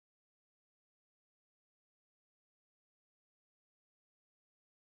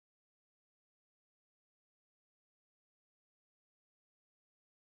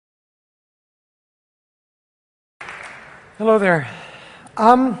Hello there.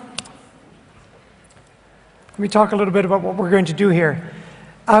 Let me talk a little bit about what we're going to do here.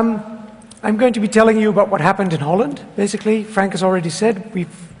 I'm going to be telling you about what happened in Holland, basically. Frank has already said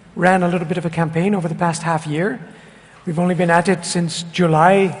we've ran a little bit of a campaign over the past half year. We've only been at it since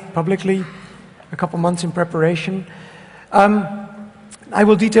July, publicly, a couple months in preparation. I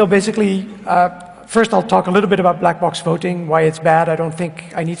will detail basically, first I'll talk a little bit about black box voting, why it's bad. I don't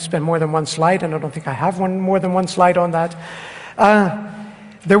think I need to spend more than one slide, and I don't think I have more than one slide on that.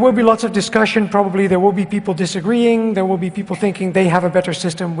 There will be lots of discussion, probably. There will be people disagreeing. There will be people thinking they have a better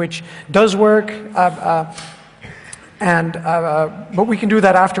system which does work. But we can do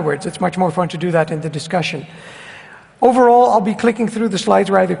that afterwards. It's much more fun to do that in the discussion. Overall, I'll be clicking through the slides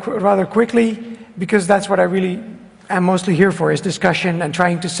rather quickly, because that's what I really am mostly here for, is discussion and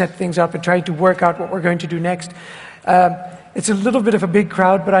trying to set things up and trying to work out what we're going to do next. It's a little bit of a big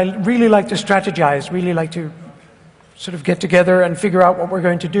crowd, but I really like to strategize, really like to sort of get together and figure out what we're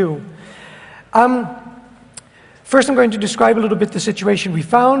going to do. First, I'm going to describe a little bit the situation we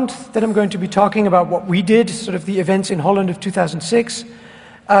found. Then I'm going to be talking about what we did, sort of the events in Holland of 2006,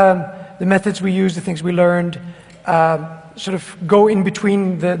 the methods we used, the things we learned, sort of go in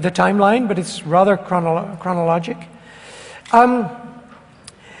between the timeline, but it's rather chronologic.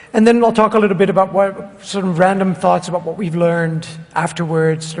 And then I'll talk a little bit about what sort of random thoughts about what we've learned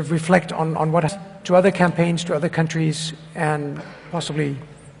afterwards, sort of reflect on what to other campaigns, to other countries, and possibly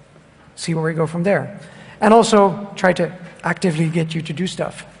see where we go from there. And also try to actively get you to do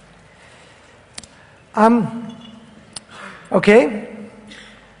stuff. Okay,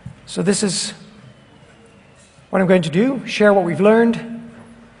 so this is what I'm going to do, share what we've learned.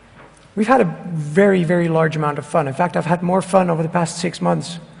 We've had a very, very large amount of fun. In fact, I've had more fun over the past 6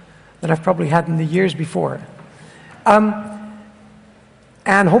 months than I've probably had in the years before. And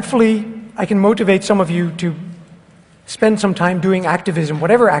hopefully I can motivate some of you to spend some time doing activism,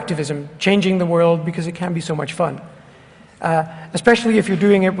 whatever activism, changing the world, because it can be so much fun. Especially if you're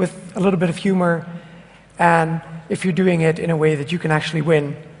doing it with a little bit of humor, and if you're doing it in a way that you can actually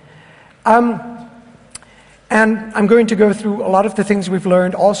win. And I'm going to go through a lot of the things we've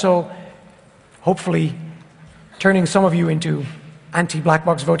learned, also hopefully turning some of you into anti-black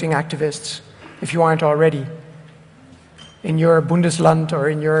box voting activists, if you aren't already, in your Bundesland or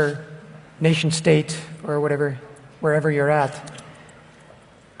in your nation state or whatever, wherever you're at.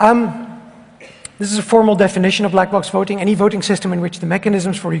 This is a formal definition of black box voting: any voting system in which the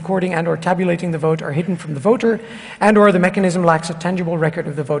mechanisms for recording and/or tabulating the vote are hidden from the voter, and/or the mechanism lacks a tangible record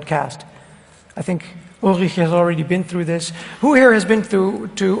of the vote cast. I think Ulrich has already been through this. Who here has been to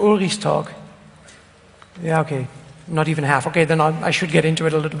Ulrich's talk? Yeah, okay, not even half. Okay, then I should get into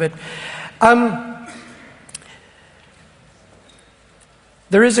it a little bit.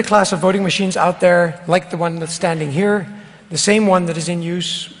 There is a class of voting machines out there, like the one that's standing here, the same one that is in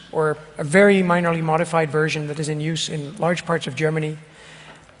use, or a very minorly modified version that is in use in large parts of Germany.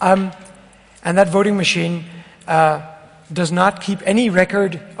 And that voting machine does not keep any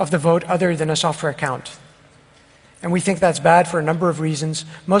record of the vote other than a software count. And we think that's bad for a number of reasons,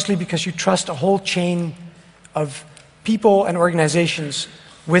 mostly because you trust a whole chain of people and organizations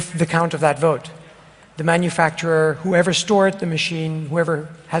with the count of that vote. The manufacturer, whoever stored the machine, whoever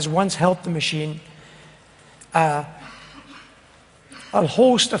has once held the machine, a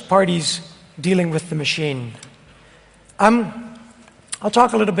host of parties dealing with the machine. I'll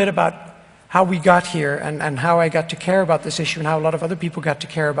talk a little bit about how we got here and how I got to care about this issue and how a lot of other people got to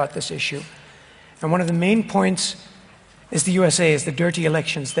care about this issue. And one of the main points is the USA, is the dirty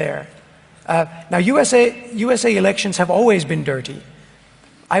elections there. Now, USA elections have always been dirty.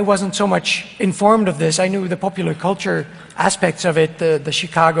 I wasn't so much informed of this. I knew the popular culture aspects of it, the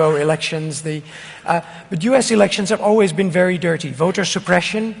Chicago elections, but US elections have always been very dirty. Voter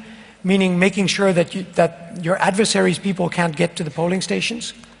suppression, meaning making sure that your adversaries' people can't get to the polling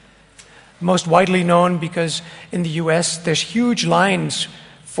stations. Most widely known because in the US there's huge lines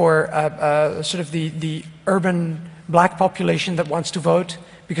for sort of the urban black population that wants to vote,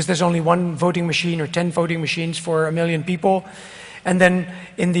 because there's only one voting machine or 10 voting machines for 1 million people. And then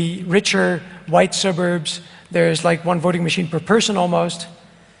in the richer white suburbs, there's like one voting machine per person almost.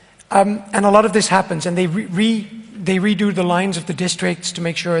 And a lot of this happens, and they redo the lines of the districts to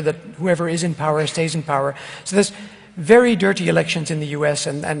make sure that whoever is in power stays in power. So there's very dirty elections in the US,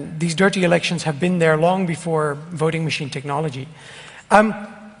 and these dirty elections have been there long before voting machine technology.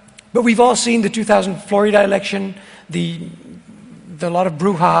 But we've all seen the 2000 Florida election, the lot of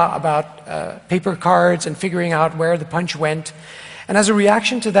brouhaha about paper cards and figuring out where the punch went. And as a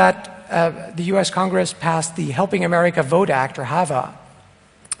reaction to that, the US Congress passed the Helping America Vote Act, or HAVA.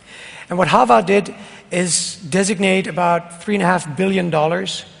 And what HAVA did is designate about $3.5 billion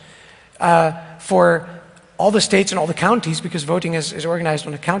for all the states and all the counties, because voting is organized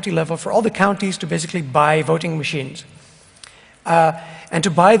on a county level, for all the counties to basically buy voting machines. And to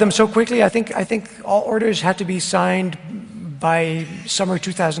buy them so quickly, I think all orders had to be signed by summer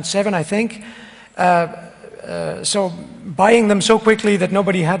 2007, I think. So buying them so quickly that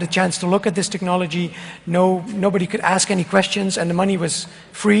nobody had a chance to look at this technology, nobody could ask any questions, and the money was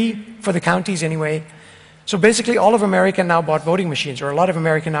free for the counties anyway. So basically all of America now bought voting machines, or a lot of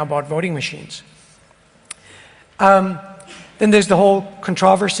America now bought voting machines. Then there's the whole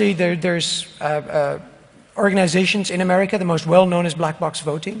controversy. There's organizations in America, the most well-known is Black Box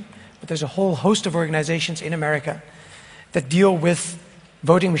Voting, but there's a whole host of organizations in America that deal with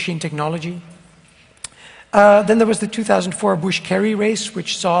voting machine technology. Then there was the 2004 Bush-Kerry race,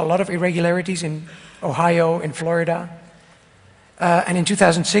 which saw a lot of irregularities in Ohio, in Florida. And in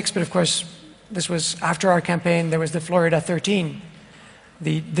 2006, but of course, this was after our campaign, there was the Florida 13,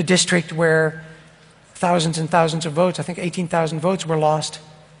 the district where thousands and thousands of votes, I think 18,000 votes were lost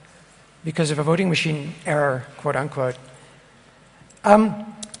because of a voting machine error, quote unquote. Then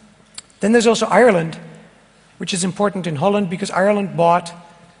there's also Ireland, which is important in Holland because Ireland bought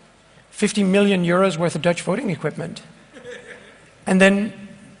 50 million euros worth of Dutch voting equipment and then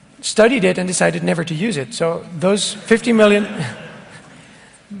studied it and decided never to use it. So those 50 million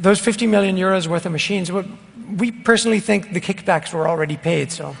euros worth of machines, we personally think the kickbacks were already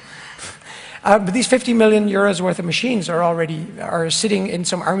paid. So. But these 50 million euros worth of machines are sitting in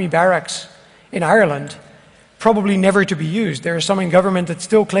some army barracks in Ireland, probably never to be used. There are some in government that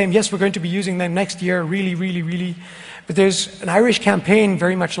still claim, yes, we're going to be using them next year, really. But there's an Irish campaign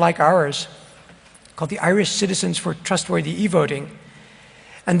very much like ours, called the Irish Citizens for Trustworthy E-Voting.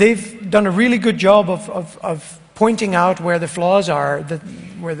 And they've done a really good job of pointing out where the flaws are,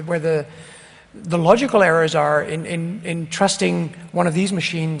 where the logical errors are in trusting one of these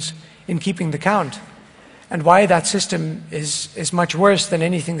machines in keeping the count, and why that system is much worse than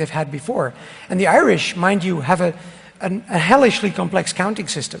anything they've had before. And the Irish, mind you, have a hellishly complex counting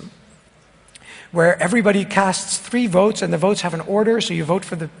system, where everybody casts 3 votes, and the votes have an order, so you vote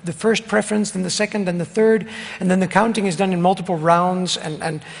for the first preference, then the second, then the third, and then the counting is done in multiple rounds,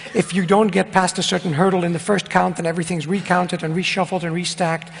 and if you don't get past a certain hurdle in the first count, then everything's recounted and reshuffled and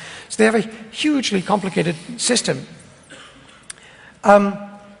restacked. So they have a hugely complicated system.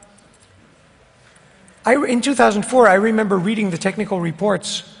 In 2004, I remember reading the technical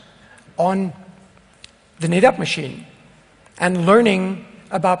reports on the NADAP machine and learning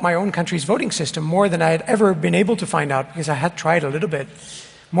about my own country's voting system more than I had ever been able to find out, because I had tried a little bit,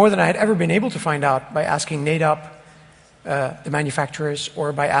 more than I had ever been able to find out by asking NADAP, the manufacturers,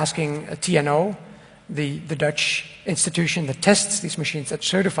 or by asking TNO, the Dutch institution that tests these machines, that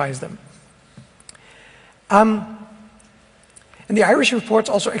certifies them. And the Irish reports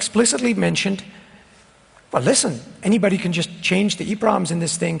also explicitly mentioned, well, listen, anybody can just change the EEPROMs in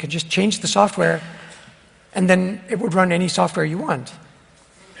this thing, can just change the software, and then it would run any software you want.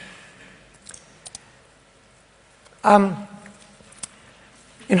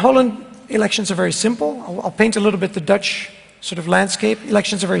 In Holland, elections are very simple. I'll paint a little bit the Dutch sort of landscape.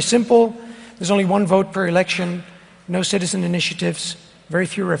 Elections are very simple. There's only 1 vote per election, no citizen initiatives, very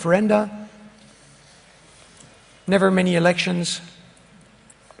few referenda, never many elections.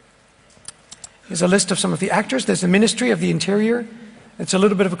 Here's a list of some of the actors. There's the Ministry of the Interior. It's a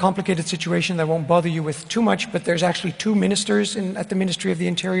little bit of a complicated situation that I won't bother you with too much, but there's actually 2 ministers at the Ministry of the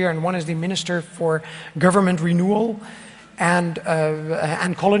Interior, and one is the Minister for Government Renewal and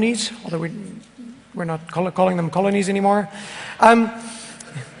Colonies, although we're not calling them colonies anymore.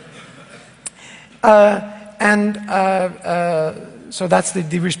 So that's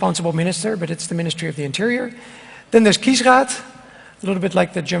the responsible minister, but it's the Ministry of the Interior. Then there's Kiesraad, a little bit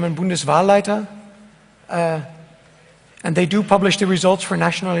like the German Bundeswahlleiter. And they do publish the results for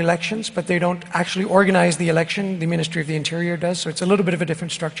national elections, but they don't actually organize the election. The Ministry of the Interior does, so it's a little bit of a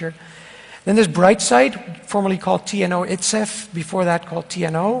different structure. Then there's Brightside, formerly called TNO-ITSEF, before that called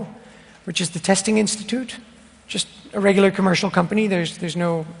TNO, which is the testing institute. Just a regular commercial company. There's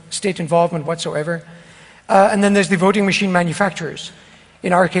no state involvement whatsoever. And then there's the voting machine manufacturers,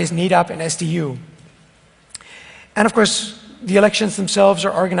 in our case NADAP and SDU. And of course, the elections themselves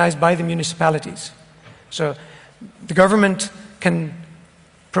are organized by the municipalities. So the government can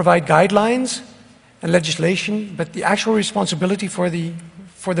provide guidelines and legislation, but the actual responsibility for the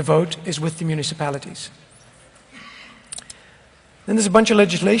vote is with the municipalities. Then there's a bunch of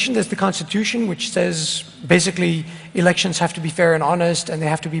legislation. There's the Constitution, which says basically elections have to be fair and honest, and they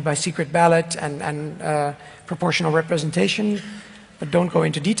have to be by secret ballot and proportional representation. but don't go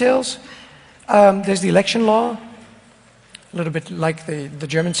into details. There's the election law, a little bit like the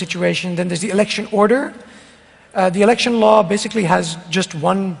German situation. Then there's the election order. The election law basically has just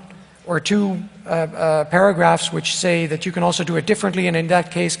one or two paragraphs which say that you can also do it differently, and in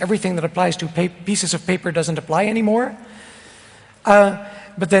that case, everything that applies to pieces of paper doesn't apply anymore.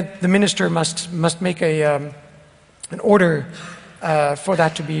 But then the minister must make an order for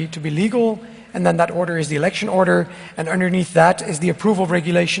that to be legal, and then that order is the election order, and underneath that is the approval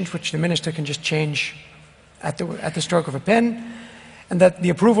regulations, which the minister can just change at the stroke of a pen. And that the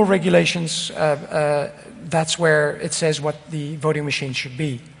approval regulations, that's where it says what the voting machine should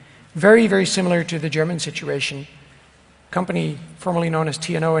be. Very, very similar to the German situation. Company formerly known as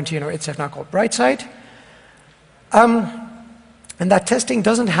TNO and TNO itself now called Brightside. And that testing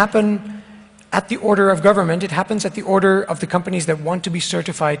doesn't happen at the order of government. It happens at the order of the companies that want to be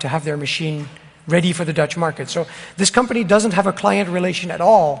certified to have their machine ready for the Dutch market. So this company doesn't have a client relation at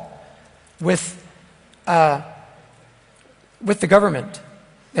all with the government.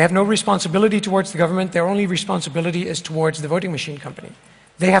 They have no responsibility towards the government. Their only responsibility is towards the voting machine company.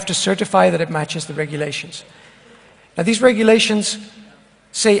 They have to certify that it matches the regulations. Now, these regulations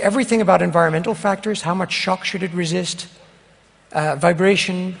say everything about environmental factors. How much shock should it resist?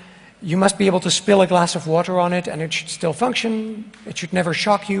 Vibration. You must be able to spill a glass of water on it and it should still function. It should never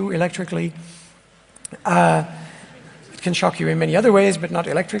shock you electrically. It can shock you in many other ways, but not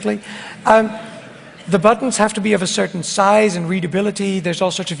electrically. The buttons have to be of a certain size and readability. There's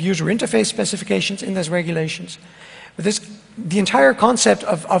all sorts of user interface specifications in those regulations. But the entire concept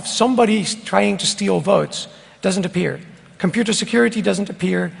of somebody trying to steal votes doesn't appear. Computer security doesn't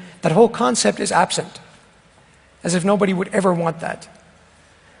appear. That whole concept is absent, as if nobody would ever want that.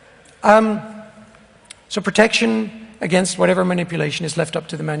 So protection against whatever manipulation is left up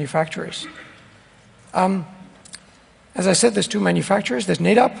to the manufacturers. As I said, there's two manufacturers. There's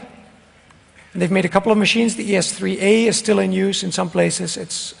NADAP. And they've made a couple of machines. The ES3A is still in use in some places.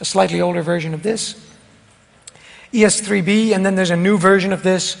 It's a slightly older version of this. ES3B, and then there's a new version of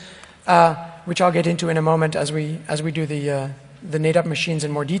this, which I'll get into in a moment as we do the NADAP machines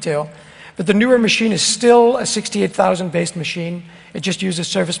in more detail. But the newer machine is still a 68,000 based machine. It just uses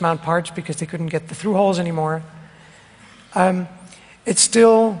surface mount parts because they couldn't get the through holes anymore. It's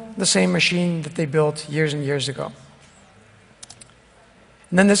still the same machine that they built years and years ago.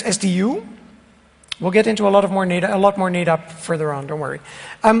 And then there's SDU. We'll get into a lot more NADAP further on, don't worry.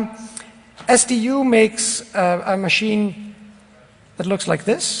 SDU makes a machine that looks like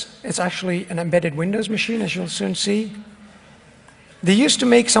this. It's actually an embedded Windows machine, as you'll soon see. They used to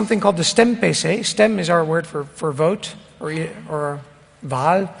make something called the STEM PC. STEM is our word for vote or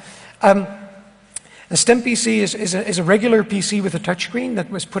Wahl. A STEM PC is a regular PC with a touchscreen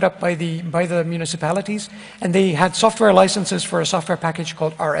that was put up by the municipalities, and they had software licenses for a software package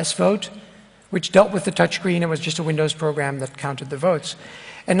called RS Vote, which dealt with the touchscreen. It was just a Windows program that counted the votes.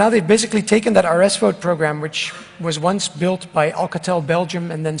 And now they've basically taken that RS Vote program, which was once built by Alcatel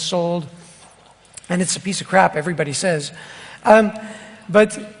Belgium and then sold, and it's a piece of crap, everybody says.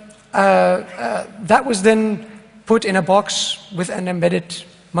 But that was then put in a box with an embedded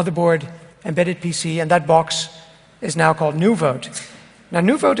motherboard, embedded PC, and that box is now called NuVote. Now,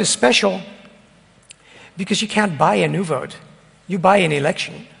 NuVote is special because you can't buy a NuVote. You buy an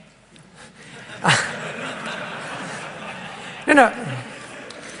election. No.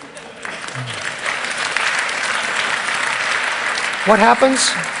 What happens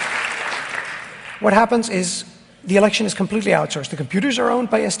is the election is completely outsourced. The computers are owned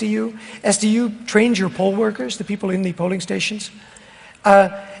by SDU. SDU trains your poll workers, the people in the polling stations.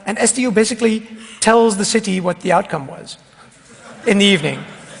 And SDU basically tells the city what the outcome was in the evening.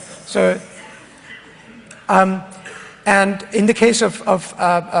 So, and in the case of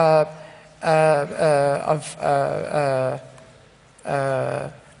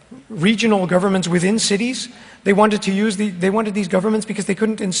regional governments within cities, they wanted these governments because they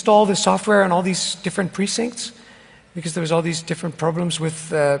couldn't install the software on all these different precincts, because there was all these different problems with,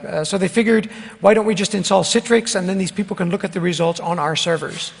 so they figured, why don't we just install Citrix and then these people can look at the results on our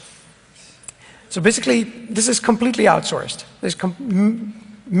servers. So basically, this is completely outsourced. There's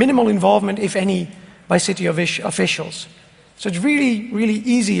minimal involvement, if any, by city officials. So it's really, really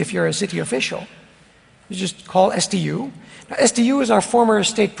easy if you're a city official. You just call SDU. Now, SDU is our former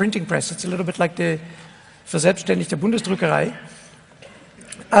state printing press. It's a little bit like the verselbstständigte Bundesdruckerei.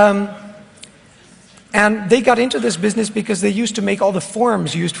 And they got into this business because they used to make all the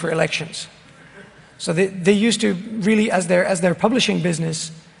forms used for elections. So they used to really, as their publishing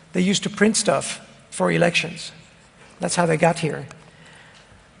business, they used to print stuff for elections. That's how they got here.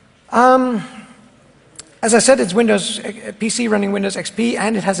 As I said, it's Windows PC running Windows XP,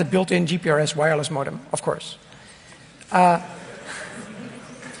 and it has a built-in GPRS wireless modem, of course.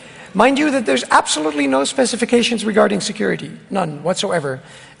 Mind you that there's absolutely no specifications regarding security, none whatsoever.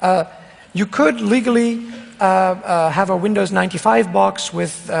 You could legally have a Windows 95 box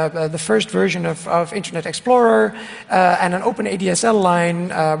with the first version of Internet Explorer and an open ADSL line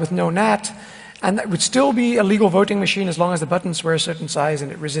with no NAT, and that would still be a legal voting machine as long as the buttons were a certain size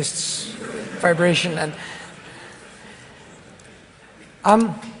and it resists vibration. And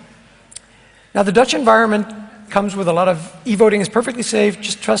now the Dutch environment comes with a lot of e-voting is perfectly safe,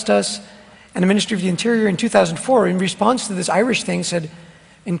 just trust us. And the Ministry of the Interior in 2004, in response to this Irish thing, said,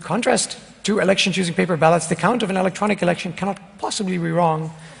 in contrast to elections using paper ballots, the count of an electronic election cannot possibly be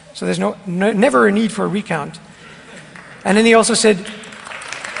wrong, so there's never a need for a recount. And then he also said,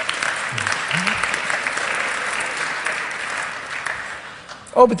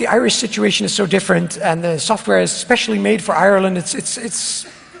 oh, but the Irish situation is so different, and the software is specially made for Ireland. It's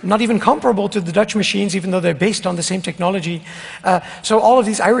not even comparable to the Dutch machines, even though they're based on the same technology. So all of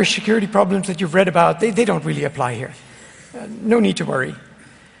these Irish security problems that you've read about, they don't really apply here. No need to worry.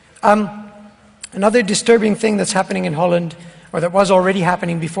 Another disturbing thing that's happening in Holland, or that was already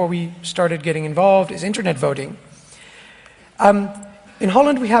happening before we started getting involved, is internet voting. In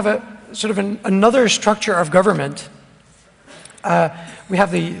Holland, we have a sort of another structure of government. We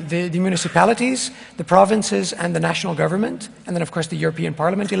have the municipalities, the provinces, and the national government, and then, of course, the European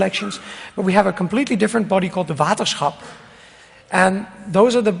Parliament elections. But we have a completely different body called the Waterschap. And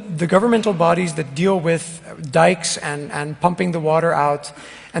those are the governmental bodies that deal with dikes and pumping the water out.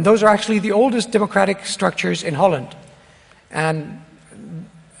 And those are actually the oldest democratic structures in Holland. And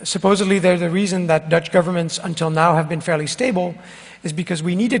supposedly they're the reason that Dutch governments until now have been fairly stable, is because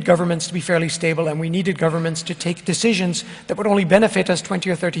we needed governments to be fairly stable, and we needed governments to take decisions that would only benefit us 20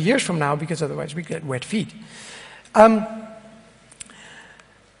 or 30 years from now, because otherwise we get wet feet.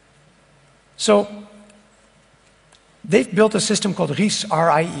 So they've built a system called RIS,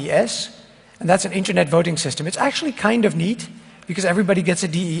 R-I-E-S, and that's an internet voting system. It's actually kind of neat, because everybody gets a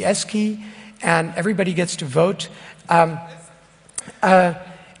DES key, and everybody gets to vote.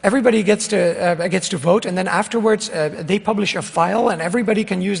 Everybody gets to vote, and then afterwards they publish a file, and everybody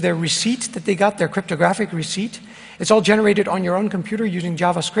can use their receipt that they got, their cryptographic receipt. It's all generated on your own computer using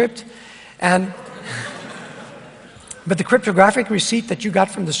JavaScript. But the cryptographic receipt that you got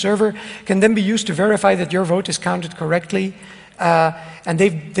from the server can then be used to verify that your vote is counted correctly. And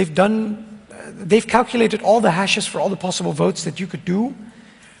they've calculated all the hashes for all the possible votes that you could do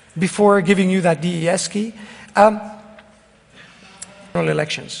before giving you that DES key.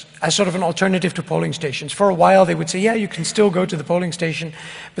 Elections as sort of an alternative to polling stations. For a while they would say, yeah, you can still go to the polling station,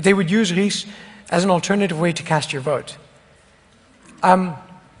 but they would use RIS as an alternative way to cast your vote. Now,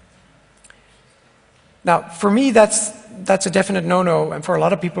 for me, that's a definite no-no, and for a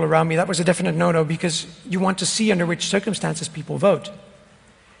lot of people around me, that was a definite no-no, because you want to see under which circumstances people vote.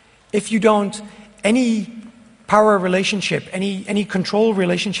 If you don't, any power relationship, any control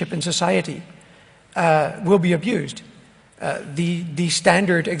relationship in society will be abused. The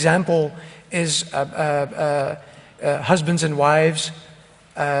standard example is husbands and wives,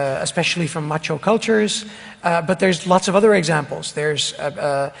 especially from macho cultures, but there's lots of other examples. There's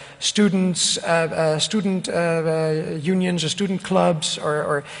student unions or student clubs,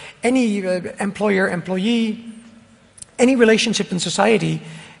 or any employer-employee. Any relationship in society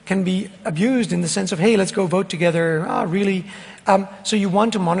can be abused in the sense of, hey, let's go vote together. Ah, really? So you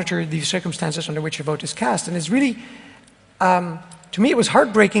want to monitor the circumstances under which your vote is cast, and it's really to me, it was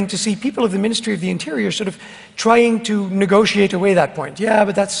heartbreaking to see people of the Ministry of the Interior sort of trying to negotiate away that point. Yeah,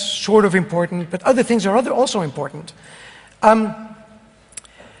 but that's sort of important, but other things are also important. The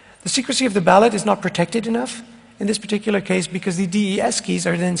secrecy of the ballot is not protected enough in this particular case, because the DES keys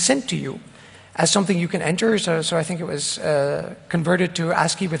are then sent to you as something you can enter. So I think it was converted to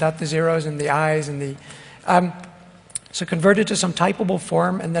ASCII without the zeros and the I's and the... So converted to some typable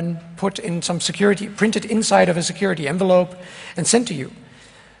form and then put in some security, printed inside of a security envelope and sent to you.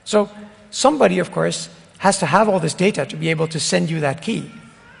 So somebody, of course, has to have all this data to be able to send you that key.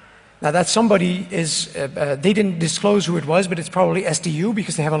 Now that somebody is, they didn't disclose who it was, but it's probably SDU,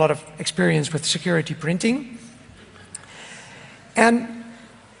 because they have a lot of experience with security printing. And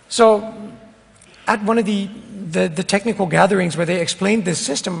so at one of the technical gatherings where they explained this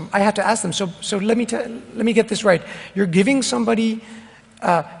system, I had to ask them, so let me get this right. You're giving somebody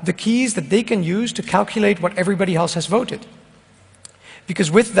the keys that they can use to calculate what everybody else has voted. Because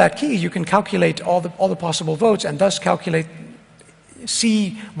with that key, you can calculate all the possible votes, and thus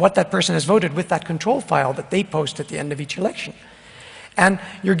see what that person has voted with that control file that they post at the end of each election. And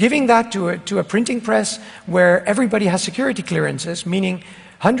you're giving that to a printing press where everybody has security clearances, meaning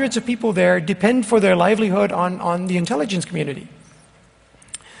hundreds of people there depend for their livelihood on the intelligence community.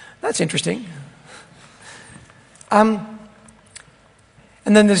 That's interesting. And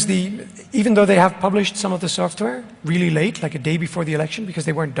then there's even though they have published some of the software really late, like a day before the election, because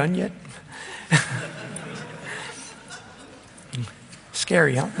they weren't done yet.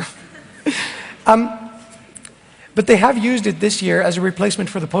 Scary, huh? But they have used it this year as a replacement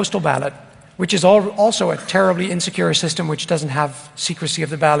for the postal ballot, which is also a terribly insecure system which doesn't have secrecy of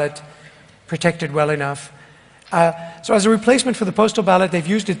the ballot protected well enough. So as a replacement for the postal ballot, they've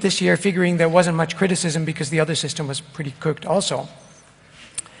used it this year, figuring there wasn't much criticism because the other system was pretty cooked also.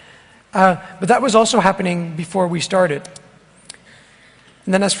 But that was also happening before we started.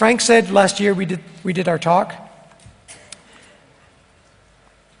 And then, as Frank said, last year we did our talk.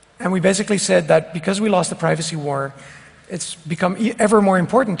 And we basically said that because we lost the privacy war, it's become ever more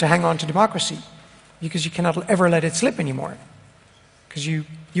important to hang on to democracy, because you cannot ever let it slip anymore. Because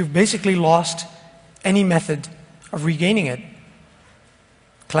you've basically lost any method of regaining it,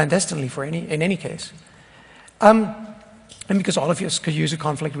 clandestinely in any case. And because all of us could use a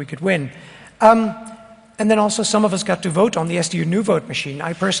conflict, we could win. And then also some of us got to vote on the SDU New Vote machine.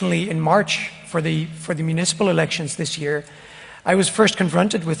 I personally, in March, for the municipal elections this year, I was first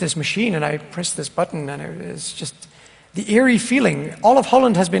confronted with this machine, and I pressed this button, and it was just the eerie feeling. All of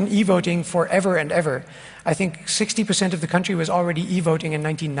Holland has been e-voting forever and ever. I think 60% of the country was already e-voting in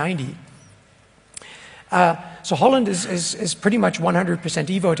 1990. So Holland is pretty much 100%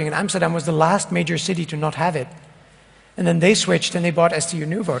 e-voting, and Amsterdam was the last major city to not have it. And then they switched and they bought SDU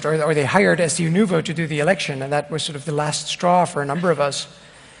New Vote, or they hired SDU New Vote to do the election, and that was sort of the last straw for a number of us.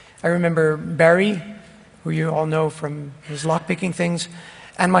 I remember Barry, who you all know from his lockpicking things,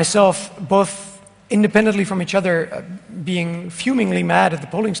 and myself, both independently from each other, being fumingly mad at the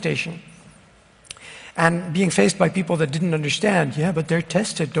polling station and being faced by people that didn't understand. Yeah, but they're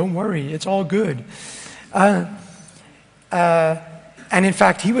tested, don't worry, it's all good. And in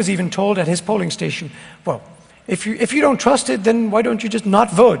fact, he was even told at his polling station, well, if you don't trust it, then why don't you just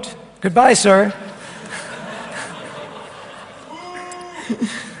not vote? Goodbye, sir.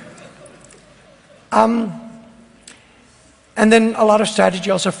 And then a lot of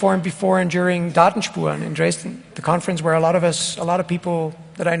strategy also formed before and during Datenspuren in Dresden, the conference where a lot of people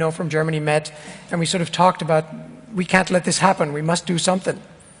that I know from Germany met, and we sort of talked about, we can't let this happen, we must do something.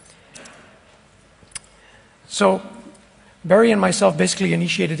 So Barry and myself basically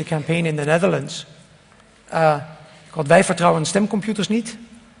initiated a campaign in the Netherlands called Wij vertrouwen stemcomputers niet.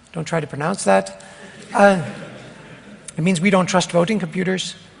 Don't try to pronounce that. It means we don't trust voting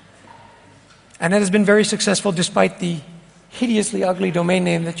computers. And it has been very successful despite the hideously ugly domain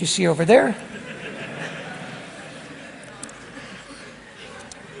name that you see over there.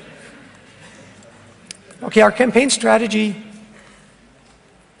 Okay, our campaign strategy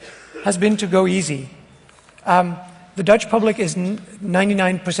has been to go easy. The Dutch public is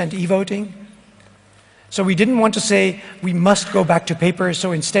 99% e-voting. So we didn't want to say, we must go back to paper,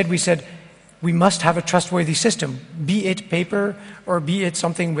 so instead we said, we must have a trustworthy system, be it paper or be it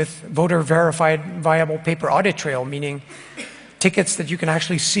something with voter-verified viable paper audit trail, meaning tickets that you can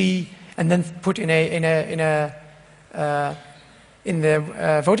actually see and then put in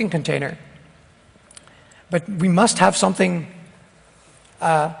the voting container. But we must have something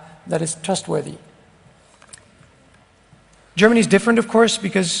that is trustworthy. Germany is different, of course,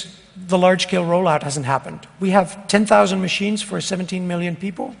 because the large-scale rollout hasn't happened. We have 10,000 machines for 17 million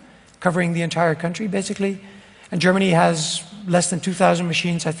people, covering the entire country, basically. And Germany has less than 2,000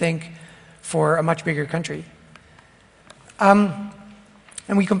 machines, I think, for a much bigger country. And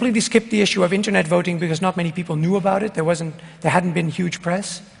we completely skipped the issue of internet voting because not many people knew about it. There hadn't been huge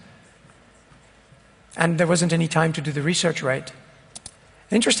press. And there wasn't any time to do the research right.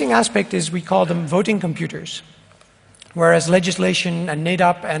 The interesting aspect is we call them voting computers. Whereas legislation and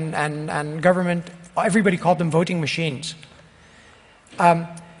NADAP and government, everybody called them voting machines.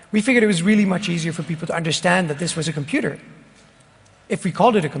 We figured it was really much easier for people to understand that this was a computer if we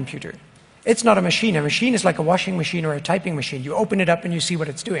called it a computer. It's not a machine. A machine is like a washing machine or a typing machine. You open it up and you see what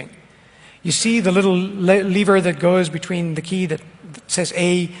it's doing. You see the little lever that goes between the key that says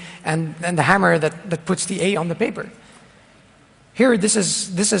A and the hammer that puts the A on the paper. Here, this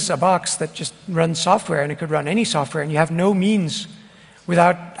is a box that just runs software, and it could run any software, and you have no means,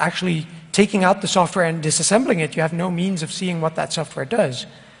 without actually taking out the software and disassembling it, you have no means of seeing what that software does.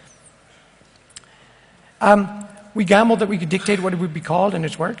 We gambled that we could dictate what it would be called, and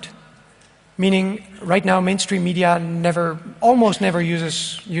it's worked. Meaning, right now, mainstream media almost never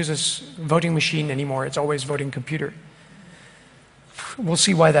uses voting machine anymore. It's always voting computer. We'll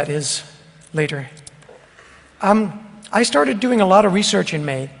see why that is later. I started doing a lot of research in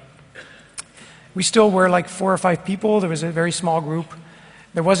May. We still were like 4 or 5 people. There was a very small group.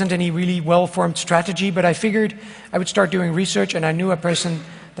 There wasn't any really well-formed strategy, but I figured I would start doing research, and I knew a person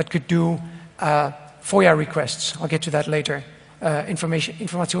that could do FOIA requests. I'll get to that later.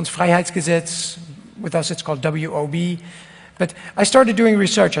 Informationsfreiheitsgesetz, with us it's called WOB. But I started doing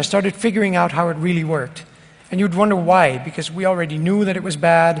research. I started figuring out how it really worked. And you'd wonder why, because we already knew that it was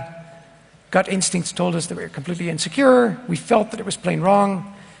bad. Gut instincts told us that we were completely insecure. We felt that it was plain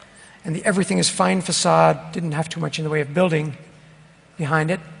wrong. And the everything is fine facade didn't have too much in the way of building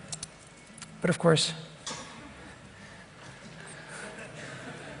behind it. But of course,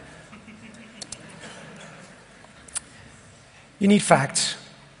 you need facts.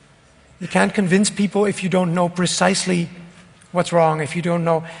 You can't convince people if you don't know precisely what's wrong, if you don't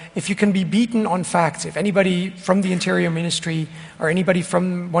know, if you can be beaten on facts. If anybody from the Interior Ministry or anybody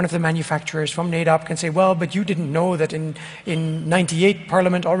from one of the manufacturers, from NADOP, can say, well, but you didn't know that in '98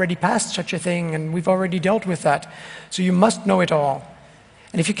 Parliament already passed such a thing and we've already dealt with that. So you must know it all.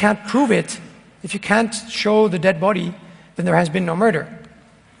 And if you can't prove it, if you can't show the dead body, then there has been no murder.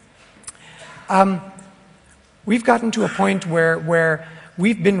 We've gotten to a point where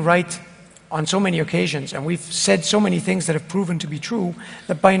we've been right on so many occasions, and we've said so many things that have proven to be true,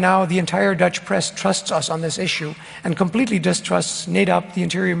 that by now the entire Dutch press trusts us on this issue and completely distrusts NADOP, the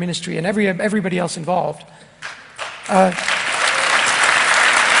Interior Ministry, and everybody else involved. And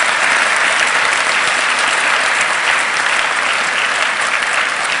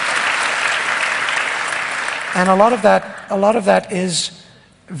a lot of that is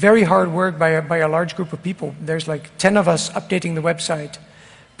very hard work by a large group of people. There's like 10 of us updating the website,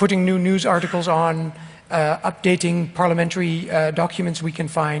 putting new news articles on, updating parliamentary documents we can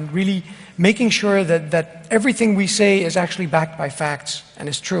find, really making sure that everything we say is actually backed by facts and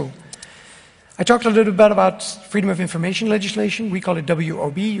is true. I talked a little bit about freedom of information legislation. We call it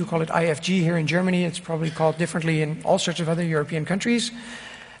WOB, you call it IFG here in Germany. It's probably called differently in all sorts of other European countries.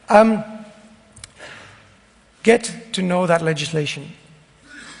 Get to know that legislation.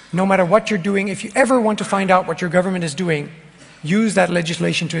 No matter what you're doing, if you ever want to find out what your government is doing, use that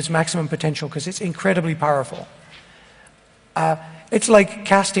legislation to its maximum potential, because it's incredibly powerful. It's like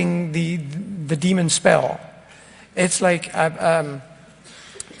casting the demon spell. It's like,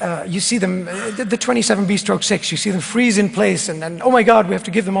 you see them, the 27B/6, you see them freeze in place, and oh my God, we have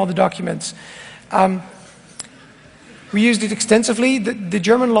to give them all the documents. We used it extensively. The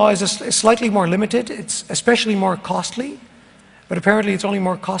German law is slightly more limited. It's especially more costly. But apparently it's only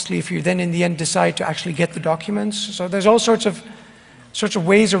more costly if you then in the end decide to actually get the documents. So there's all sorts of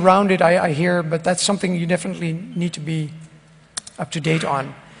ways around it, I hear, but that's something you definitely need to be up to date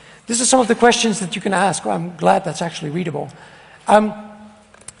on. This is some of the questions that you can ask. Well, I'm glad that's actually readable. All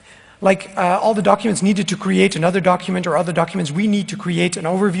the documents needed to create another document, or other documents we need to create an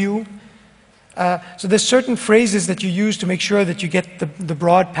overview. So there's certain phrases that you use to make sure that you get the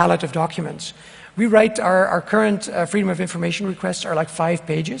broad palette of documents. We write our current Freedom of Information requests are like 5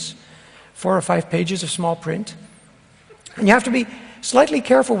 pages, 4 or 5 pages of small print. And you have to be slightly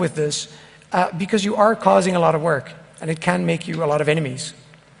careful with this because you are causing a lot of work, and it can make you a lot of enemies.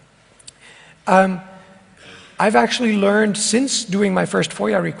 I've actually learned since doing my first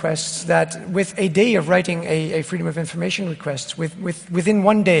FOIA requests that with a day of writing a Freedom of Information request, within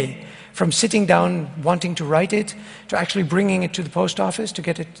 1 day, from sitting down wanting to write it, to actually bringing it to the post office to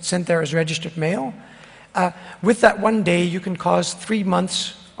get it sent there as registered mail, with that 1 day you can cause 3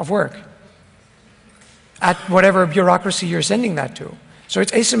 months of work at whatever bureaucracy you're sending that to. So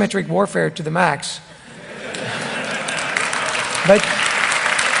it's asymmetric warfare to the max. But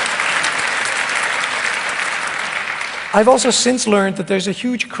I've also since learned that there's a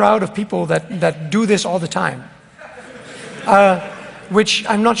huge crowd of people that do this all the time, which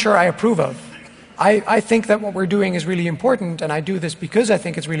I'm not sure I approve of. I think that what we're doing is really important, and I do this because I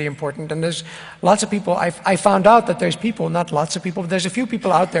think it's really important. And there's lots of people, I found out that there's people, not lots of people, but there's a few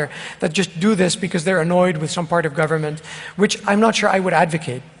people out there that just do this because they're annoyed with some part of government, which I'm not sure I would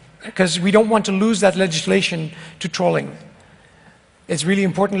advocate, because we don't want to lose that legislation to trolling. It's really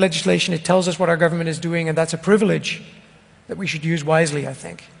important legislation. It tells us what our government is doing, and that's a privilege that we should use wisely, I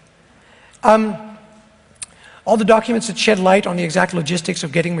think. All the documents that shed light on the exact logistics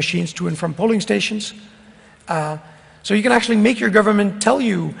of getting machines to and from polling stations. So you can actually make your government tell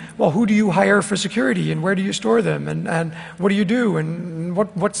you, well, who do you hire for security, and where do you store them, and what do you do, and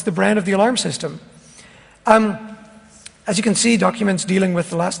what's the brand of the alarm system. As you can see, documents dealing with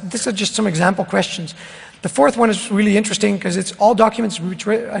the last, these are just some example questions. The fourth one is really interesting because it's all documents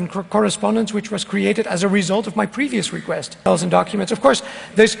and correspondence which was created as a result of my previous request. Emails and documents. Of course,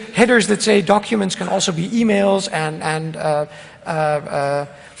 there's headers that say documents can also be emails and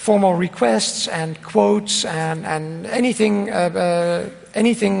formal requests and quotes and anything,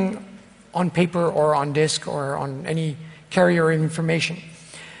 anything on paper or on disk or on any carrier information.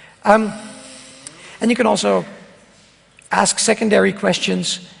 And you can also ask secondary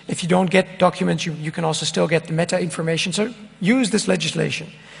questions. If you don't get documents, you can also still get the meta information. So use this legislation.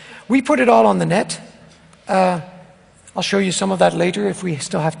 We put it all on the net. I'll show you some of that later if we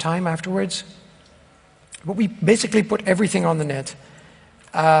still have time afterwards. But we basically put everything on the net.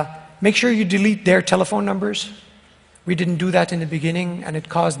 Make sure you delete their telephone numbers. We didn't do that in the beginning, and it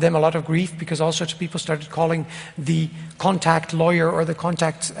caused them a lot of grief because all sorts of people started calling the contact lawyer or the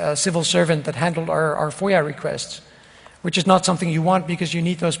contact civil servant that handled our FOIA requests, which is not something you want because you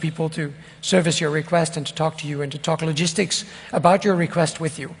need those people to service your request and to talk to you and to talk logistics about your request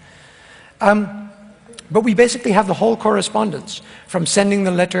with you. But we basically have the whole correspondence, from sending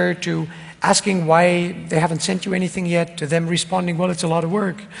the letter to asking why they haven't sent you anything yet, to them responding, well, it's a lot of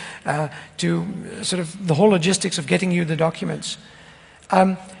work, to sort of the whole logistics of getting you the documents.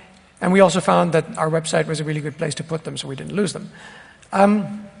 And we also found that our website was a really good place to put them, so we didn't lose them.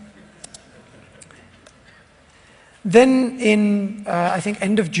 Then in, I think,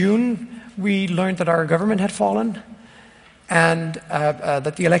 end of June, we learned that our government had fallen and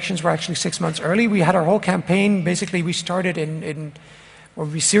that the elections were actually 6 months early. We had our whole campaign. Basically, we started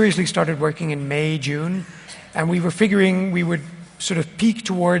we seriously started working in May, June, and we were figuring we would sort of peak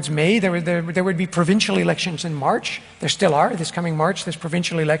towards May. There would be provincial elections in March. There still are. This coming March, there's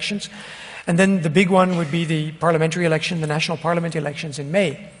provincial elections. And then the big one would be the parliamentary election, the national parliament elections in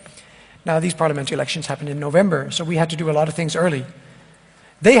May. Now, these parliamentary elections happened in November, so we had to do a lot of things early.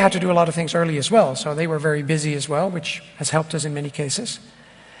 They had to do a lot of things early as well, so they were very busy as well, which has helped us in many cases.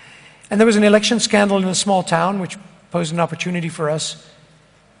 And there was an election scandal in a small town, which posed an opportunity for us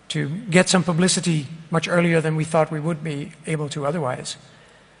to get some publicity much earlier than we thought we would be able to otherwise.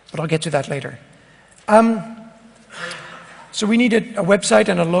 But I'll get to that later. So we needed a website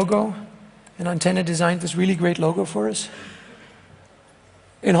and a logo, and Antenna designed this really great logo for us.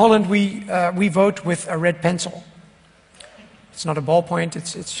 In Holland, we vote with a red pencil. It's not a ballpoint,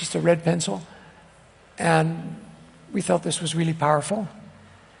 it's just a red pencil. And we thought this was really powerful.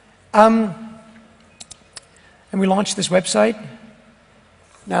 And we launched this website.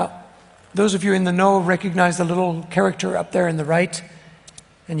 Now, those of you in the know recognize the little character up there in the right.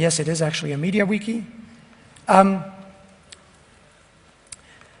 And yes, it is actually a media wiki.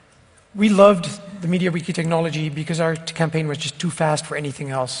 We loved the media wiki technology because our campaign was just too fast for anything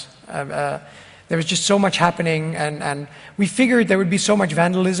else. There was just so much happening, and we figured there would be so much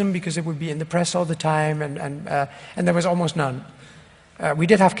vandalism because it would be in the press all the time, and there was almost none. We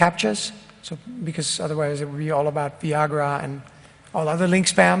did have CAPTCHAs, because otherwise it would be all about Viagra and all other link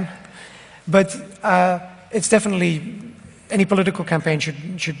spam. But it's definitely, any political campaign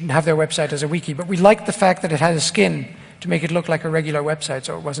should have their website as a wiki. But we liked the fact that it had a skin to make it look like a regular website,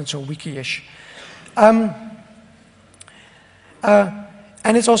 so it wasn't so wiki-ish.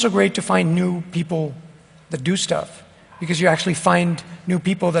 And it's also great to find new people that do stuff, because you actually find new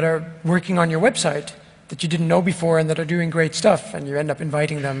people that are working on your website that you didn't know before and that are doing great stuff, and you end up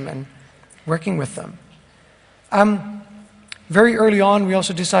inviting them and working with them. Very early on, we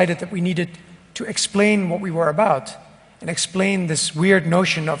also decided that we needed to explain what we were about and explain this weird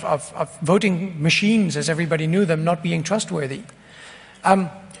notion of voting machines, as everybody knew them, not being trustworthy.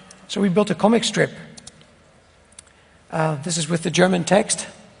 So we built a comic strip. This is with the German text,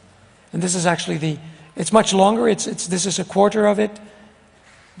 and this is actually it's much longer, this is a quarter of it,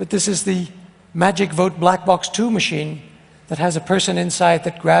 but this is the Magic Vote Black Box 2 machine that has a person inside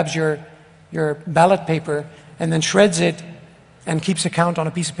that grabs your ballot paper and then shreds it and keeps a count on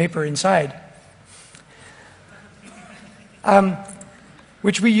a piece of paper inside.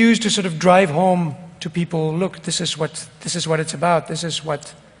 Which we use to sort of drive home to people, look, this is what it's about, this is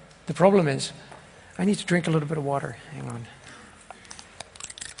what the problem is. I need to drink a little bit of water. Hang on.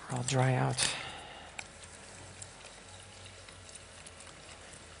 Or I'll dry out.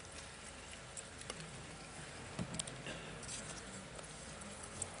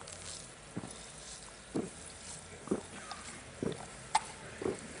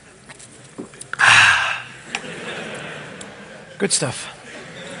 Good stuff.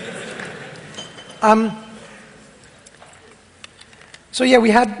 So yeah,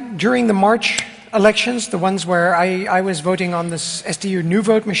 we had, during the March elections, the ones where I was voting on this STU new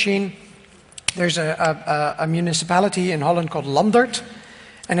vote machine, there's a municipality in Holland called Landert,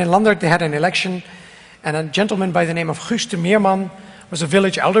 and in Landert they had an election, And a gentleman by the name of Guus de Meerman was a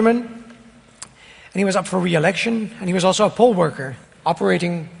village alderman, and he was up for re-election, and he was also a poll worker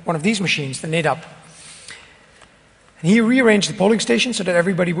operating one of these machines, the NADAP. And he rearranged the polling station so that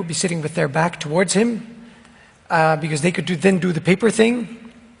everybody would be sitting with their back towards him, because they could then do the paper thing.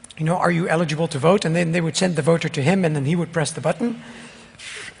 You know, are you eligible to vote? And then they would send the voter to him, and then he would press the button.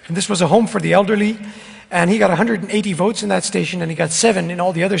 And this was a home for the elderly, and he got 180 votes in that station, and he got 7 in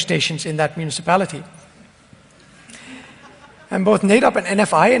all the other stations in that municipality. And both NADAP and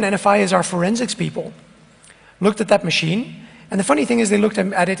NFI is our forensics people, looked at that machine. And the funny thing is they looked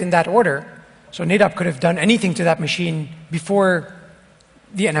at it in that order. So NADAP could have done anything to that machine before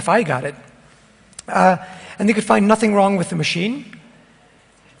the NFI got it. And they could find nothing wrong with the machine.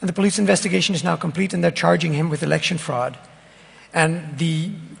 And the police investigation is now complete, and they're charging him with election fraud. And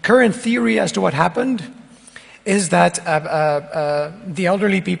the current theory as to what happened is that the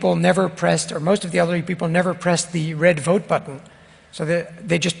elderly people never pressed, or most of the elderly people never pressed the red vote button. So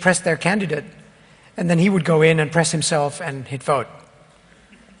they just pressed their candidate, and then he would go in and press himself and hit vote.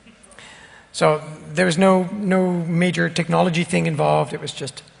 So there was no major technology thing involved. It was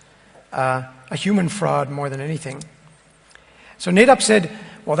just a human fraud more than anything. So NADAP said,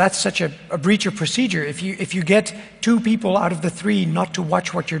 well, that's such a breach of procedure. If you get 2 people out of the 3 not to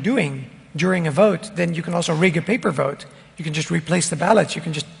watch what you're doing during a vote, then you can also rig a paper vote. You can just replace the ballots. You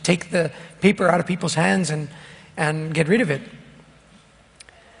can just take the paper out of people's hands and get rid of it.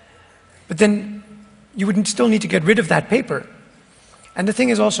 But then you would still need to get rid of that paper. And the thing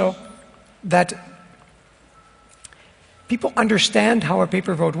is also that people understand how a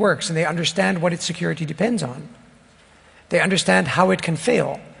paper vote works, and they understand what its security depends on. They understand how it can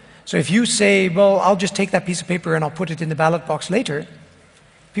fail. So if you say, well, I'll just take that piece of paper and I'll put it in the ballot box later,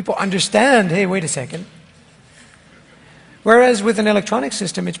 people understand, hey, wait a second. Whereas with an electronic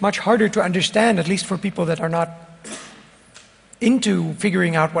system, it's much harder to understand, at least for people that are not into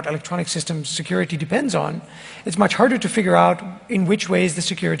figuring out what electronic systems security depends on. It's much harder to figure out in which ways the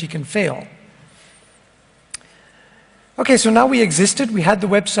security can fail. Okay, so now we existed, we had the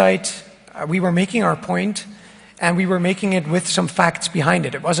website, we were making our point, and we were making it with some facts behind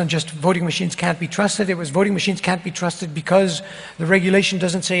it. It wasn't just voting machines can't be trusted, it was voting machines can't be trusted because the regulation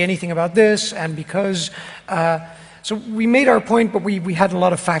doesn't say anything about this, and because... so we made our point, but we had a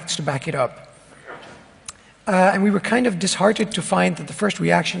lot of facts to back it up. And we were kind of disheartened to find that the first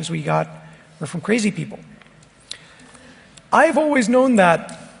reactions we got were from crazy people. I've always known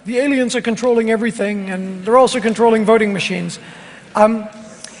that. The aliens are controlling everything, and they're also controlling voting machines.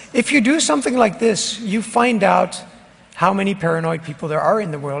 If you do something like this, you find out how many paranoid people there are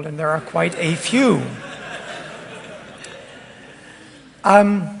in the world, and there are quite a few.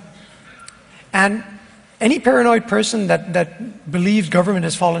 And any paranoid person that believes government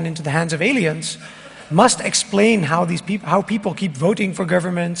has fallen into the hands of aliens must explain how people keep voting for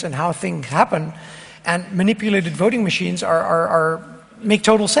governments and how things happen. And manipulated voting machines make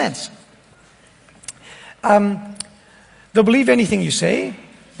total sense. They'll believe anything you say,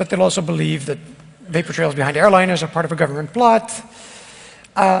 but they'll also believe that vapor trails behind airliners are part of a government plot.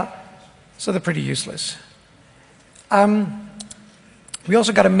 So they're pretty useless. We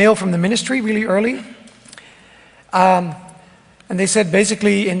also got a mail from the ministry really early. And they said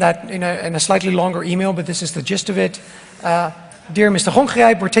basically in a slightly longer email, but this is the gist of it, dear Mr.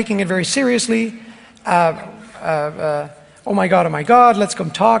 Gonggri, we're taking it very seriously. Oh my God, let's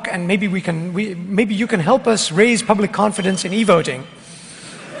come talk, and maybe you can help us raise public confidence in e-voting.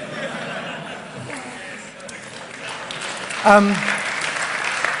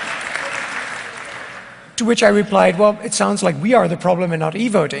 To which I replied, well, it sounds like we are the problem and not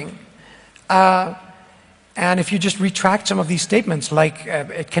e-voting. And if you just retract some of these statements, like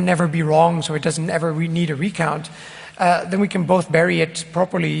it can never be wrong, so it doesn't ever need a recount, then we can both bury it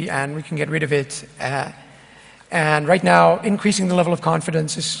properly and we can get rid of it. And right now, increasing the level of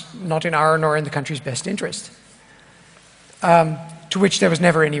confidence is not in our nor in the country's best interest. To which there was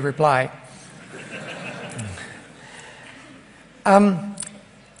never any reply. And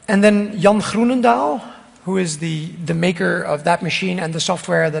then Jan Groenendaal, who is the maker of that machine and the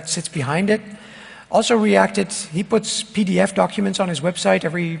software that sits behind it, also reacted. He puts PDF documents on his website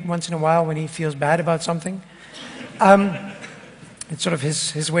every once in a while when he feels bad about something. It's sort of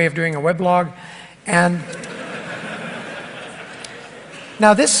his way of doing a weblog. And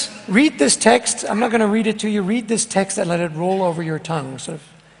now read this text. I'm not going to read it to you. Read this text and let it roll over your tongue. Sort of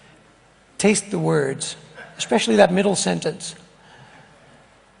taste the words, especially that middle sentence.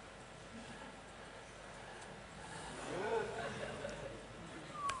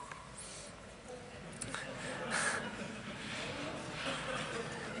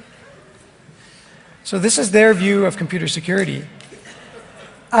 So this is their view of computer security.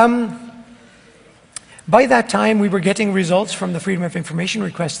 By that time, we were getting results from the Freedom of Information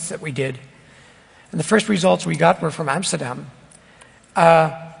requests that we did. And the first results we got were from Amsterdam,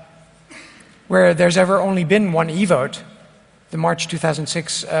 where there's ever only been one e-vote, the March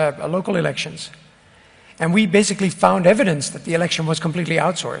 2006 local elections. And we basically found evidence that the election was completely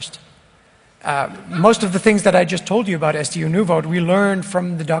outsourced. Most of the things that I just told you about SDU NuVote, we learned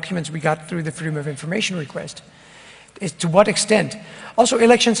from the documents we got through the Freedom of Information request. To what extent? Also,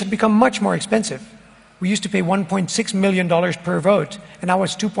 elections had become much more expensive. We used to pay $1.6 million per vote, and now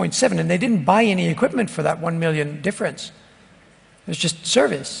it's 2.7, and they didn't buy any equipment for that 1 million difference. It's just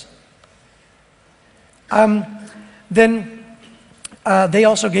service. Then they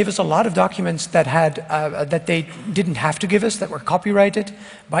also gave us a lot of documents that had that they didn't have to give us, that were copyrighted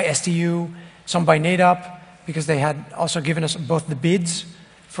by SDU, some by NADAP, because they had also given us both the bids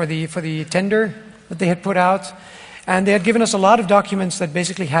for the tender that they had put out, and they had given us a lot of documents that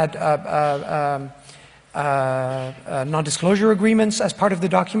basically had non-disclosure agreements as part of the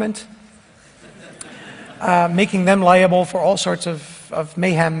document, making them liable for all sorts of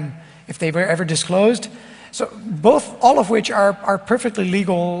mayhem if they were ever disclosed. So all of which are perfectly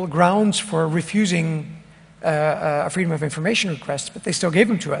legal grounds for refusing a Freedom of Information request, but they still gave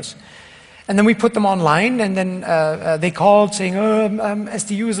them to us. And then we put them online, and then they called saying, oh,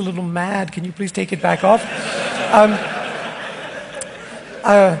 SDU is a little mad, can you please take it back off?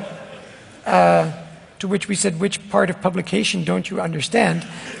 To which we said, which part of publication don't you understand?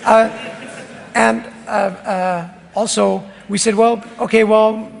 Also, we said, well, okay,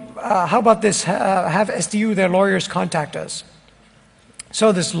 well, how about this? Have SDU, their lawyers, contact us.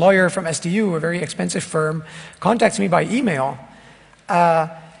 So this lawyer from SDU, a very expensive firm, contacts me by email,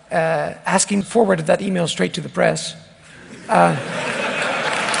 asking forwarded that email straight to the press.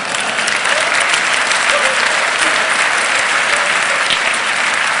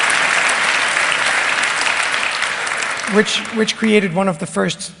 Which created one of the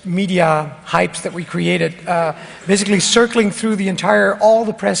first media hypes that we created. Basically circling through the all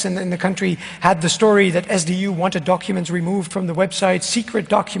the press in the country had the story that SDU wanted documents removed from the website, secret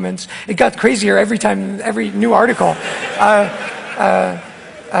documents. It got crazier every new article.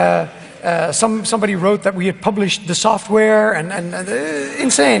 Somebody wrote that we had published the software, and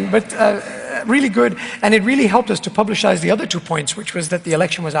insane, but really good. And it really helped us to publicize the other 2 points, which was that the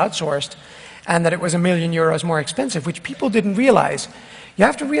election was outsourced, and that it was €1 million more expensive, which people didn't realize. You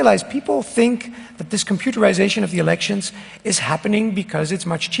have to realize people think that this computerization of the elections is happening because it's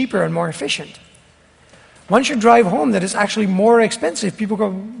much cheaper and more efficient. Once you drive home that it's actually more expensive, people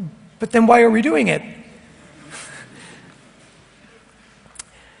go, but then why are we doing it?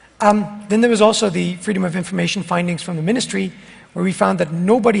 Then there was also the Freedom of Information findings from the ministry, where we found that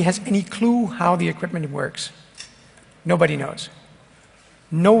nobody has any clue how the equipment works. Nobody knows.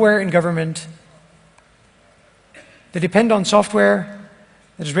 Nowhere in government. They depend on software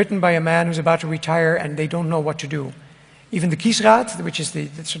that is written by a man who's about to retire, and they don't know what to do. Even the Kiesraad, which is the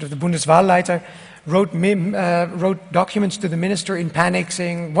sort of the Bundeswahlleiter, wrote documents to the minister in panic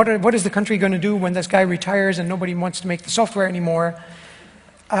saying, what is the country going to do when this guy retires and nobody wants to make the software anymore?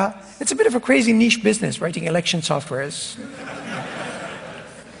 It's a bit of a crazy niche business, writing election softwares.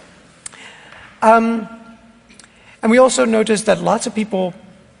 And we also noticed that lots of people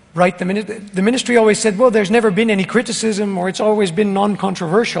write the ministry always said, well, there's never been any criticism, or it's always been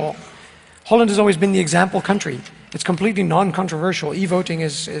non-controversial. Holland has always been the example country. It's completely non-controversial. E-voting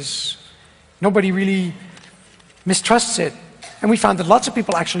is nobody really mistrusts it. And we found that lots of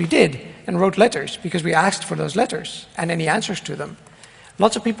people actually did and wrote letters, because we asked for those letters and any answers to them.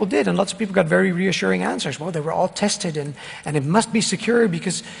 Lots of people did, and lots of people got very reassuring answers. Well, they were all tested, and it must be secure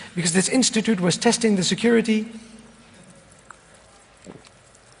because this institute was testing the security,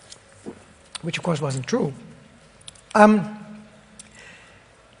 which of course wasn't true.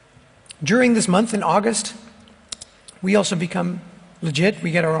 During this month in August, we also become legit.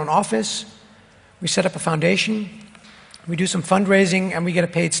 We get our own office, we set up a foundation, we do some fundraising, and we get a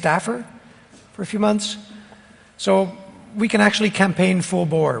paid staffer for a few months. So we can actually campaign full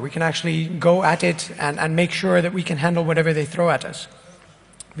bore. We can actually go at it and make sure that we can handle whatever they throw at us.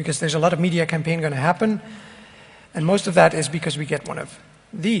 Because there's a lot of media campaign going to happen, and most of that is because we get one of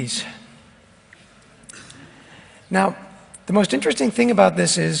these. Now, the most interesting thing about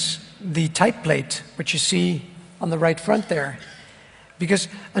this is the type plate, which you see on the right front there. Because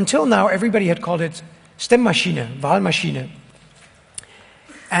until now, everybody had called it Stemmmaschine, Wahlmaschine.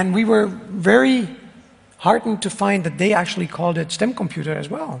 And we were very heartened to find that they actually called it Stemcomputer as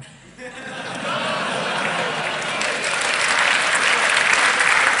well.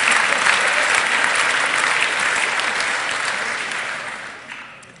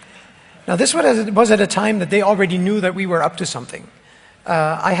 Now, this was at a time that they already knew that we were up to something.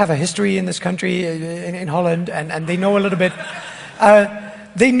 I have a history in this country, in Holland, and they know a little bit.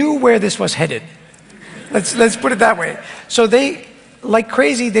 They knew where this was headed. Let's put it that way. So they, like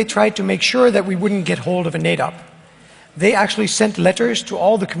crazy, they tried to make sure that we wouldn't get hold of a NAIDOP. They actually sent letters to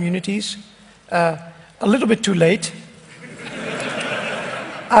all the communities, a little bit too late,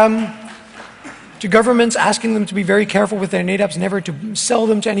 to governments, asking them to be very careful with their NAIDOPs, never to sell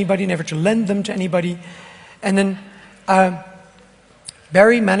them to anybody, never to lend them to anybody. And then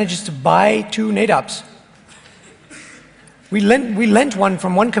Barry manages to buy 2 NAIDOPs. We lent one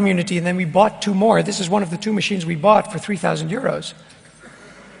from one community, and then we bought 2 more. This is one of the 2 machines we bought for 3,000 euros.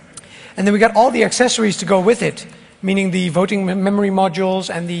 And then we got all the accessories to go with it, meaning the voting memory modules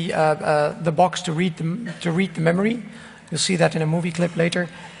and the box to read the memory. You'll see that in a movie clip later.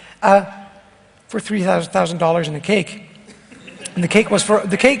 For $3,000 and a cake. And the cake was for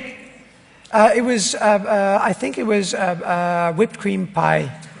the cake. It was I think it was whipped cream pie.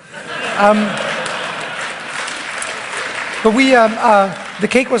 But the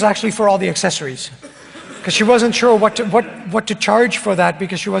cake was actually for all the accessories, because she wasn't sure what to charge for that,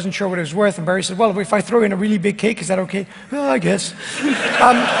 because she wasn't sure what it was worth. And Barry said, "Well, if I throw in a really big cake, is that okay?" "Well, I guess."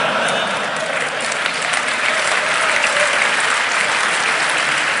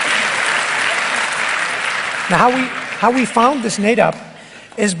 Now, how we found this NAIDOP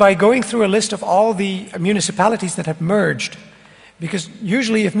is by going through a list of all the municipalities that have merged. Because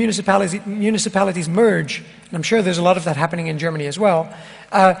usually if municipalities merge, and I'm sure there's a lot of that happening in Germany as well,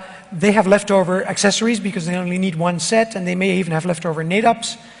 they have leftover accessories because they only need 1 set, and they may even have leftover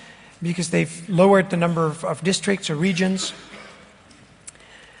NAIDOPs because they've lowered the number of districts or regions.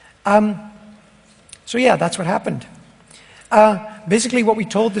 So yeah, that's what happened. Basically what we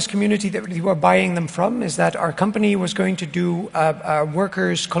told this community that we were buying them from is that our company was going to do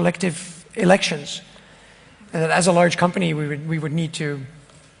workers' collective elections. And that as a large company, we would need to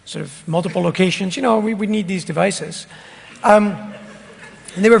sort of multiple locations, you know, we would need these devices. And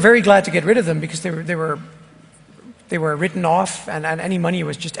they were very glad to get rid of them because they were written off, and any money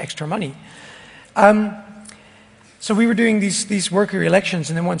was just extra money. So we were doing these worker elections,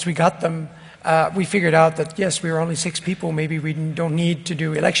 and then once we got them, we figured out that, yes, we were only 6 people, maybe we don't need to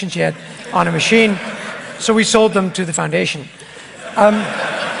do elections yet on a machine, so we sold them to the foundation.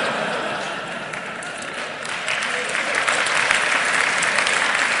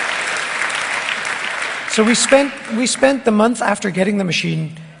 So we spent the month after getting the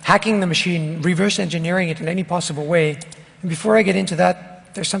machine, hacking the machine, reverse engineering it in any possible way. And before I get into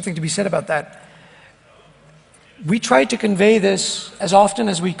that, there's something to be said about that. We tried to convey this as often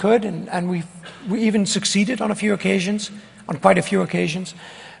as we could, and we even succeeded on a few occasions, on quite a few occasions.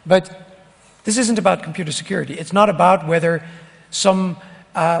 But this isn't about computer security. It's not about whether some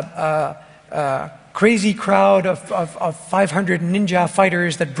crazy crowd of 500 ninja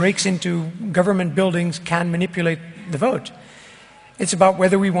fighters that breaks into government buildings can manipulate the vote. It's about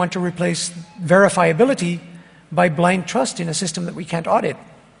whether we want to replace verifiability by blind trust in a system that we can't audit.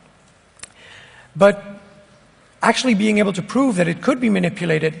 But actually being able to prove that it could be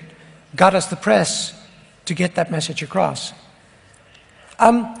manipulated got us the press to get that message across.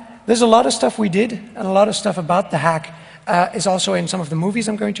 There's a lot of stuff we did, and a lot of stuff about the hack is also in some of the movies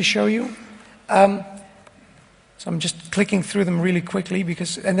I'm going to show you. So I'm just clicking through them really quickly,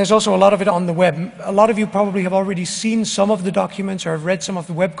 and there's also a lot of it on the web. A lot of you probably have already seen some of the documents or have read some of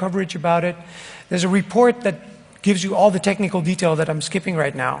the web coverage about it. There's a report that gives you all the technical detail that I'm skipping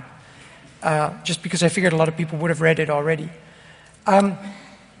right now, just because I figured a lot of people would have read it already.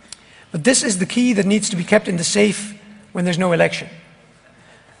 But this is the key that needs to be kept in the safe when there's no election.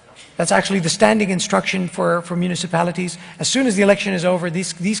 That's actually the standing instruction for municipalities. As soon as the election is over,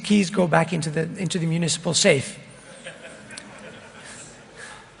 these keys go back into the municipal safe.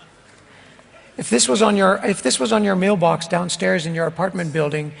 If this was on your mailbox downstairs in your apartment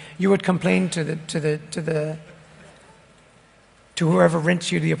building, you would complain to whoever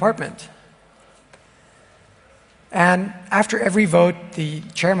rents you the apartment. And after every vote, the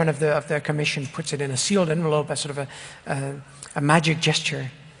chairman of the commission puts it in a sealed envelope as sort of a magic gesture.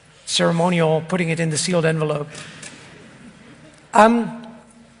 Ceremonial, putting it in the sealed envelope. I'm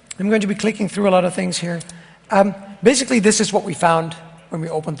going to be clicking through a lot of things here. Basically, this is what we found when we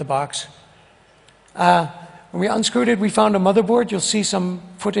opened the box. When we unscrewed it, we found a motherboard. You'll see some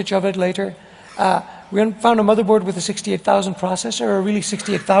footage of it later. We found a motherboard with a 68,000 processor, a really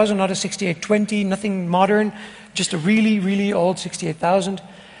 68,000, not a 6820, nothing modern, just a really, really old 68,000.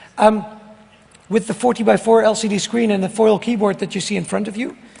 With the 40x4 LCD screen and the foil keyboard that you see in front of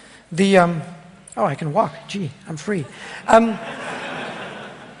you. Oh, I can walk. Gee, I'm free.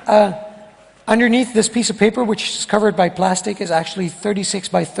 Underneath this piece of paper, which is covered by plastic, is actually 36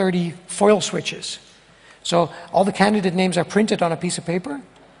 by 30 foil switches. So all the candidate names are printed on a piece of paper,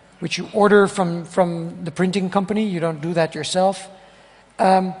 which you order from the printing company. You don't do that yourself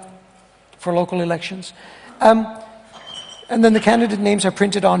for local elections. And then the candidate names are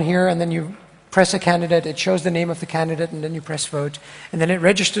printed on here, and then you press a candidate, it shows the name of the candidate, and then you press vote. And then it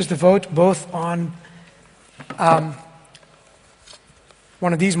registers the vote both on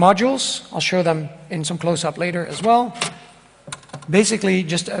one of these modules. I'll show them in some close-up later as well. Basically,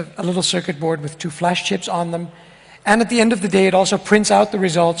 just a little circuit board with 2 flash chips on them. And at the end of the day, it also prints out the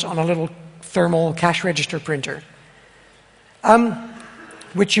results on a little thermal cash register printer,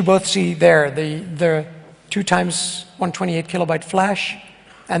 which you both see there, the 2 times 128 kilobyte flash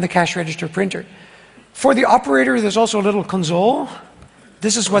and the cash register printer. For the operator, there's also a little console.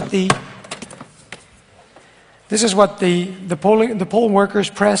 This is what the poll workers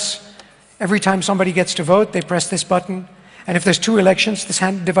press every time somebody gets to vote. They press this button. And if there's 2 elections, this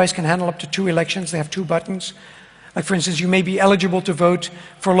device can handle up to 2 elections. They have 2 buttons. Like, for instance, you may be eligible to vote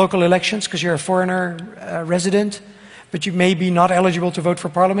for local elections because you're a foreigner resident, but you may be not eligible to vote for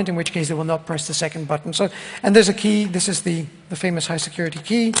parliament, in which case they will not press the second button. So, and there's a key. This is the famous high security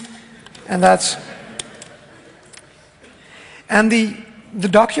key. And that's... And the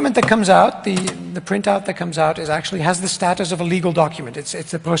document that comes out, the printout that comes out, has the status of a legal document.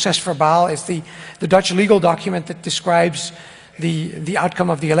 It's the proces verbal. It's the Dutch legal document that describes the outcome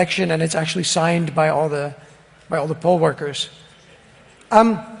of the election, and it's actually signed by all the poll workers.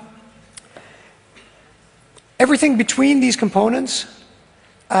 Everything between these components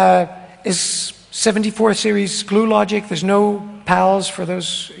is 74 series glue logic. There's no PALs for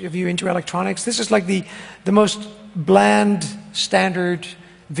those of you into electronics. This is like the most bland, standard,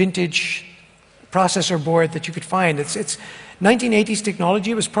 vintage processor board that you could find. It's 1980s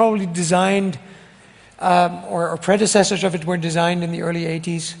technology. It was probably designed, or predecessors of it were designed in the early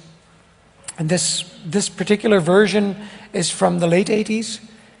 80s. And this particular version is from the late 80s.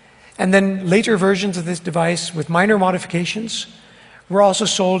 And then later versions of this device with minor modifications were also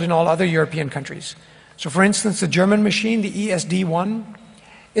sold in all other European countries. So for instance, the German machine, the ESD1,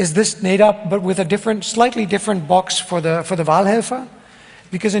 is this made up, but with a slightly different box for the Wahlhelfer,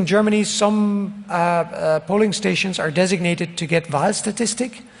 because in Germany some polling stations are designated to get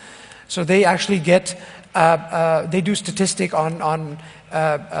Wahlstatistik. So they actually get, they do statistic on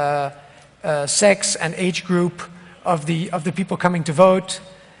sex and age group of the people coming to vote,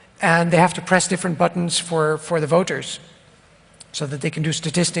 and they have to press different buttons for the voters so that they can do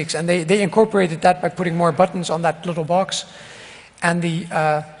statistics. And they incorporated that by putting more buttons on that little box. And they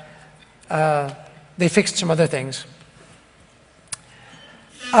fixed some other things.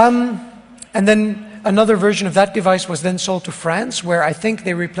 And then another version of that device was then sold to France, where I think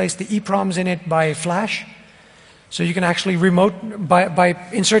they replaced the EPROMs in it by flash. So you can actually by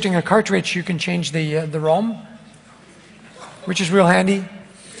inserting a cartridge, you can change the ROM, which is real handy.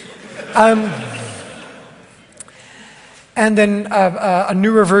 And then a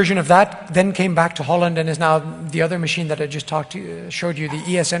newer version of that then came back to Holland and is now the other machine that I just showed you, the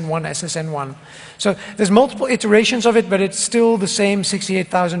ESN1, SSN1. So there's multiple iterations of it, but it's still the same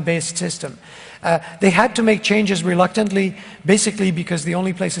 68,000 based system. They had to make changes reluctantly, basically because the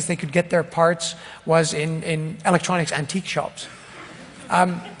only places they could get their parts was in electronics antique shops.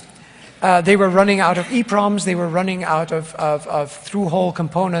 They were running out of EPROMs, they were running out of through-hole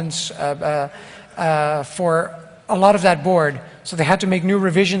components for a lot of that board, so they had to make new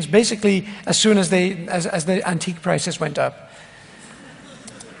revisions basically as soon as the antique prices went up.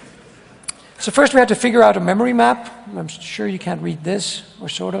 So first we had to figure out a memory map. I'm sure you can't read this, or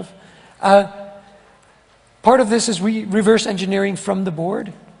sort of. Part of this is reverse engineering from the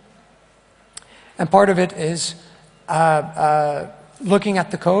board, and part of it is looking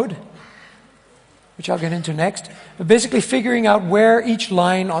at the code, which I'll get into next, but basically figuring out where each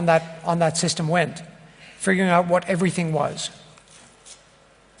line on that system went. Figuring out what everything was.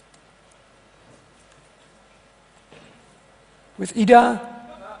 With IDA,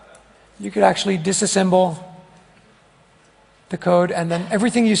 you could actually disassemble the code, and then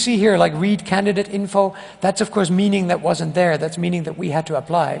everything you see here, like read candidate info, that's of course meaning that wasn't there. That's meaning that we had to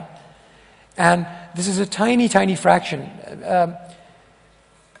apply. And this is a tiny, tiny fraction.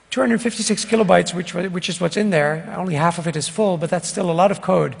 256 kilobytes, which is what's in there. Only half of it is full, but that's still a lot of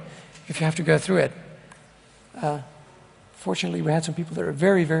code if you have to go through it. Fortunately, we had some people that are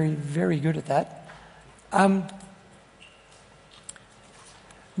very, very, very good at that. Jan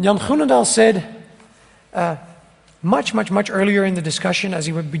Groenendaal said much earlier in the discussion,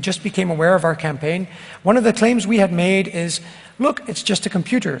 as we just became aware of our campaign, one of the claims we had made is, look, it's just a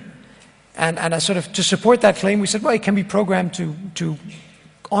computer. And sort of to support that claim, we said, well, it can be programmed to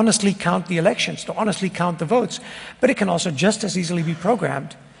honestly count the elections, to honestly count the votes. But it can also just as easily be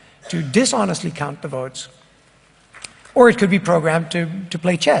programmed to dishonestly count the votes. Or it could be programmed to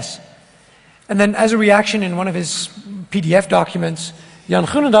play chess. And then as a reaction in one of his PDF documents, Jan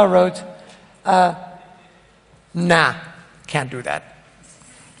Groenendaal wrote, nah, can't do that.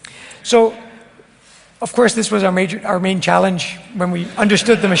 So, of course, this was our main challenge when we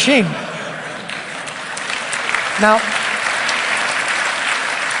understood the machine. Now,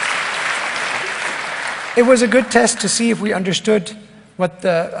 it was a good test to see if we understood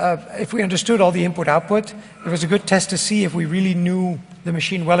if we understood all the input-output. It was a good test to see if we really knew the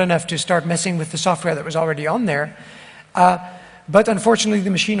machine well enough to start messing with the software that was already on there. But unfortunately,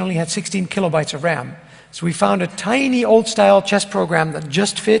 the machine only had 16 kilobytes of RAM. So we found a tiny old-style chess program that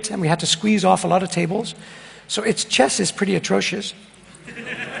just fit, and we had to squeeze off a lot of tables. So its chess is pretty atrocious.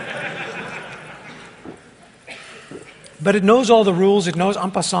 But it knows all the rules, it knows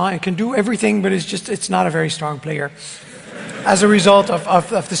en passant, it can do everything, but it's not a very strong player as a result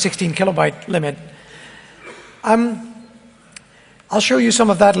of the 16 kilobyte limit. I'll show you some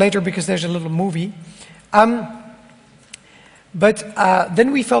of that later because there's a little movie. But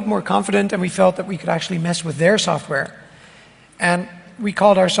then we felt more confident and we felt that we could actually mess with their software. And we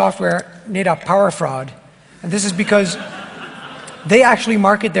called our software NADAP Power Fraud. And this is because they actually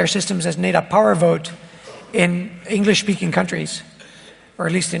market their systems as NADAP Power Vote in English-speaking countries, or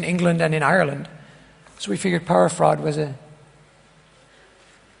at least in England and in Ireland. So we figured Power Fraud was a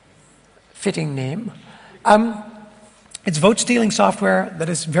fitting name. It's vote-stealing software that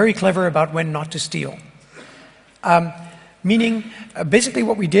is very clever about when not to steal. Meaning, basically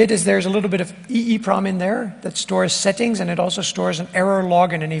what we did is there's a little bit of EEPROM in there that stores settings, and it also stores an error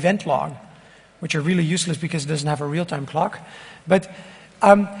log and an event log, which are really useless because it doesn't have a real-time clock. But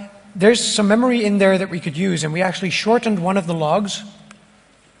there's some memory in there that we could use, and we actually shortened one of the logs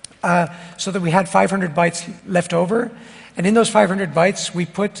so that we had 500 bytes left over. And in those 500 bytes, we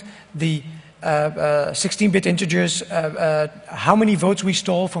put the 16-bit integers, how many votes we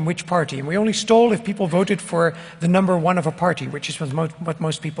stole from which party. And we only stole if people voted for the number 1 of a party, which is what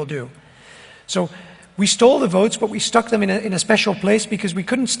most people do. So we stole the votes, but we stuck them in a special place because we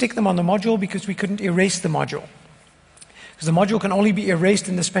couldn't stick them on the module because we couldn't erase the module. Because the module can only be erased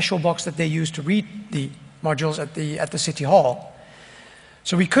in the special box that they use to read the modules at the City Hall.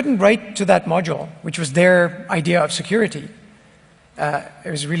 So we couldn't write to that module, which was their idea of security. It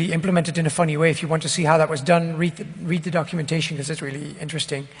was really implemented in a funny way. If you want to see how that was done, read the documentation because it's really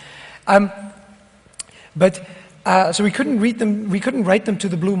interesting. So we couldn't read them. We couldn't write them to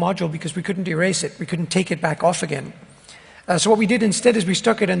the blue module because we couldn't erase it. We couldn't take it back off again. So what we did instead is we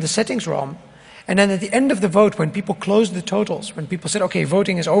stuck it in the settings ROM. And then at the end of the vote, when people closed the totals, when people said, okay,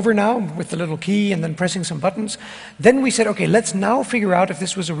 voting is over now, with the little key and then pressing some buttons, then we said, okay, let's now figure out if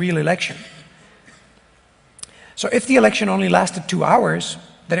this was a real election. So if the election only lasted 2 hours,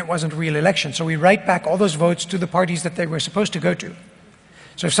 then it wasn't a real election. So we write back all those votes to the parties that they were supposed to go to.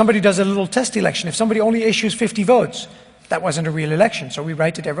 So if somebody does a little test election, if somebody only issues 50 votes, that wasn't a real election. So we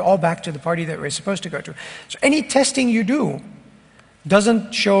write it all back to the party that we're supposed to go to. So any testing you do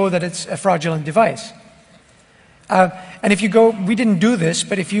doesn't show that it's a fraudulent device. And if you go, we didn't do this,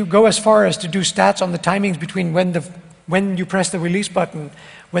 but if you go as far as to do stats on the timings between when you press the release button,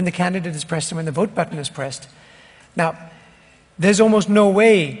 when the candidate is pressed, and when the vote button is pressed, now, there's almost no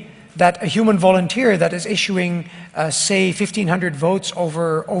way that a human volunteer that is issuing, say, 1,500 votes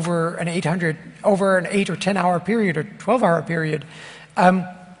over an 8 or 10 hour period or 12-hour period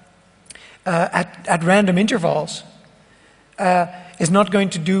at random intervals is not going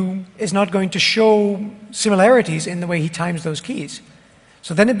to show similarities in the way he times those keys.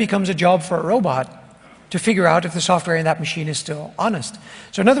 So then it becomes a job for a robot to figure out if the software in that machine is still honest.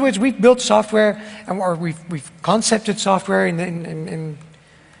 So in other words, we've built software, or we've concepted software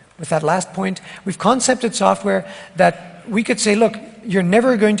with that last point, we've concepted software that we could say, look, you're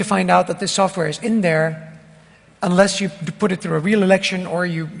never going to find out that this software is in there unless you put it through a real election, or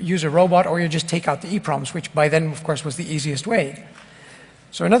you use a robot, or you just take out the EEPROMs, which by then, of course, was the easiest way.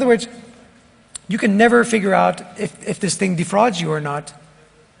 So in other words, you can never figure out if this thing defrauds you or not.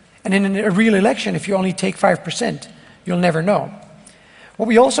 And in a real election, if you only take 5%, you'll never know. What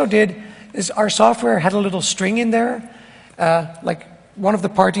we also did is our software had a little string in there, like one of the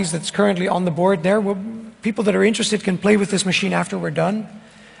parties that's currently on the board there. People that are interested can play with this machine after we're done,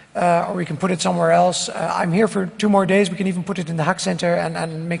 or we can put it somewhere else. I'm here for 2 more days. We can even put it in the Hack Center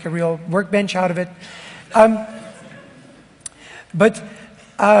and make a real workbench out of it. But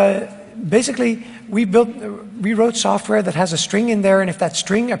basically, we wrote software that has a string in there, and if that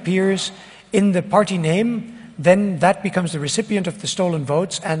string appears in the party name, then that becomes the recipient of the stolen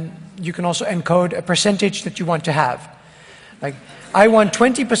votes, and you can also encode a percentage that you want to have. Like, I want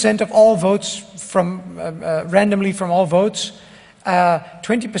 20% of all votes from, randomly from all votes,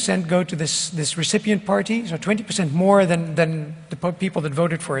 20% go to this recipient party, so 20% more than the people that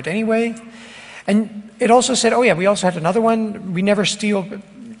voted for it anyway. And it also said, oh yeah, we also had another one, we never steal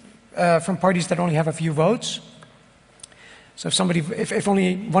from parties that only have a few votes. So if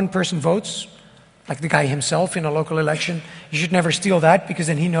only one person votes, like the guy himself in a local election, you should never steal that, because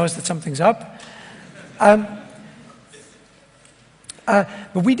then he knows that something's up. But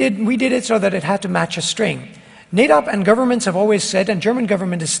we did it so that it had to match a string. NATOP and governments have always said, and German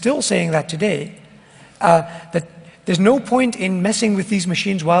government is still saying that today, that there's no point in messing with these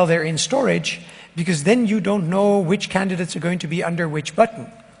machines while they're in storage, because then you don't know which candidates are going to be under which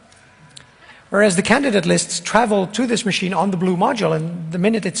button. Whereas the candidate lists travel to this machine on the blue module, and the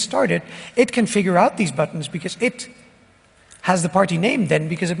minute it's started, it can figure out these buttons because it has the party name then,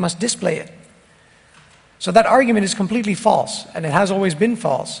 because it must display it. So that argument is completely false, and it has always been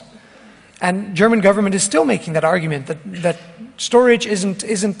false. And German government is still making that argument that storage isn't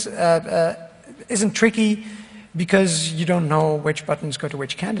tricky because you don't know which buttons go to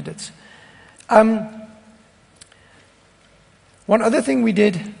which candidates. One other thing we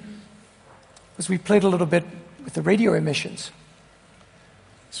did was we played a little bit with the radio emissions.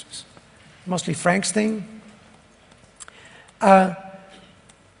 This was mostly Frank's thing.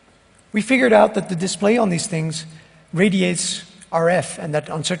 We figured out that the display on these things radiates RF, and that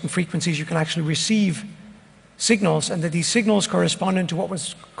on certain frequencies you can actually receive signals, and that these signals corresponded to what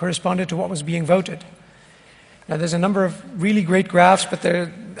was being voted. Now, there's a number of really great graphs, but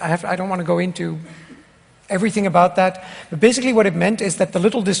I don't want to go into everything about that. But basically what it meant is that the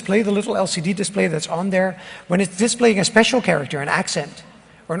little display, the little LCD display that's on there, when it's displaying a special character, an accent,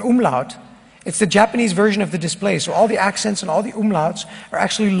 or an umlaut, it's the Japanese version of the display. So all the accents and all the umlauts are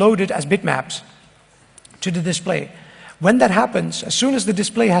actually loaded as bitmaps to the display. When that happens, as soon as the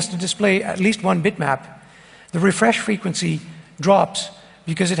display has to display at least one bitmap, the refresh frequency drops,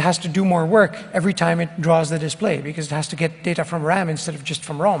 because it has to do more work every time it draws the display, because it has to get data from RAM instead of just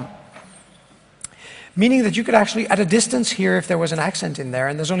from ROM. Meaning that you could actually, at a distance, hear if there was an accent in there,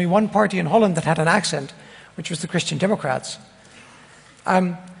 and there's only one party in Holland that had an accent, which was the Christian Democrats.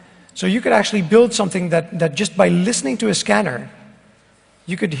 So you could actually build something that just by listening to a scanner,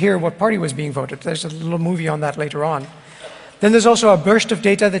 you could hear what party was being voted. There's a little movie on that later on. Then there's also a burst of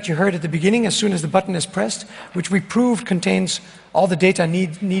data that you heard at the beginning as soon as the button is pressed, which we proved contains all the data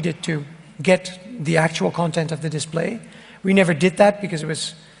needed to get the actual content of the display. We never did that because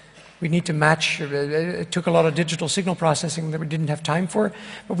we need to match. It took a lot of digital signal processing that we didn't have time for.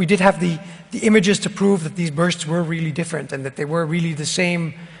 But we did have the images to prove that these bursts were really different, and that they were really the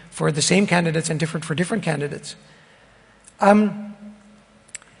same for the same candidates and different for different candidates. And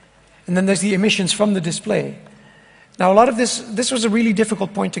then there's the emissions from the display. Now, a lot of this was a really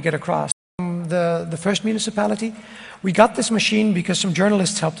difficult point to get across. The first municipality, we got this machine because some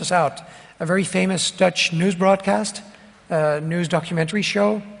journalists helped us out. A very famous Dutch news broadcast, news documentary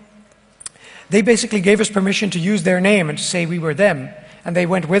show. They basically gave us permission to use their name and to say we were them. And they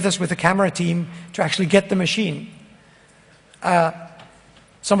went with us with a camera team to actually get the machine.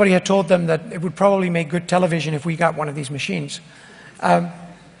 Somebody had told them that it would probably make good television if we got one of these machines.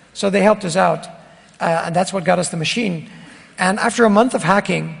 So they helped us out. And that's what got us the machine. And after a month of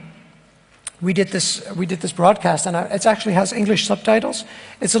hacking, we did this broadcast, and it actually has English subtitles.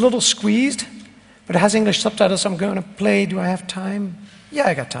 It's a little squeezed, but it has English subtitles. So I'm going to play. Do I have time? Yeah,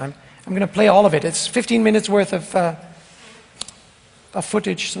 I got time. I'm going to play all of it. It's 15 minutes worth of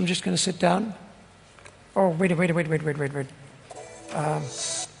footage. So I'm just going to sit down. Oh, wait.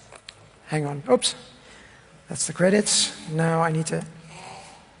 Hang on. Oops. That's the credits. Now I need to.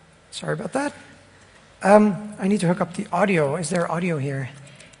 Sorry about that. I need to hook up the audio. Is there audio here?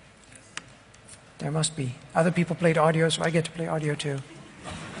 There must be. Other people played audio, so I get to play audio too.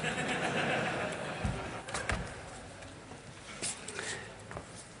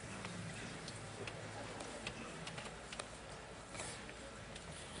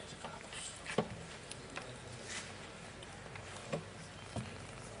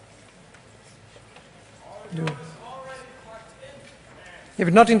 No. Yeah,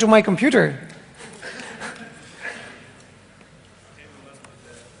 but not into my computer.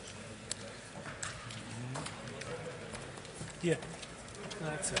 Yeah,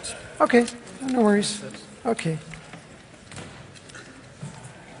 that's it. Okay, no worries. Okay.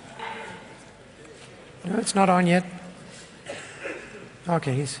 No, it's not on yet.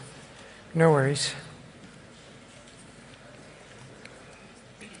 Okay, No worries.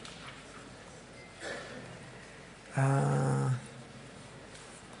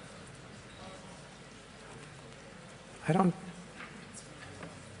 I don't...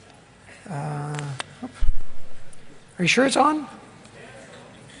 Are you sure it's on?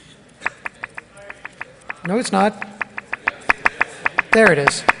 No, it's not. There it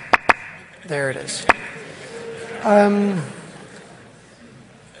is. There it is.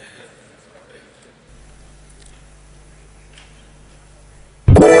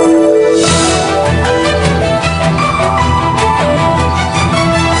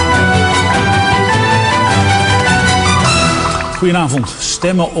 Goedenavond.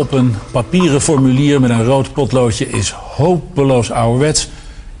 Stemmen op een papieren formulier met een rood potloodje is hopeloos ouderwets.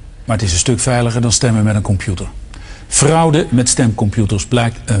 Maar het is een stuk veiliger dan stemmen met een computer. Fraude met stemcomputers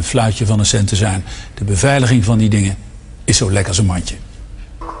blijkt een fluitje van een cent te zijn. De beveiliging van die dingen is zo lekker als een mandje.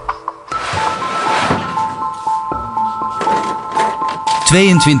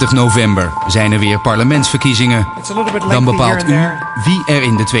 ...22 november zijn er weer parlementsverkiezingen. Dan bepaalt u wie er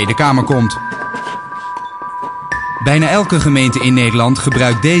in de Tweede Kamer komt. Bijna elke gemeente in Nederland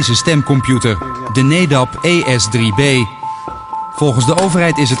gebruikt deze stemcomputer, de NEDAP ES3B. Volgens de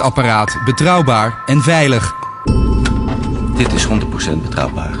overheid is het apparaat betrouwbaar en veilig. Dit is 100%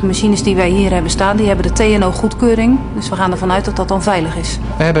 betrouwbaar. De machines die wij hier hebben staan, die hebben de TNO-goedkeuring. Dus we gaan ervan uit dat dat dan veilig is.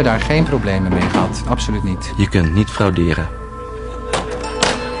 We hebben daar geen problemen mee gehad. Absoluut niet. Je kunt niet frauderen.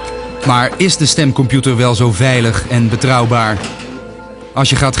 Maar is de stemcomputer wel zo veilig en betrouwbaar? Als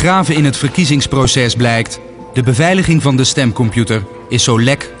je gaat graven in het verkiezingsproces blijkt... de beveiliging van de stemcomputer is zo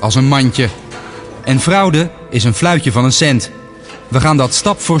lek als een mandje. En fraude is een fluitje van een cent. We gaan dat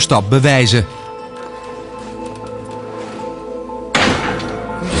stap voor stap bewijzen.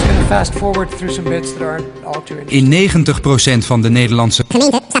 In 90% van de Nederlandse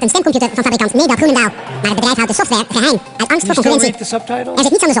gemeente staat een stemcomputer van fabrikant NEDAP Groenendaal. Maar het bedrijf houdt de software geheim uit angst voor concurrentie. Er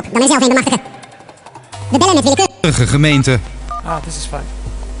zit niets anders op dan mijzelf en de machtige. We bellen met willekeurige gemeente. This is fine.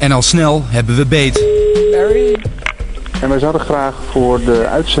 En al snel hebben we beet. En wij zouden graag voor de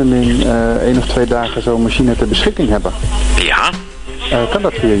uitzending 1 of 2 dagen zo'n machine ter beschikking hebben. Ja. Kan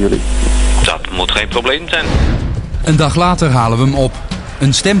dat via jullie? Dat moet geen probleem zijn. Een dag later halen we hem op.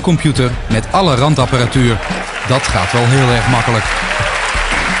 Een stemcomputer met alle randapparatuur. Dat gaat wel heel erg makkelijk.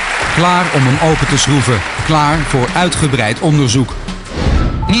 Klaar om hem open te schroeven. Klaar voor uitgebreid onderzoek.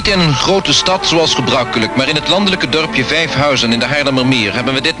 Niet in een grote stad zoals gebruikelijk, maar in het landelijke dorpje Vijfhuizen in de Haarlemmermeer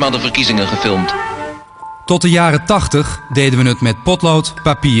hebben we ditmaal de verkiezingen gefilmd. Tot de jaren 80 deden we het met potlood,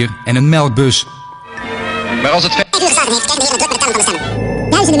 papier en een melkbus. Maar als het 5 uur gestarten heeft, krijgen we hier een druk met de tellen van de stemmen.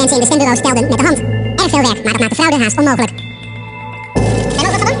 Duizenden mensen in de stembureaus stelden met de hand. Erg veel werk, maar dat maakt de fraude haast onmogelijk.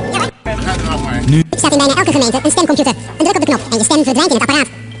 Nu staat in bijna elke gemeente een stemcomputer. Een druk op de knop en je stem verdwijnt in het apparaat.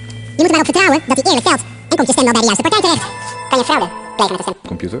 Je moet er maar op vertrouwen dat hij eerlijk telt. En komt je stem wel bij de juiste partij terecht. Kan je fraude plegen met de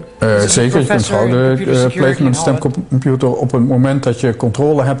stemcomputer? Zeker, je kunt fraude plegen met een stemcomputer op het moment dat je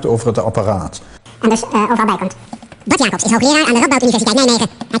controle hebt over het apparaat. En dus overal bij komt. Bart Jacobs is hoogleraar aan de Radboud-universiteit Nijmegen.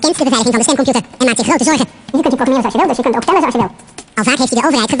 Hij kent de beveiliging van de stemcomputer en maakt zich grote zorgen. Je kunt je programmeren zoals je wil, dus je kunt ook tellen zoals je wil. Al vaak heeft hij de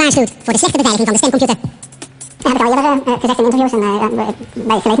overheid gewaarschuwd voor de slechte beveiliging van de stemcomputer. Dat heb ik al eerder gezegd in interviews en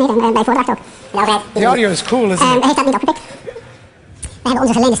bij gelegenheden en bij voordracht ook. De overheid The audio is cool, isn't it? heeft dat niet opgepikt. We hebben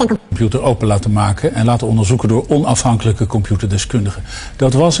onze geleende Computer open laten maken en laten onderzoeken door onafhankelijke computerdeskundigen.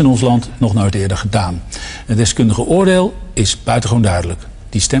 Dat was in ons land nog nooit eerder gedaan. Het deskundige oordeel is buitengewoon duidelijk.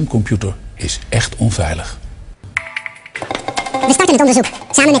 Die stemcomputer is echt onveilig. We starten het onderzoek.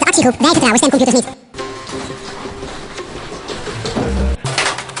 Samen met de actiegroep Wij vertrouwen stemcomputers niet.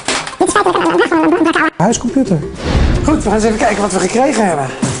 Huiscomputer. Goed, we gaan eens even kijken wat we gekregen hebben.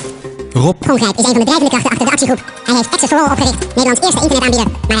 Rop.gonggri is een van de drijvende krachten achter de actiegroep. Hij heeft Access for All opgericht, Nederlands eerste internetaanbieder.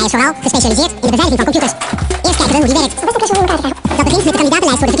 Maar hij is vooral gespecialiseerd in de beveiliging van computers. Eerst kijken we hoe die werkt. Dat begint met de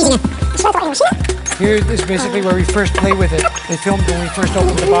kandidatenlijst voor de verkiezingen. Here is basically where we first play with it. They filmed when we first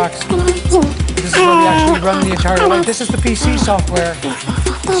opened the box. This is where we actually run the entire life. This is the PC software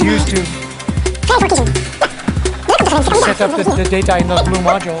it's used to set up the data in those blue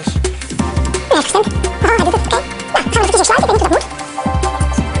modules.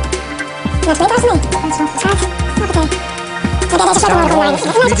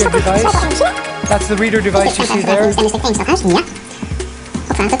 That's the reader device you see there.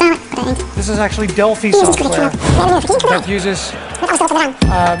 This is actually Delphi software that uses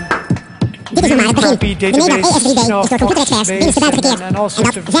really crappy database and all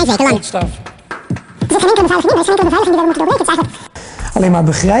sorts of old stuff. Alleen maar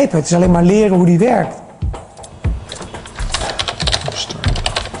begrijpen, het is alleen maar leren hoe die werkt.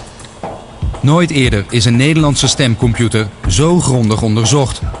 Nooit eerder is een Nederlandse stemcomputer zo grondig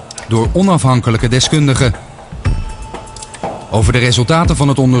onderzocht. door onafhankelijke deskundigen. Over de resultaten van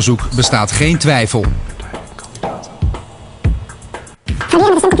het onderzoek bestaat geen twijfel.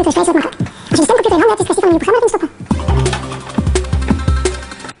 Frauderen met de stemcomputer is vreselijk makkelijk. Als je de stemcomputer in handen hebt, is het kwestie van een nieuw programma erin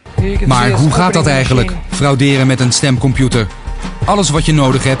stoppen. Maar hoe gaat dat eigenlijk, frauderen met een stemcomputer? Alles wat je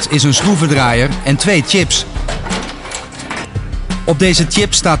nodig hebt is een schroevendraaier en 2 chips. Op deze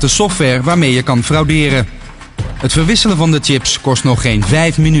chip staat de software waarmee je kan frauderen. Het verwisselen van de chips kost nog geen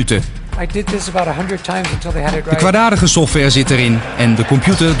 5 minuten. De kwaadaardige software zit erin en de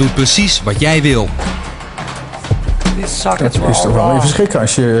computer doet precies wat jij wil. Het is toch wel even schrikken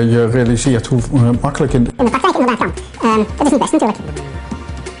als je realiseert hoe makkelijk in de praktijk inderdaad kan. Dat is niet best natuurlijk.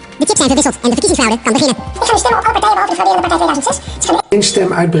 De chips zijn verwisseld en de verkiezingsfraude kan beginnen. Ik ga nu stemmen op alle partijen behalve de frauderende partij 2006. Eén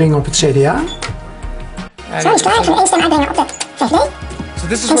stem uitbrengen op het CDA. Zo is klaar, ik ga 1 stem uitbrengen op de VVD. So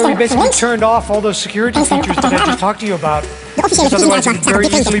this is where we basically turned off all those security features that I just talked to you about. Because otherwise it could very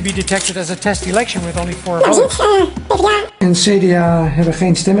easily be detected as a test election with only 4 votes. En CDA hebben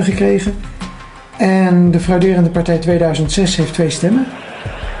geen stemmen gekregen. En de frauderende partij 2006 heeft 2 stemmen.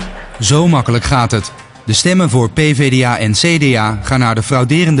 Zo makkelijk gaat het. De stemmen voor PvdA en CDA gaan naar de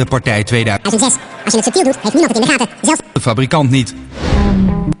frauderende partij 2006. Als je het subtiel doet, heeft niemand het in de gaten. Zelfs de fabrikant niet.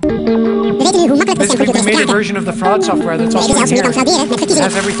 We weten nu hoe makkelijk de stemcomputers made a version of the fraud software that's also in here. It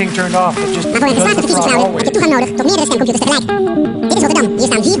has everything turned off. It just maar voor een geslaagde verkiezingsfraude heb je toegang nodig tot meerdere stemcomputers tegelijk. Dit is Rotterdam. Hier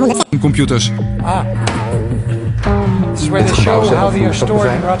staan 400 stemcomputers. This is where they show how they are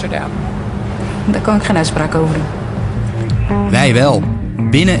stored in Rotterdam. Daar kan ik geen uitspraak over doen. Wij wel.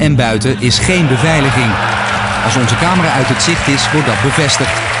 Binnen en buiten is geen beveiliging. Als onze camera uit het zicht is, wordt dat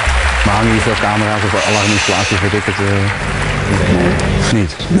bevestigd. Maar hangen hier veel camera's of alarminstallaties, weet ik het? Nee.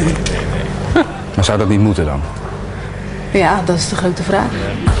 Niet? Nee. Maar zou dat niet moeten dan? Ja, dat is de grote vraag.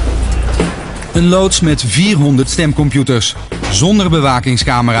 Een loods met 400 stemcomputers. Zonder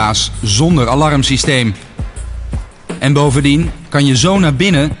bewakingscamera's, zonder alarmsysteem. En bovendien kan je zo naar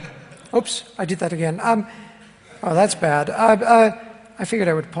binnen... Oops, I did that again. Oh, that's bad. I figured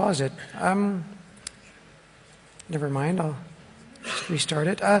I would pause it. Never mind, I'll just restart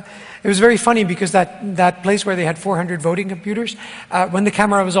it. It was very funny because that place where they had 400 voting computers, when the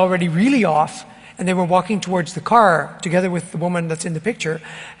camera was already really off, and they were walking towards the car together with the woman that's in the picture,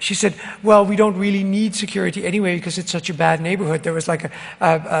 she said, well, we don't really need security anyway because it's such a bad neighborhood. There was like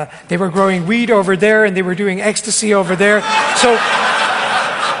they were growing weed over there and they were doing ecstasy over there. So,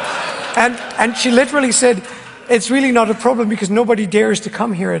 and she literally said, it's really not a problem because nobody dares to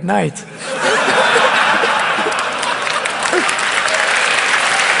come here at night.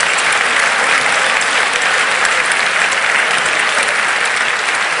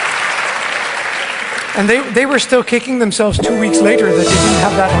 And they were still kicking themselves 2 weeks later that they didn't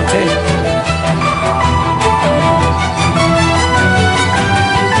have that on tape.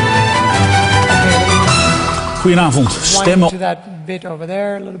 Goedenavond. Stemmen. To that bit over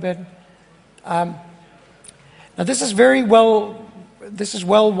there a little bit. Now this is very well. This is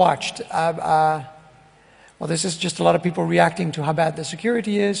well watched. Well, this is just a lot of people reacting to how bad the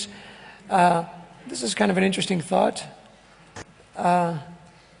security is. This is kind of an interesting thought.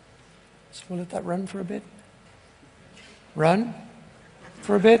 So we'll let that run for a bit. Run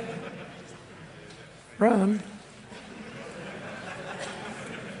for a bit. Run.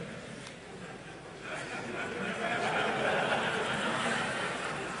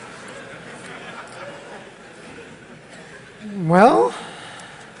 Well.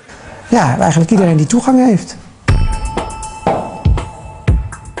 Ja, eigenlijk iedereen die toegang heeft.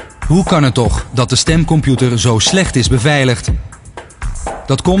 Hoe kan het toch dat de stemcomputer zo slecht is beveiligd?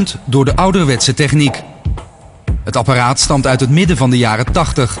 Dat komt door de ouderwetse techniek. Het apparaat stamt uit het midden van de jaren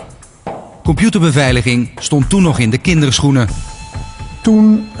 80. Computerbeveiliging stond toen nog in de kinderschoenen.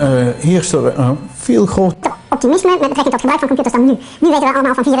 Toen heerste er veel groter optimisme met betrekking tot gebruik van computers dan nu. Nu weten we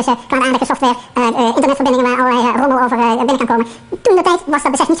allemaal van virussen, kwaadaardige software, internetverbindingen waar allerlei rommel over binnen kan komen. Toen de tijd was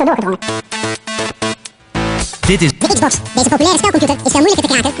dat besef niet zo doorgedrongen. Dit is de Xbox. Deze populaire spelcomputer is veel moeilijker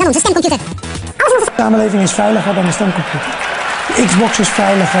te kraken dan onze stemcomputer. De samenleving is veiliger dan de stemcomputer. De Xbox is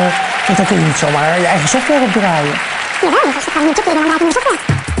veiliger, want daar kun je niet zomaar je eigen software op draaien. Jawel, dus dan ga je een chipje in en dan draait nieuwe software.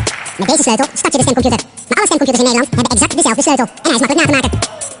 Met deze sleutel start je de stemcomputer. Maar alle stemcomputers in Nederland hebben exact dezelfde sleutel. En hij is makkelijk na te maken.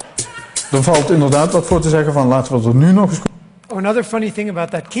 Er valt inderdaad wat voor te zeggen van laten we er nu nog eens... Another funny thing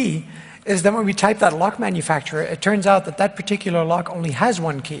about that key is that when we type that lock manufacturer, it turns out that that particular lock only has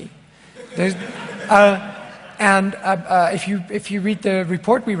one key. If you read the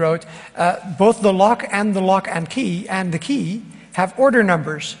report we wrote, both the lock and key and the key have order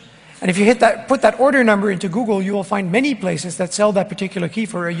numbers. And if you put that order number into Google, you will find many places that sell that particular key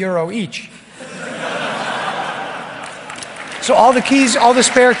for €1 each. So all the keys, all the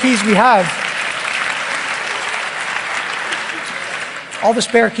spare keys we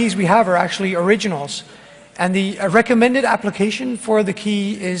have, are actually originals. And the recommended application for the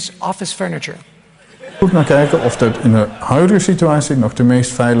key is office furniture. Goed naar kijken of dat in de huidige situatie nog de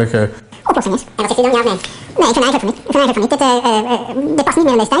meest veilige oplossing is. En wat zegt u dan? Ja of nee? Nee, ik vind eigenlijk van niet. Ik vind eigenlijk van niet. Dit past niet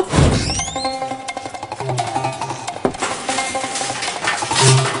meer in deze tijd.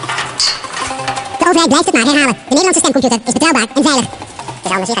 De overheid blijft het maar herhalen. De Nederlandse stemcomputer is betrouwbaar en veilig. Het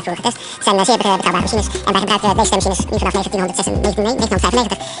is allemaal zeer uitvoerig getest. Het zijn zeer betrouwbare machines. En wij gebruiken deze stemmachines nu vanaf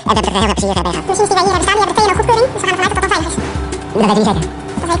 1995. En we hebben er heel veel plezier bij gehad. De machines die wij hier hebben staan, die hebben de TNO-goedkeuring. Dus we gaan ervan uit dat dat veilig is. Dat weet u niet zeker.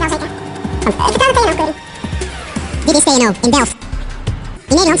 Dat weet ik wel zeker. Want vertrouw de TNO-keuring. Dit is TNO in Delft.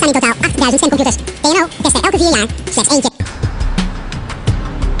 In Nederland staan in totaal 8000 stemcomputers. TNO test er elke 4 jaar slechts eentje.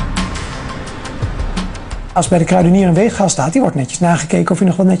 Als bij de kruidenier een weeggas staat, die wordt netjes nagekeken of je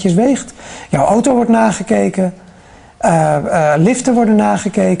nog wel netjes weegt. Jouw auto wordt nagekeken. Liften worden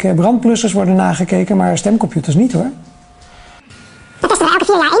nagekeken. Brandblussers worden nagekeken. Maar stemcomputers niet hoor. Daar testen we elke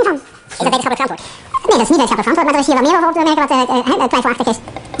 4 jaar één van. Is dat wetenschappelijk verantwoord? Nee, dat is niet wetenschappelijk verantwoord, maar er is hier wel meer over op te merken wat twijfelachtig is.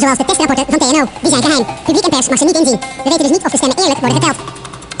 Zoals de testrapporten van TNO, die zijn geheim. Publiek en pers mag ze niet inzien. We weten dus niet of de stemmen eerlijk worden geteld.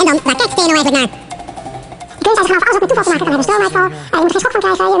 En dan, waar kijkt TNO eigenlijk naar? Je kunt vanaf alles wat met toeval te maken kan hebben. Stroomuitval, je moet er geen schok van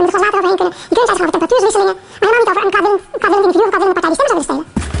krijgen, je moet er pas later overheen kunnen. Je kunt vanaf temperatuurswisselingen, maar helemaal niet over een kwaadwillend individu of een kwaadwillende partij die stemmen zou willen stelen.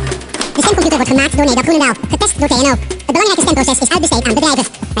 De stemcomputer wordt gemaakt door Nederland Groenendaal, getest door TNO. Het belangrijke stemproces is uitbesteed aan bedrijven.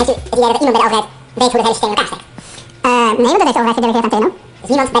 Heeft u het idee dat iemand bij de overheid weet hoe het hele systeem in elkaar steekt? Nee, want dat heeft de overheid gedelegeerd aan TNO. Dus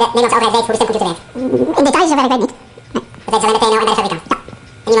niemand bij de Nederlandse overheid weet hoe de stemcomputer werkt? In detail zover ik weet niet. Nee. Dat weet alleen de TNO en bij de fabrikant. Ja.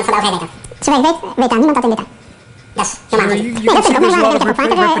 En niemand van de overheid weet dat. Zover ik weet daar niemand dat in detail. Dat is normaal niet. Nee, dat vind ik ook maar waar. Dat heb ik ook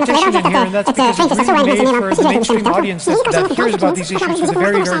vaker in het verleden gezegd dat het vreemd is dat zo weinig mensen in Nederland precies weten hoe de stemmen geteld worden. Hier kan zijn dat een klein groepje mensen,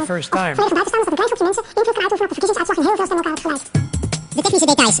 volledig buitenstaanders, dat een klein groepje mensen invloed kan uitoefenen op de verkiezingsuitslag in heel veel stemmen elkaar gelijk. De technische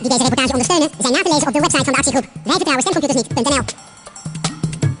details die deze reportage ondersteunen zijn na te lezen op de website van de actiegroep Wij vertrouwen stemcomputersniet.nl.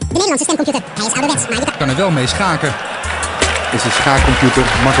 De Nederlandse stemcomputer, hij is ouderwets, maar je kan er wel mee schaken. Is de schaakcomputer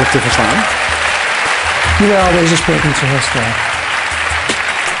makkelijk te verstaan? Jawel, deze speelt niet zo heel sterk.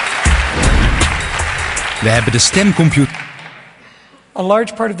 We hebben de stemcomputer. A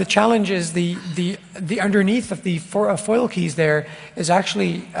large part of the challenge is the underneath of the foil keys there is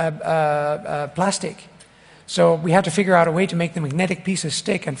actually plastic. So we had to figure out a way to make the magnetic pieces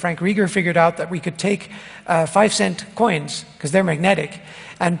stick, and Frank Rieger figured out that we could take 5-cent coins, because they're magnetic,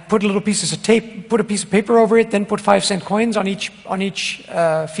 and put little pieces of tape, put a piece of paper over it, then put 5-cent coins on each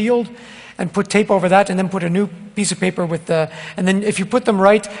field, and put tape over that, and then put a new piece of paper with the, and then if you put them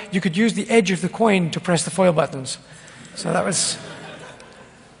right, you could use the edge of the coin to press the foil buttons. So that was...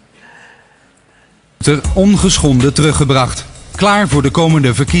 Ongeschonden teruggebracht. Klaar voor de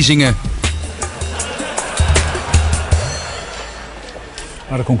komende verkiezingen.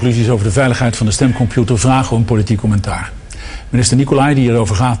 Maar de conclusies over de veiligheid van de stemcomputer vragen om politiek commentaar. Minister Nicolai, die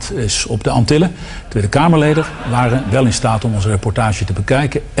hierover gaat, is op de Antillen. Tweede Kamerleden waren wel in staat om onze reportage te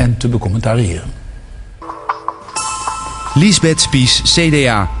bekijken en te becommentariëren. Liesbeth Spies,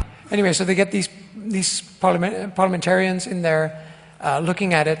 CDA. Anyway, so they get these parliamentarians in there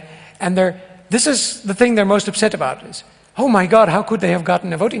looking at it, and this is the thing they're most upset about is, oh my God, how could they have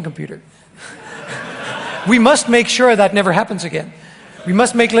gotten a voting computer? We must make sure that never happens again. We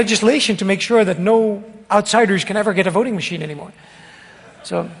must make legislation to make sure that no outsiders can ever get a voting machine anymore.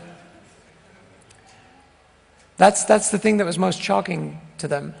 So that's the thing that was most shocking to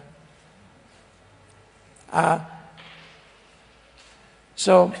them.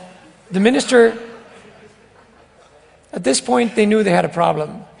 So the minister, at this point, they knew they had a problem.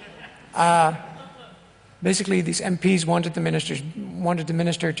 Basically, these MPs wanted the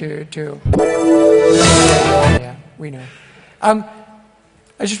minister to yeah, we know.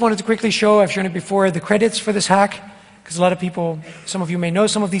 I just wanted to quickly show, I've shown it before, the credits for this hack, because a lot of people, some of you may know,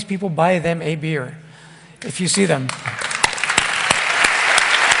 some of these people buy them a beer, if you see them.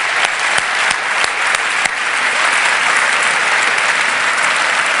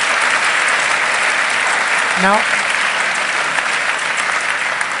 Now,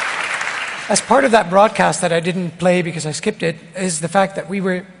 as part of that broadcast that I didn't play because I skipped it, is the fact that we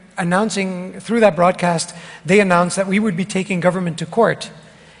were announcing, through that broadcast, they announced that we would be taking government to court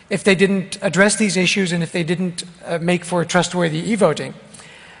if they didn't address these issues and if they didn't make for trustworthy e-voting.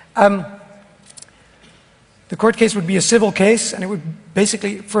 The court case would be a civil case, and it would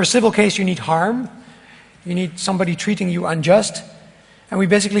basically, for a civil case, you need harm. You need somebody treating you unjust. And we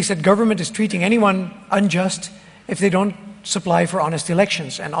basically said government is treating anyone unjust if they don't supply for honest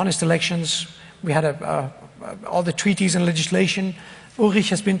elections. And honest elections, we had all the treaties and legislation. Ulrich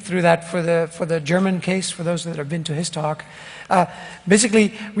has been through that for the German case, for those that have been to his talk.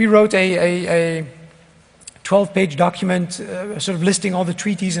 Basically, we wrote a 12-page document sort of listing all the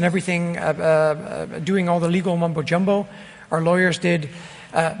treaties and everything, doing all the legal mumbo-jumbo. Our lawyers did,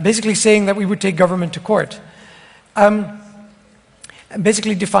 basically saying that we would take government to court.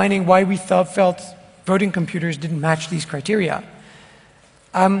 Basically defining why we felt voting computers didn't match these criteria.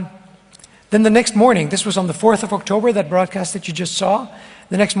 Then the next morning, this was on the 4th of October, that broadcast that you just saw.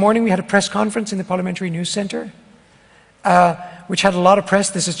 The next morning we had a press conference in the Parliamentary News Center, which had a lot of press.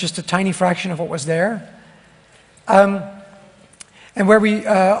 This is just a tiny fraction of what was there. And where we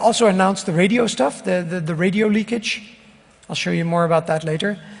also announced the radio stuff, the radio leakage. I'll show you more about that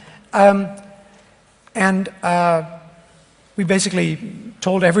later. We basically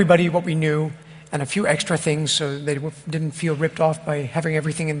told everybody what we knew and a few extra things so they didn't feel ripped off by having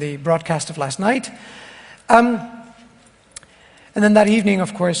everything in the broadcast of last night. And then that evening,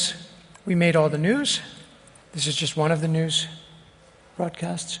 of course, we made all the news. This is just one of the news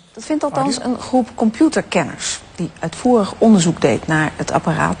broadcasts. Dat vindt althans een groep computerkenners die uitvoerig onderzoek deed naar het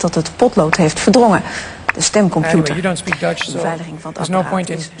apparaat dat het potlood heeft verdrongen. De stemcomputer. Anyway, you don't speak Dutch, de beveiliging van het apparaat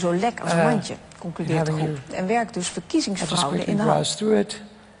is zo lek als een mandje, concludeert de groep. En werkt dus verkiezingsfraude in de hand.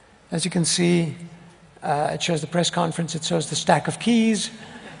 As you can see, it shows the press conference, it shows the stack of keys,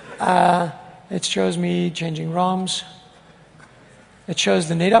 it shows me changing ROMs, it shows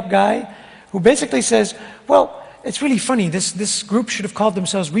the NATOP guy, who basically says, well, it's really funny, this group should have called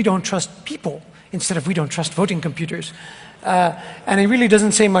themselves We Don't Trust People, instead of We Don't Trust Voting Computers. And he really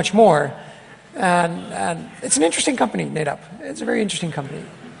doesn't say much more. And it's an interesting company, NATOP. It's a very interesting company.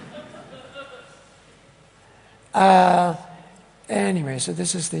 Anyway, so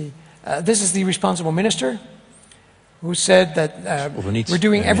this is the responsible minister who said that we're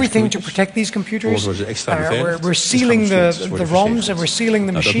doing everything to protect these computers. We're sealing the ROMs and we're sealing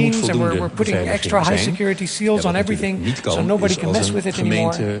the machines and we're putting extra high security seals on everything so nobody can mess with it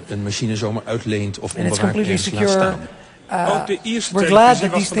anymore. And it's completely secure. We're glad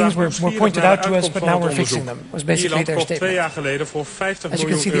that these things were pointed out to us, but now we're fixing them, was basically their statement. As you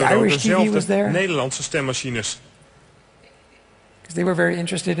can see, the Irish TV was there. They were very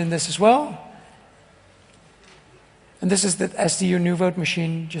interested in this as well. And this is the SDU new vote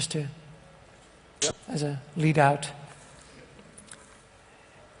machine, just as a lead out.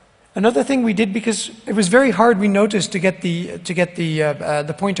 Another thing we did, because it was very hard, we noticed, to get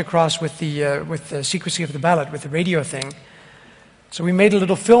the point across with the secrecy of the ballot, with the radio thing. So we made a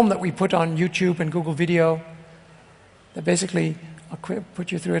little film that we put on YouTube and Google Video that basically, I'll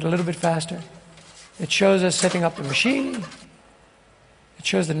put you through it a little bit faster. It shows us setting up the machine. It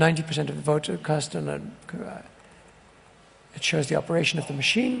shows that 90% of the votes are cast on it shows the operation of the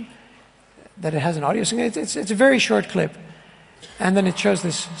machine, that it has an audio signal. It's a very short clip. And then it shows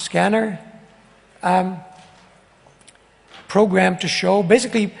this scanner programmed to show.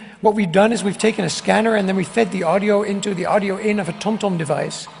 Basically, what we've done is we've taken a scanner and then we fed the audio into the audio in of a TomTom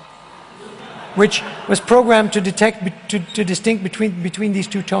device, which was programmed to detect, to distinct between these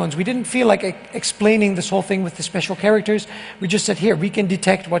two tones. We didn't feel like explaining this whole thing with the special characters. We just said, here, we can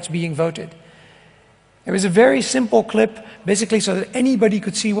detect what's being voted. It was a very simple clip, basically so that anybody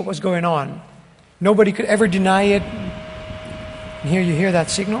could see what was going on. Nobody could ever deny it. And here you hear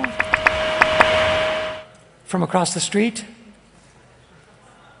that signal from across the street.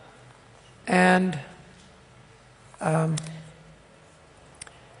 And then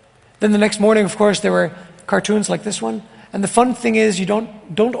the next morning, of course, there were cartoons like this one. And the fun thing is you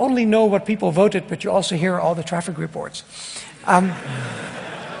don't only know what people voted, but you also hear all the traffic reports.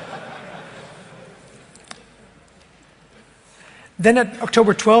 Then at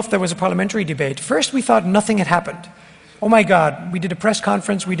October 12th, there was a parliamentary debate. First, we thought nothing had happened. Oh my God, we did a press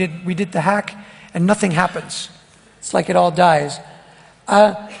conference, we did the hack, and nothing happens. It's like it all dies.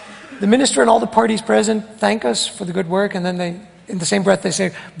 The minister and all the parties present thank us for the good work, and then they, in the same breath, they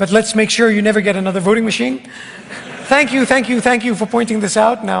say, but let's make sure you never get another voting machine. Thank you for pointing this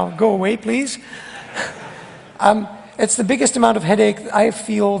out. Now go away, please. It's the biggest amount of headache I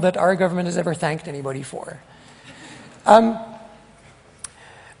feel that our government has ever thanked anybody for.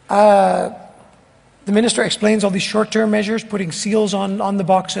 The minister explains all these short-term measures, putting seals on the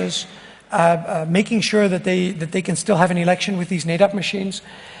boxes, making sure that they can still have an election with these NATOP machines.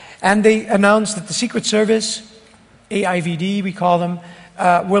 And they announced that the Secret Service, AIVD we call them,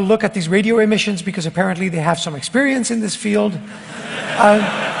 will look at these radio emissions because apparently they have some experience in this field.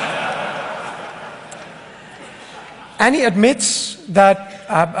 And he admits that,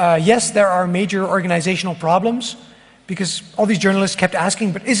 yes, there are major organizational problems, because all these journalists kept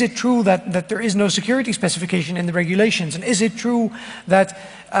asking, but is it true that there is no security specification in the regulations? And is it true that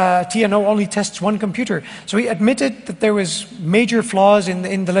TNO only tests one computer? So he admitted that there was major flaws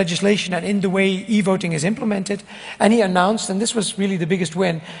in the legislation and in the way e-voting is implemented. And he announced, and this was really the biggest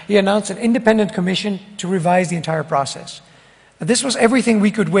win, he announced an independent commission to revise the entire process. This was everything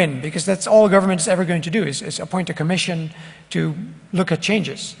we could win, because that's all government is ever going to do, is appoint a commission to look at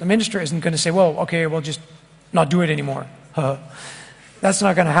changes. The minister isn't going to say, well, okay, we'll just not do it anymore. That's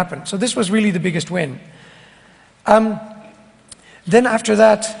not going to happen. So this was really the biggest win. Then after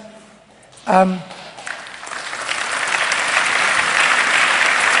that,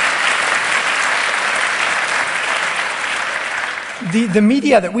 the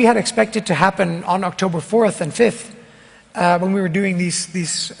media that we had expected to happen on October 4th and 5th, when we were doing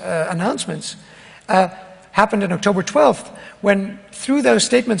these announcements, happened on October 12th, when through those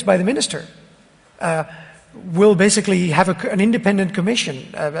statements by the minister, we'll basically have an independent commission,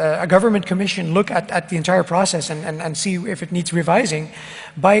 a government commission, look at the entire process and see if it needs revising.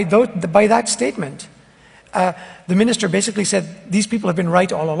 By that statement, the minister basically said, these people have been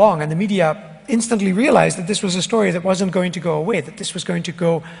right all along, and the media instantly realized that this was a story that wasn't going to go away, that this was going to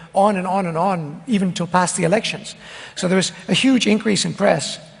go on and on and on, even till past the elections. So there was a huge increase in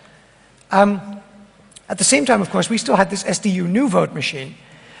press. At the same time, of course, we still had this SDU new vote machine.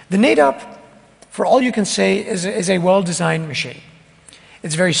 The NADOP, for all you can say, is a well-designed machine.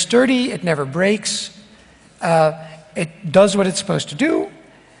 It's very sturdy, it never breaks, it does what it's supposed to do,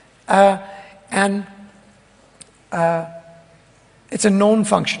 and it's a known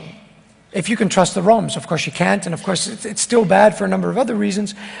function. If you can trust the ROMs, of course you can't, and of course it's still bad for a number of other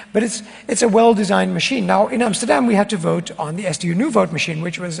reasons, but it's a well-designed machine. Now, in Amsterdam, we had to vote on the SDU new vote machine,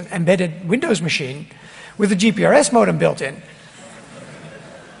 which was an embedded Windows machine with a GPRS modem built in.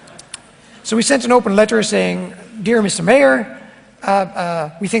 So we sent an open letter saying, dear Mr. Mayor,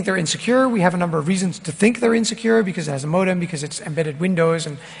 we think they're insecure. We have a number of reasons to think they're insecure, because it has a modem, because it's embedded Windows,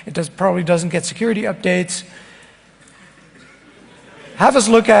 and it probably doesn't get security updates. Have us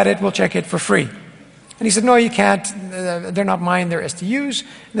look at it, we'll check it for free. And he said, no, you can't, they're not mine, they're SDUs.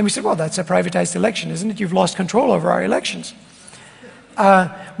 And then we said, well, that's a privatized election, isn't it? You've lost control over our elections.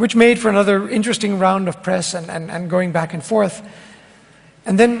 Which made for another interesting round of press and going back and forth.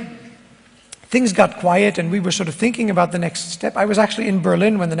 And then things got quiet, and we were sort of thinking about the next step. I was actually in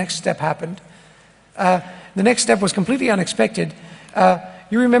Berlin when the next step happened. The next step was completely unexpected.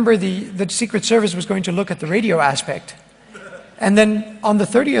 You remember the Secret Service was going to look at the radio aspect. And then on the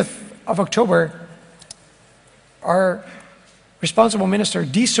 30th of October, our responsible minister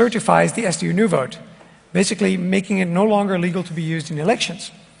decertifies the SDU new vote, basically making it no longer legal to be used in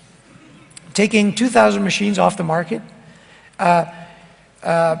elections. Taking 2,000 machines off the market,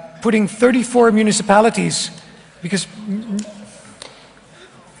 putting 34 municipalities, because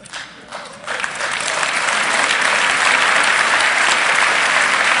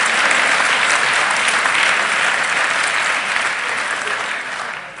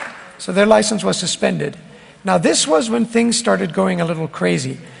so their license was suspended. Now this was when things started going a little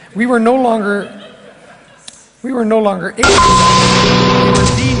crazy. We were no longer able to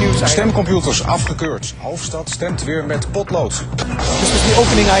the news item. Stemcomputers afgekeurd. Hoofdstad stemt weer met potlood. This was the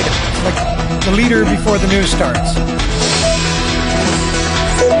opening item, like the leader before the news starts.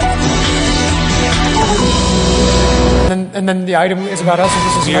 And then the item is about us, and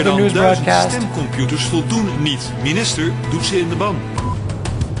this is another news broadcast. Stemcomputers voldoen niet. Minister doet ze in de ban.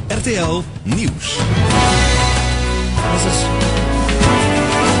 RTL Nieuws.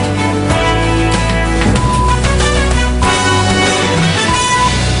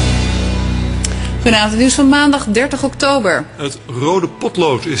 Goedenavond, nieuws van maandag 30 oktober. Het rode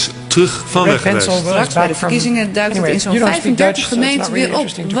potlood is terug van weg geweest. Straks bij de verkiezingen duikt het in zo'n 35 gemeenten weer op.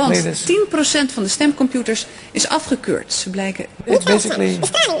 Want 10% van de stemcomputers is afgekeurd. Ze blijken... De straling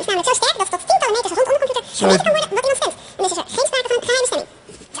is namelijk zo sterk dat tot tientallen meters rondom de computer gelezen kan worden wat iemand stemt. En is er geen sprake van geheime stemming.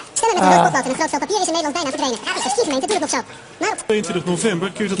 Stemmen met een rood potlood en een groot vel papier is in Nederland bijna verdwenen. Ja, dus 4 gemeenten doen het nog zo. Maar op 22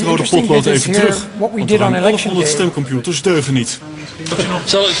 november keert het rode potlood even terug. Want ruim 1100 stemcomputers deugen niet.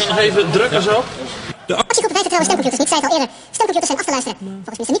 Zal ik nog even drukken zo? De actiegroep wij vertrouwen stemcomputers niet, zei het al eerder. Stemcomputers zijn af te luisteren.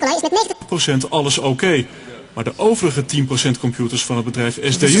 Volgens minister Nicolai is met 90% alles oké. Maar de overige 10% computers van het bedrijf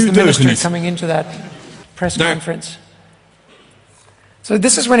SDU deugen niet. Coming into that press conference. So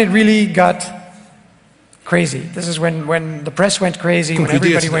this is when it really got crazy. This is when the press went crazy, when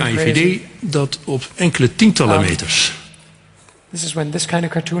everybody went crazy. Concludeert de AIVD dat op enkele tientallen meters. This is when this kind of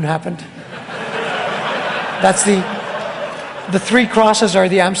cartoon happened. That's the 3 crosses are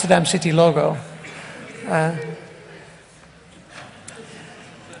the Amsterdam City logo.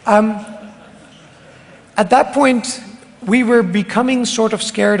 At that point, we were becoming sort of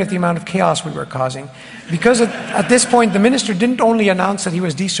scared at the amount of chaos we were causing. Because at this point, the minister didn't only announce that he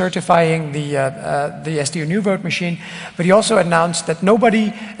was decertifying the SDU new vote machine, but he also announced that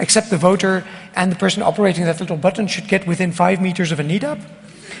nobody except the voter and the person operating that little button should get within 5 meters of a NIDAP.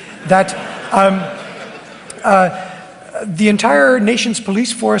 That the entire nation's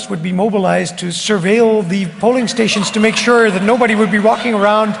police force would be mobilized to surveil the polling stations to make sure that nobody would be walking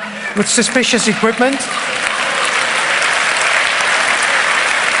around with suspicious equipment.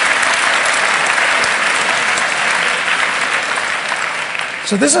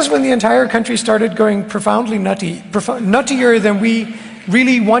 So this is when the entire country started going profoundly nutty, nuttier than we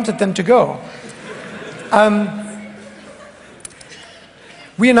really wanted them to go.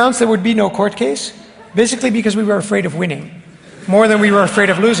 We announced there would be no court case, basically because we were afraid of winning, more than we were afraid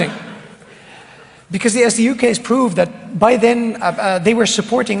of losing. Because the SDU case proved that by then they were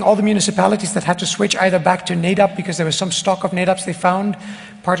supporting all the municipalities that had to switch either back to NADAP because there was some stock of NADAPs they found,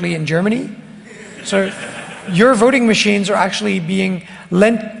 partly in Germany. So your voting machines are actually being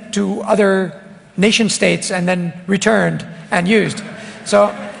lent to other nation states and then returned and used.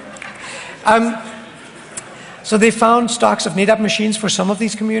 So, so they found stocks of NADAP machines for some of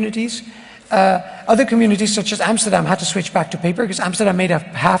these communities. Other communities, such as Amsterdam, had to switch back to paper because Amsterdam made up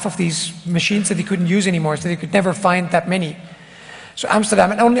half of these machines that they couldn't use anymore, so they could never find that many. So Amsterdam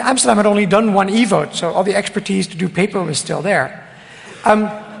had only done one e-vote, so all the expertise to do paper was still there.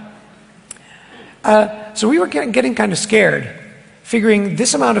 So we were getting kind of scared, figuring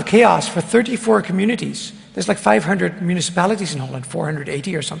this amount of chaos for 34 communities. There's like 500 municipalities in Holland,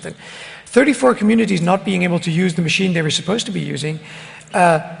 480 or something. 34 communities not being able to use the machine they were supposed to be using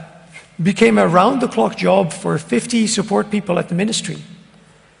became a round-the-clock job for 50 support people at the ministry.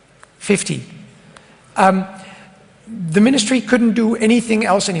 50. The ministry couldn't do anything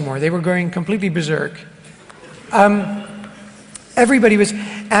else anymore. They were going completely berserk. Everybody was,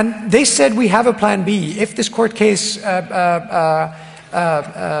 and they said we have a plan B. If this court case happens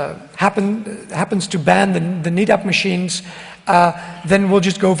to ban the NIDAP machines, then we'll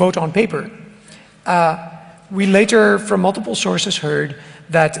just go vote on paper. We later, from multiple sources, heard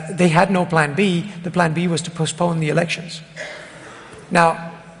that they had no plan B. The plan B was to postpone the elections.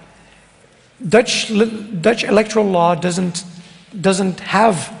 Now, Dutch electoral law doesn't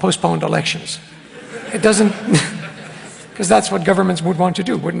have postponed elections. It doesn't. Because that's what governments would want to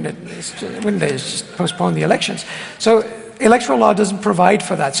do, wouldn't it? Wouldn't they just postpone the elections? So electoral law doesn't provide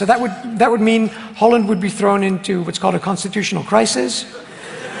for that. So that would mean Holland would be thrown into what's called a constitutional crisis.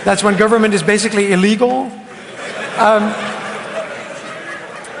 That's when government is basically illegal.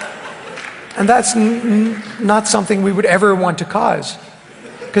 And that's not something we would ever want to cause.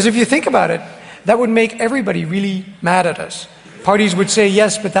 Because if you think about it, that would make everybody really mad at us. Parties would say,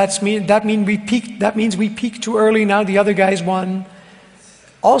 yes, but that means we peaked too early, now the other guys won.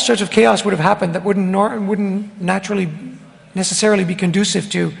 All sorts of chaos would have happened that wouldn't naturally necessarily be conducive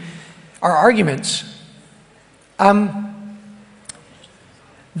to our arguments. Then,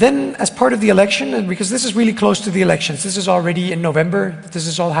 as part of the election, and because this is really close to the elections, this is already in November, this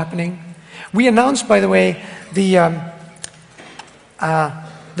is all happening, we announced, by the way,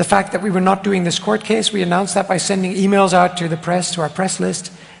 the fact that we were not doing this court case. We announced that by sending emails out to the press, to our press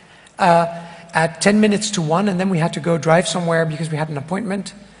list, at 10 minutes to 1, and then we had to go drive somewhere because we had an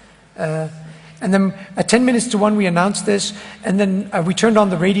appointment. And then at 10 minutes to 1 we announced this, and then we turned on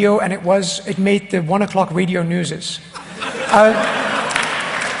the radio, and it made the 1 o'clock radio newses.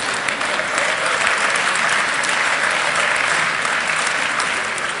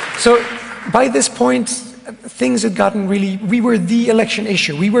 So by this point, things had gotten really, we were the election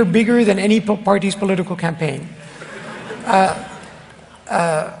issue. We were bigger than any party's political campaign.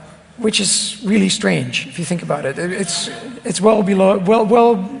 Which is really strange, if you think about it. It's well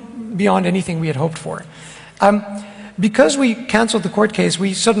beyond anything we had hoped for. Because we canceled the court case,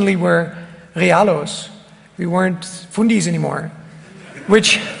 we suddenly were realos. We weren't fundis anymore,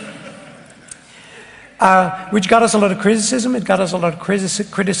 which got us a lot of criticism. It got us a lot of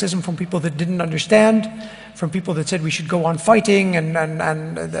criticism from people that didn't understand, from people that said we should go on fighting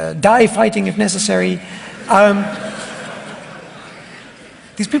and die fighting if necessary.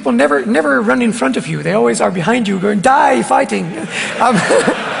 These people never run in front of you. They always are behind you going, die fighting.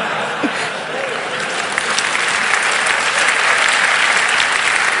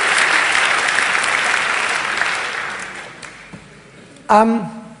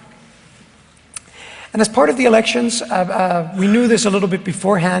 And as part of the elections, we knew this a little bit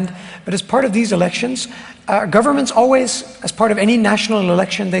beforehand, but as part of these elections, governments always, as part of any national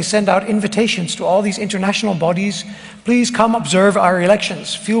election, they send out invitations to all these international bodies. Please come observe our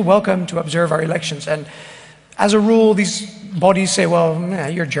elections. Feel welcome to observe our elections. And As a rule, these bodies say, well, yeah,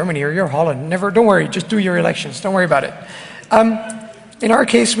 you're Germany or you're Holland. Don't worry, just do your elections. Don't worry about it. In our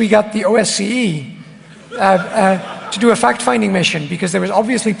case, we got the OSCE to do a fact-finding mission because there was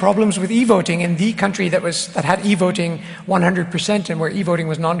obviously problems with e-voting in the country that had e-voting 100% and where e-voting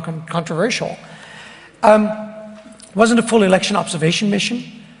was non-controversial. Wasn't a full election observation mission.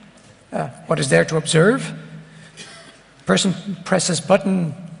 What is there to observe? Person presses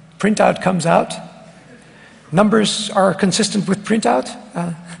button, printout comes out. Numbers are consistent with printout.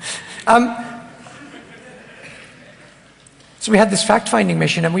 So we had this fact-finding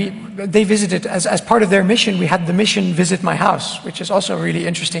mission, and they visited, as part of their mission, we had the mission visit my house, which is also a really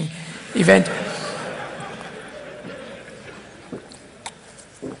interesting event.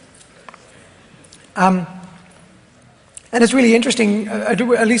 And it's really interesting,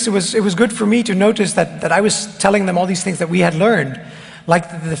 at least it was good for me to notice that I was telling them all these things that we had learned,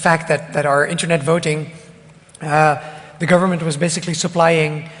 like the fact that our internet voting, the government was basically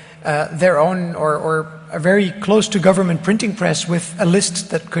supplying their own or a very close to government printing press with a list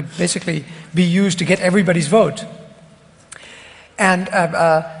that could basically be used to get everybody's vote. And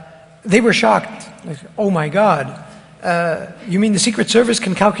they were shocked, like, oh my God, you mean the Secret Service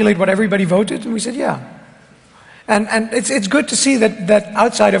can calculate what everybody voted? And we said, yeah. And it's good to see that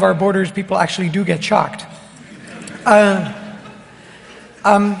outside of our borders people actually do get shocked.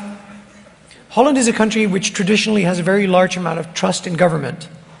 Holland is a country which traditionally has a very large amount of trust in government.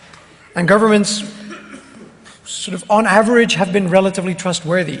 And governments, sort of on average, have been relatively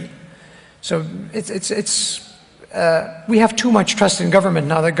trustworthy. So we have too much trust in government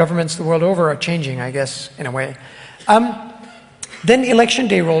now that governments the world over are changing, I guess, in a way. Then election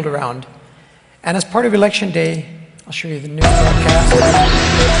day rolled around. And as part of election day, I'll show you the news broadcast.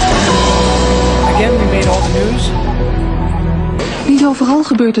 Again, we made all the news. Niet overal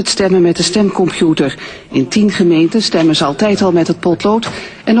gebeurt het stemmen met de stemcomputer. In 10 gemeenten stemmen ze altijd al met het potlood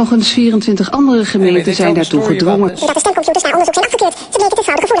en nog eens 24 andere gemeenten zijn daartoe gedrongen. Dat de stemcomputers na onderzoek zijn afgekeurd. Ze bleken te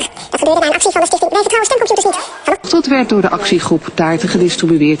fraudegevoelig. Dat gebeurde na een actie van de stichting Wij vertrouwen stemcomputers niet. Dat werd door de actiegroep taarten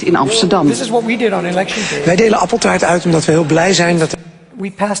gedistribueerd in Amsterdam. This is what we did on election day. Wij delen appeltaart uit omdat we heel blij zijn dat...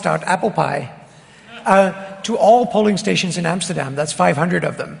 We passed out apple pie to all polling stations in Amsterdam. That's 500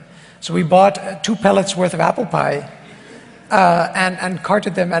 of them. So we bought 2 pallets worth of apple pie. And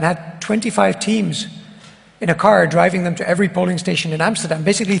carted them and had 25 teams in a car driving them to every polling station in Amsterdam,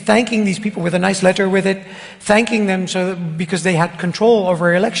 basically thanking these people with a nice letter with it, thanking them because they had control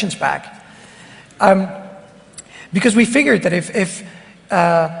over elections back. Because we figured that if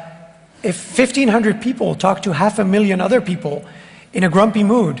 1,500 people talk to 500,000 other people in a grumpy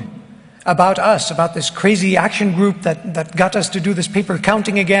mood about us, about this crazy action group that got us to do this paper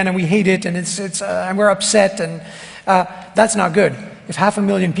counting again, and we hate it, and and we're upset, and that's not good. If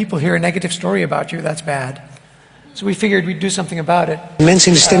 500,000 people hear a negative story about you, that's bad. So we figured we'd do something about it.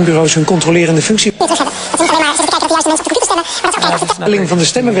 Mensen in de stembureaus hun controlerende functie. De van de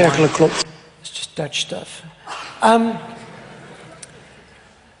stemmen werkelijk klopt. It's just Dutch stuff.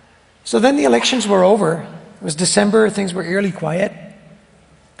 So then the elections were over. It was December, things were eerily quiet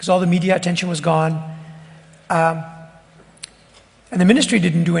because all the media attention was gone. And the ministry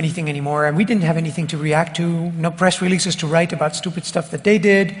didn't do anything anymore, and we didn't have anything to react to, no press releases to write about stupid stuff that they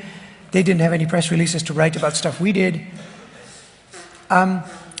did. They didn't have any press releases to write about stuff we did.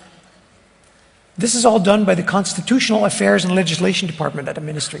 This is all done by the Constitutional Affairs and Legislation Department at the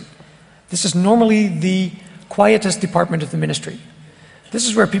ministry. This is normally the quietest department of the ministry. This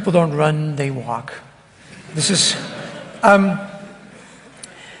is where people don't run, they walk. This is...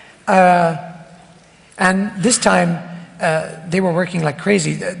 and this time, they were working like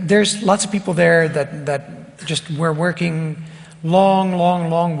crazy. There's lots of people there that just were working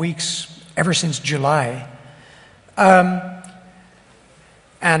long weeks ever since July.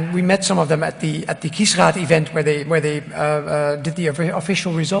 And we met some of them at the Kiesraad event where they did the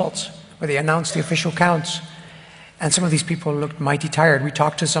official results, where they announced the official counts. And some of these people looked mighty tired. We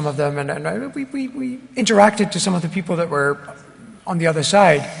talked to some of them, and we interacted to some of the people that were on the other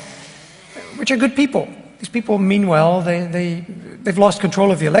side, which are good people. These people mean well. They've lost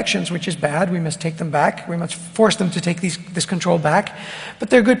control of the elections, which is bad. We must take them back. We must force them to take this control back. But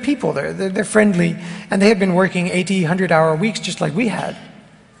they're good people. They're friendly, and they have been working 80, 100-hour weeks just like we had,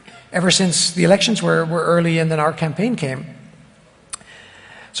 ever since the elections were early and then our campaign came.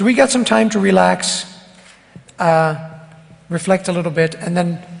 So we got some time to relax, reflect a little bit, and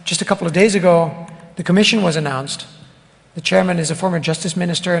then just a couple of days ago, the commission was announced. The chairman is a former justice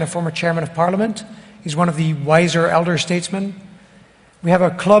minister and a former chairman of parliament. He's one of the wiser elder statesmen. We have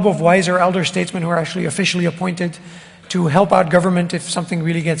a club of wiser elder statesmen who are actually officially appointed to help out government if something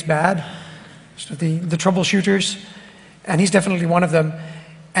really gets bad. the troubleshooters, and he's definitely one of them.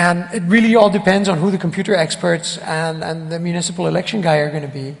 And it really all depends on who the computer experts and the municipal election guy are going to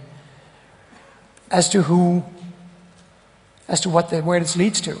be as to where this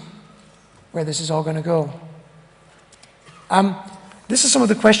leads to, where this is all going to go. This is some of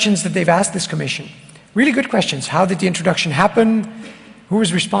the questions that they've asked this commission. Really good questions. How did the introduction happen? Who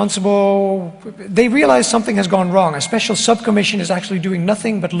was responsible? They realize something has gone wrong. A special subcommission is actually doing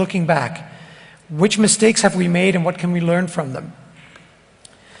nothing but looking back. Which mistakes have we made and what can we learn from them?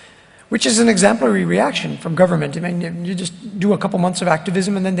 Which is an exemplary reaction from government. I mean, you just do a couple months of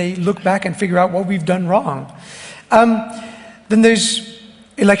activism and then they look back and figure out what we've done wrong. Then there's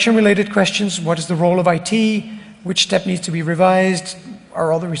election-related questions. What is the role of IT? Which step needs to be revised?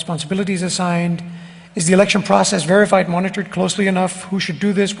 Are all the responsibilities assigned? Is the election process verified, monitored closely enough? Who should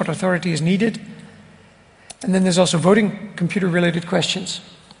do this? What authority is needed? And then there's also voting computer-related questions.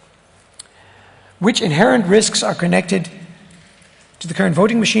 Which inherent risks are connected to the current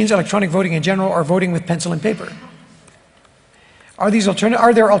voting machines, electronic voting in general, or voting with pencil and paper? Are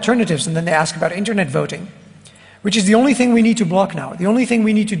there alternatives? And then they ask about internet voting, which is the only thing we need to block now. The only thing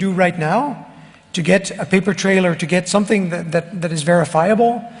we need to do right now to get a paper trail or to get something that is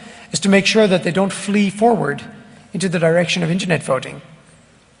verifiable is to make sure that they don't flee forward into the direction of internet voting.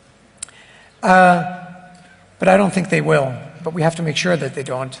 But I don't think they will, but we have to make sure that they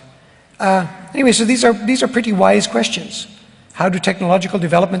don't. Anyway, so these are pretty wise questions. How do technological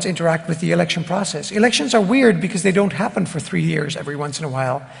developments interact with the election process? Elections are weird because they don't happen for 3 years every once in a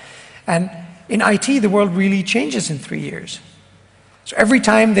while. And in IT, the world really changes in 3 years. So every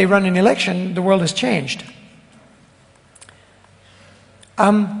time they run an election, the world has changed.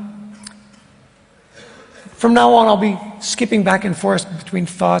 From now on, I'll be skipping back and forth between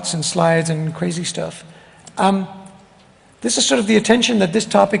thoughts and slides and crazy stuff. This is sort of the attention that this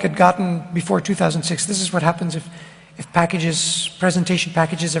topic had gotten before 2006. This is what happens if presentation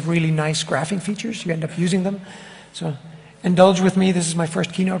packages have really nice graphing features. You end up using them. So indulge with me. This is my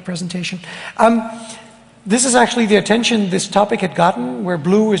first keynote presentation. This is actually the attention this topic had gotten, where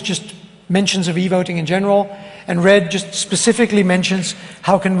blue is just mentions of e-voting in general, and red just specifically mentions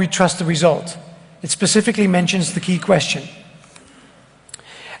how can we trust the result. It specifically mentions the key question.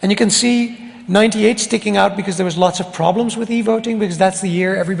 And you can see 98 sticking out because there was lots of problems with e-voting, because that's the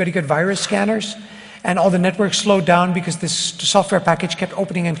year everybody got virus scanners, and all the networks slowed down because this software package kept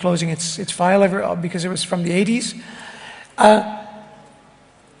opening and closing its file because it was from the 80s.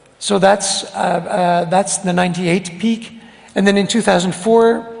 So that's the 98 peak. And then in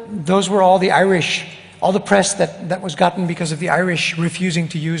 2004, those were all the Irish, all the press that was gotten because of the Irish refusing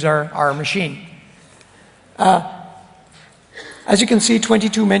to use our machine. As you can see,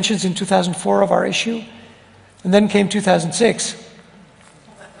 22 mentions in 2004 of our issue, and then came 2006.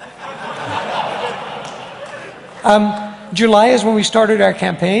 July is when we started our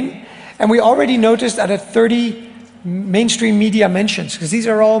campaign, and we already noticed that at 30 mainstream media mentions, because these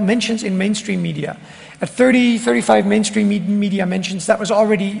are all mentions in mainstream media, at 30, 35 mainstream media mentions, that was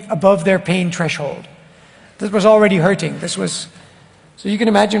already above their pain threshold. That was already hurting. So you can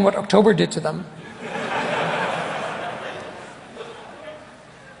imagine what October did to them.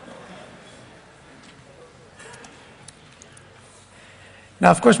 Now,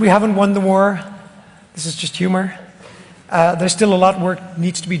 of course, we haven't won the war. This is just humor. There's still a lot of work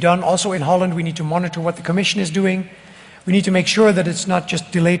needs to be done. Also in Holland, we need to monitor what the Commission is doing. We need to make sure that it's not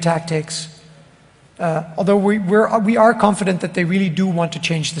just delay tactics. Although we are confident that they really do want to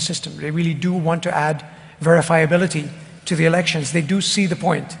change the system. They really do want to add verifiability to the elections. They do see the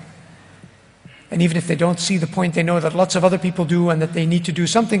point. And even if they don't see the point, they know that lots of other people do and that they need to do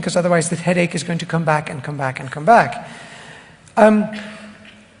something, because otherwise the headache is going to come back and come back and come back.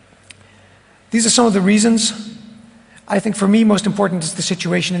 These are some of the reasons. I think for me, most important is the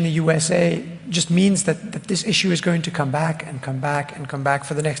situation in the USA just means that this issue is going to come back and come back and come back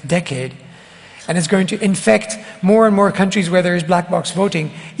for the next decade. And it's going to infect more and more countries where there is black box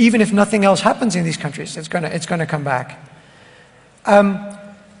voting. Even if nothing else happens in these countries, it's going to come back.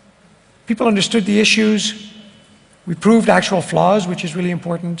 People understood the issues. We proved actual flaws, which is really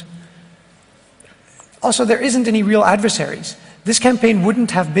important. Also, there isn't any real adversaries. This campaign wouldn't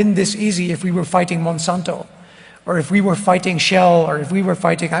have been this easy if we were fighting Monsanto, or if we were fighting Shell, or if we were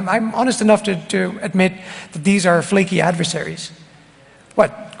fighting... I'm honest enough to admit that these are flaky adversaries.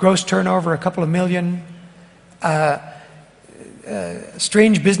 What? Gross turnover, a couple of million.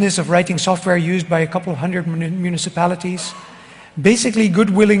 Strange business of writing software used by a couple of hundred municipalities. Basically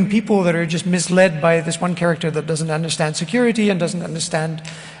good-willing people that are just misled by this one character that doesn't understand security and doesn't understand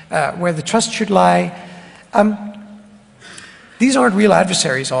where the trust should lie. These aren't real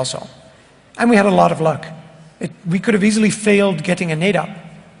adversaries also. And we had a lot of luck. We could have easily failed getting a NAIDOP,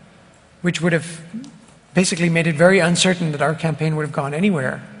 which would have basically made it very uncertain that our campaign would have gone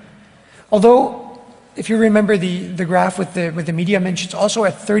anywhere. Although, if you remember the graph with the media mentions, also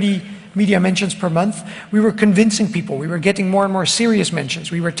at 30 media mentions per month, we were convincing people. We were getting more and more serious mentions.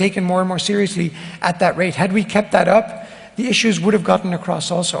 We were taken more and more seriously at that rate. Had we kept that up, the issues would have gotten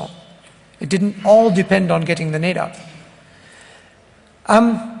across also. It didn't all depend on getting the NAIDOP.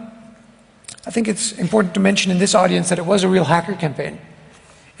 I think it's important to mention in this audience that it was a real hacker campaign.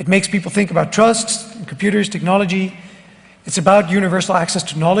 It makes people think about trust, computers, technology. It's about universal access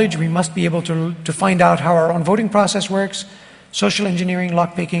to knowledge. We must be able to find out how our own voting process works, social engineering,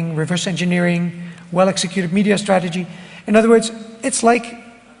 lockpicking, reverse engineering, well-executed media strategy. In other words, it's like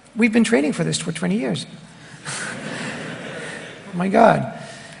we've been training for this for 20 years. Oh my God.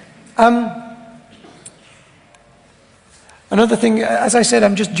 Another thing, as I said,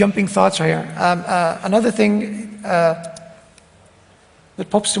 I'm just jumping thoughts here. Another thing that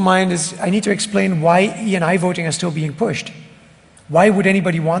pops to mind is I need to explain why E&I voting is still being pushed. Why would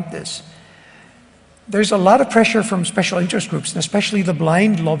anybody want this? There's a lot of pressure from special interest groups, and especially the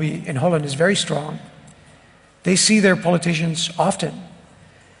blind lobby in Holland is very strong. They see their politicians often.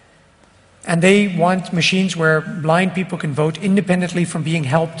 And they want machines where blind people can vote independently from being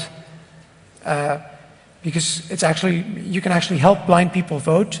helped. Because you can actually help blind people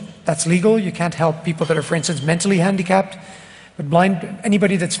vote. That's legal. You can't help people that are, for instance, mentally handicapped. But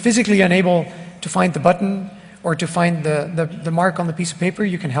anybody that's physically unable to find the button or to find the mark on the piece of paper,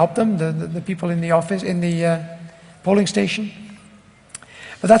 you can help them, the people in the office, in the polling station.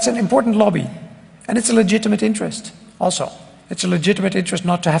 But that's an important lobby. And it's a legitimate interest also. It's a legitimate interest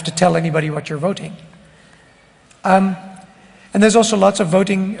not to have to tell anybody what you're voting. And there's also lots of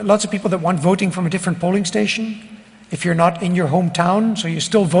people that want voting from a different polling station. If you're not in your hometown, so you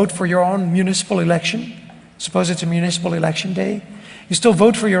still vote for your own municipal election. Suppose it's a municipal election day. You still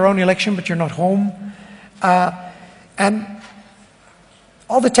vote for your own election, but you're not home. And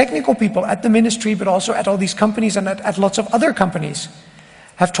all the technical people at the ministry, but also at all these companies and at lots of other companies,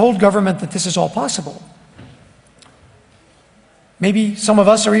 have told government that this is all possible. Maybe some of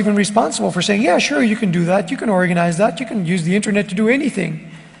us are even responsible for saying, yeah, sure, you can do that, you can organize that, you can use the internet to do anything.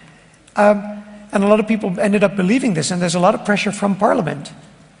 And a lot of people ended up believing this, and there's a lot of pressure from Parliament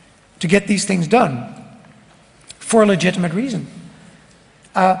to get these things done for a legitimate reason.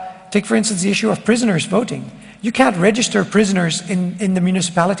 Take, for instance, the issue of prisoners voting. You can't register prisoners in the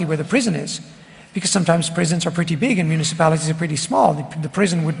municipality where the prison is, because sometimes prisons are pretty big and municipalities are pretty small. The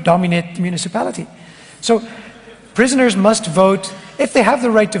prison would dominate the municipality. So prisoners must vote, if they have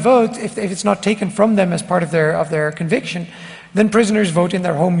the right to vote, if it's not taken from them as part of their conviction, then prisoners vote in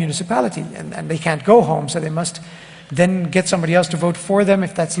their home municipality, and they can't go home, so they must then get somebody else to vote for them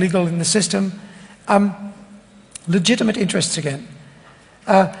if that's legal in the system. Legitimate interests again.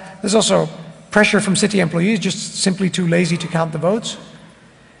 There's also pressure from city employees, just simply too lazy to count the votes.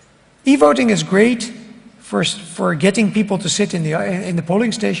 E-voting is great for getting people to sit in the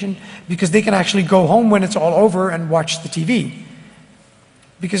polling station, because they can actually go home when it's all over and watch the TV.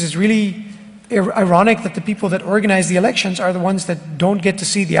 Because it's really ironic that the people that organize the elections are the ones that don't get to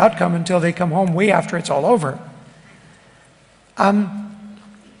see the outcome until they come home way after it's all over. And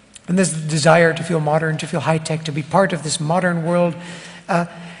there's the desire to feel modern, to feel high-tech, to be part of this modern world.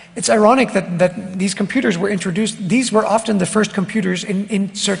 It's ironic that these computers were introduced. These were often the first computers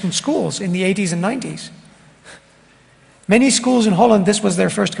in certain schools in the 80s and 90s. Many schools in Holland, this was their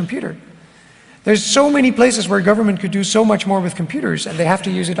first computer. There's so many places where government could do so much more with computers, and they have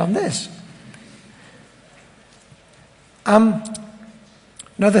to use it on this.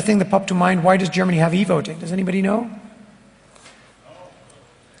 Another thing that popped to mind, why does Germany have e-voting? Does anybody know?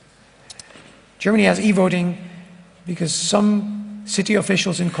 Germany has e-voting because some city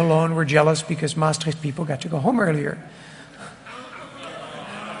officials in Cologne were jealous because Maastricht people got to go home earlier.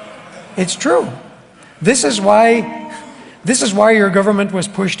 It's true. This is why your government was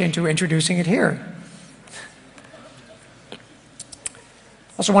pushed into introducing it here.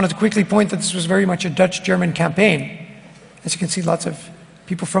 Also wanted to quickly point that this was very much a Dutch-German campaign. As you can see, lots of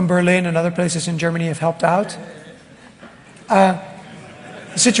people from Berlin and other places in Germany have helped out.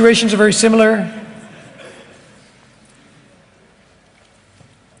 The situations are very similar.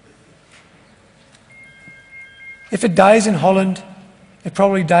 If it dies in Holland, it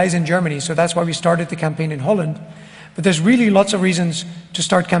probably dies in Germany, so that's why we started the campaign in Holland. But there's really lots of reasons to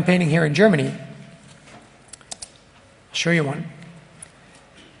start campaigning here in Germany. I'll show you one.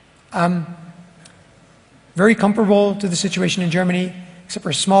 Very comparable to the situation in Germany, except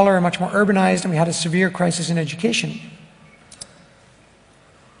we're smaller and much more urbanized, and we had a severe crisis in education.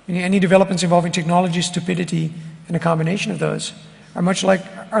 Any developments involving technology, stupidity, and a combination of those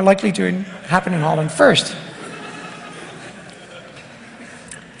are likely to happen in Holland first.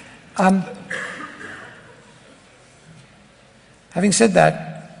 Having said that,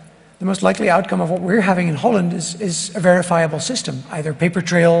 the most likely outcome of what we're having in Holland is a verifiable system, either paper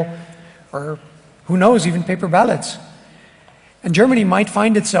trail or, who knows, even paper ballots. And Germany might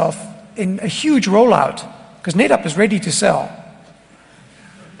find itself in a huge rollout, because NATOP is ready to sell.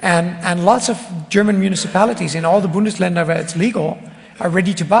 And lots of German municipalities in all the Bundesländer where it's legal are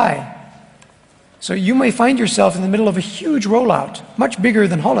ready to buy. So you may find yourself in the middle of a huge rollout, much bigger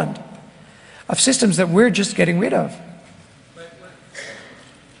than Holland, of systems that we're just getting rid of.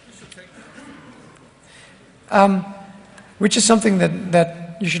 Which is something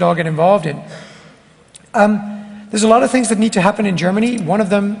that you should all get involved in. There's a lot of things that need to happen in Germany. One of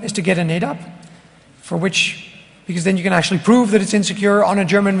them is to get a NATOP, because then you can actually prove that it's insecure on a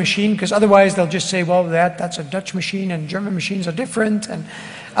German machine, because otherwise they'll just say, well, that's a Dutch machine and German machines are different. And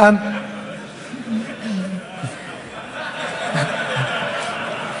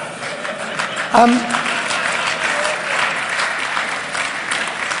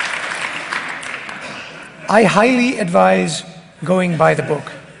I highly advise going by the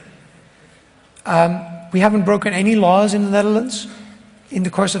book. We haven't broken any laws in the Netherlands in the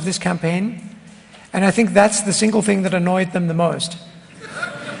course of this campaign, and I think that's the single thing that annoyed them the most.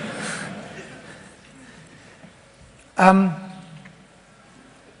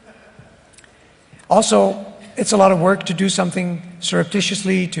 Also, it's a lot of work to do something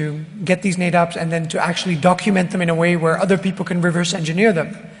surreptitiously, to get these NATOPs and then to actually document them in a way where other people can reverse engineer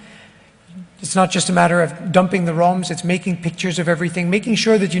them. It's not just a matter of dumping the ROMs, it's making pictures of everything, making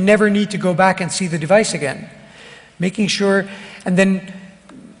sure that you never need to go back and see the device again. Making sure, and then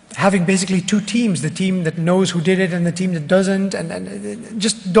having basically two teams, the team that knows who did it and the team that doesn't, and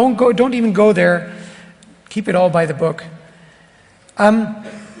just don't even go there. Keep it all by the book.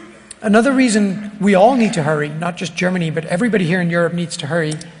 Another reason we all need to hurry, not just Germany, but everybody here in Europe needs to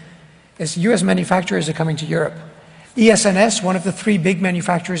hurry, is US manufacturers are coming to Europe. ESNS, one of the three big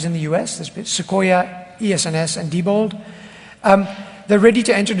manufacturers in the US, there's Sequoia, ESNS, and Diebold. They're ready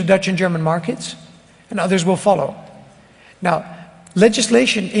to enter the Dutch and German markets, and others will follow. Now,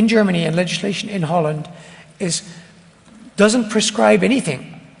 legislation in Germany and legislation in Holland doesn't prescribe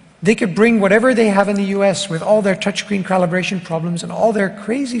anything. They could bring whatever they have in the US with all their touchscreen calibration problems and all their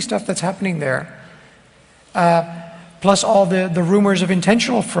crazy stuff that's happening there, plus all the rumors of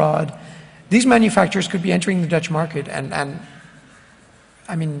intentional fraud. These manufacturers could be entering the Dutch market, and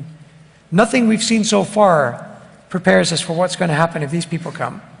I mean, nothing we've seen so far prepares us for what's going to happen if these people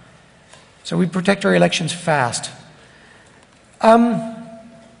come. So we protect our elections fast.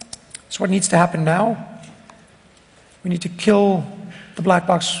 So what needs to happen now? We need to kill the black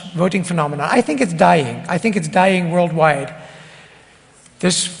box voting phenomenon. I think it's dying. I think it's dying worldwide.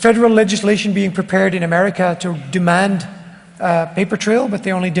 There's federal legislation being prepared in America to demand paper trail, but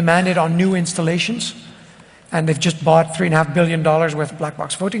they only demand it on new installations. And they've just bought $3.5 billion worth of black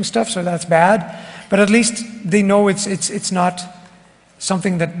box voting stuff, so that's bad. But at least they know it's not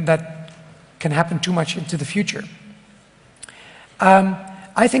something that can happen too much into the future.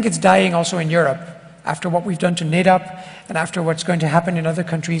 I think it's dying also in Europe, after what we've done to NATOP and after what's going to happen in other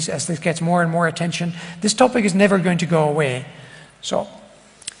countries as this gets more and more attention. This topic is never going to go away. So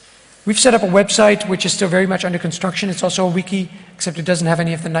we've set up a website which is still very much under construction. It's also a wiki, except it doesn't have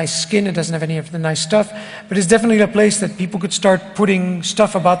any of the nice skin, it doesn't have any of the nice stuff, but it's definitely a place that people could start putting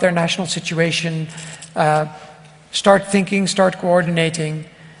stuff about their national situation, start thinking, start coordinating,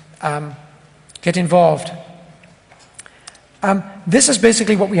 get involved. This is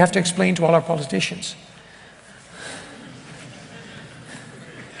basically what we have to explain to all our politicians.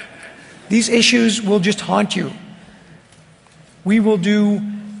 These issues will just haunt you. We will do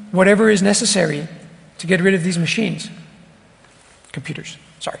whatever is necessary to get rid of these machines. Computers,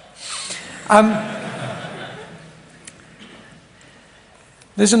 sorry.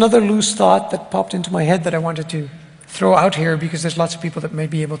 There's another loose thought that popped into my head that I wanted to throw out here because there's lots of people that may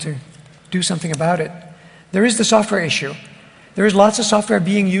be able to do something about it. There is the software issue. There is lots of software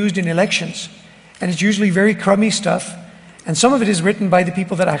being used in elections, and it's usually very crummy stuff, and some of it is written by the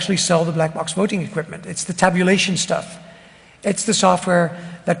people that actually sell the black box voting equipment. It's the tabulation stuff. It's the software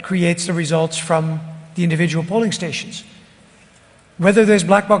that creates the results from the individual polling stations. Whether there's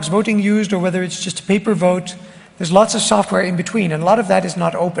black box voting used or whether it's just a paper vote, there's lots of software in between, and a lot of that is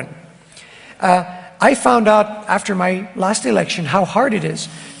not open. I found out after my last election how hard it is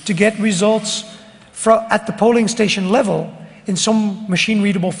to get results at the polling station level in some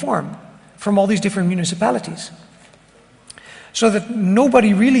machine-readable form from all these different municipalities. so that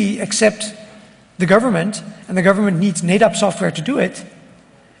nobody really except the government, and the government needs NADAP software to do it,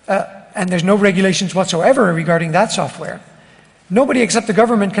 and there's no regulations whatsoever regarding that software. Nobody except the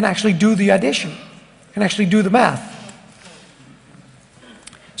government can actually do the addition, can actually do the math.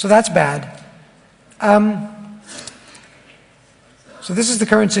 So that's bad. So this is the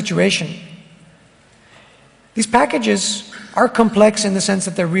current situation. These packages are complex in the sense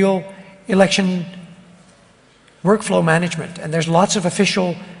that they're real election workflow management, and there's lots of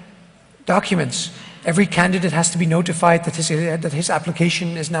official documents. Every candidate has to be notified that his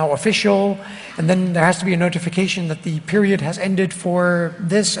application is now official, and then there has to be a notification that the period has ended for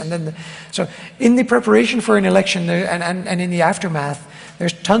this, and then so in the preparation for an election and in the aftermath,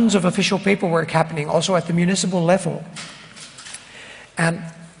 there's tons of official paperwork happening, also at the municipal level. And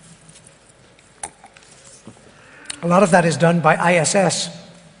a lot of that is done by ISS,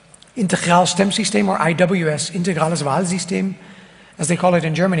 Integraal Stemsysteem, or IWS, Integrales Wahlsystem, as they call it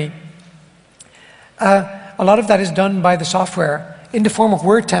in Germany. A lot of that is done by the software in the form of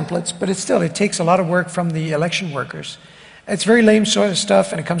Word templates, but it takes a lot of work from the election workers. It's very lame sort of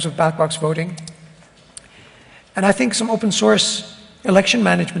stuff, and it comes with black box voting. And I think some open source election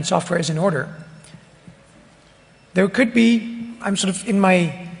management software is in order. There could be, I'm sort of in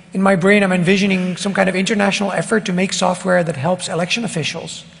my brain, I'm envisioning some kind of international effort to make software that helps election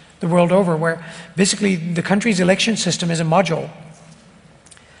officials the world over, where basically the country's election system is a module.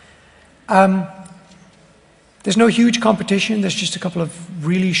 There's no huge competition, there's just a couple of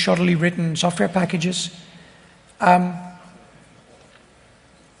really shoddily written software packages. And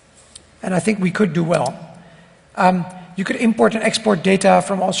I think we could do well. You could import and export data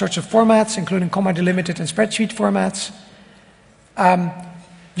from all sorts of formats, including comma delimited and spreadsheet formats.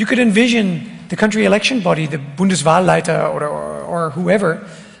 You could envision the country election body, the Bundeswahlleiter or whoever,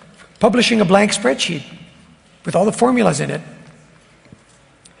 publishing a blank spreadsheet with all the formulas in it.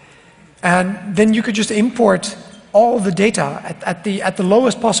 And then you could just import all the data at the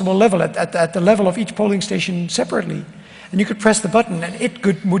lowest possible level, at the level of each polling station separately. And you could press the button and it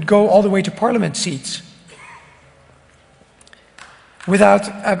would go all the way to parliament seats without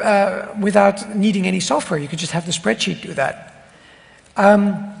needing any software. You could just have the spreadsheet do that.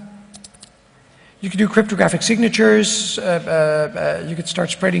 You could do cryptographic signatures, you could start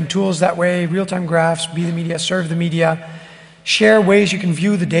spreading tools that way, real-time graphs, be the media, serve the media, share ways you can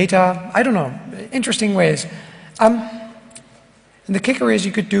view the data, I don't know, interesting ways. And the kicker is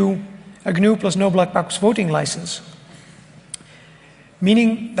you could do a GNU plus no black box voting license,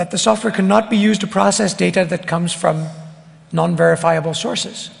 meaning that the software cannot be used to process data that comes from non-verifiable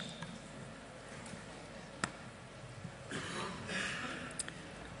sources.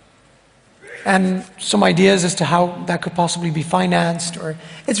 And some ideas as to how that could possibly be financed, or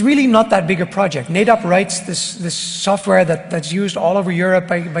it's really not that big a project. NADAP writes this software that's used all over Europe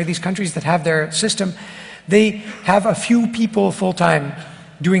by these countries that have their system. They have a few people full-time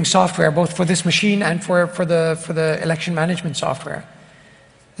doing software, both for this machine and for the election management software.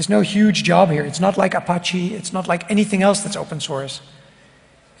 There's no huge job here. It's not like Apache, it's not like anything else that's open source.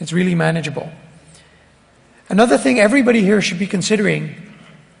 It's really manageable. Another thing everybody here should be considering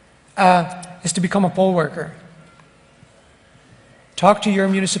is to become a poll worker. Talk to your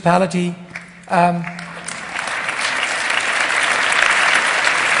municipality.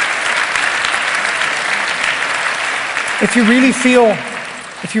 If you really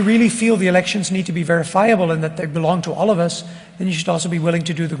feel the elections need to be verifiable and that they belong to all of us, then you should also be willing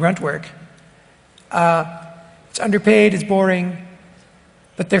to do the grunt work. It's underpaid, it's boring,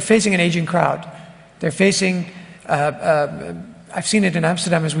 but they're facing an aging crowd. They're facing I've seen it in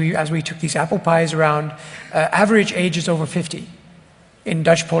Amsterdam as we took these apple pies around. Average age is over 50 in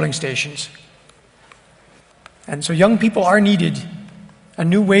Dutch polling stations. And so young people are needed. A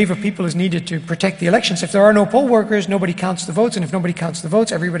new wave of people is needed to protect the elections. If there are no poll workers, nobody counts the votes. And if nobody counts the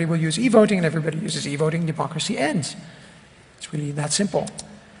votes, everybody will use e-voting. And everybody uses e-voting, democracy ends. It's really that simple.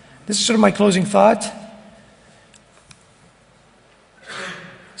 This is sort of my closing thought.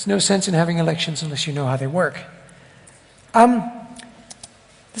 There's no sense in having elections unless you know how they work.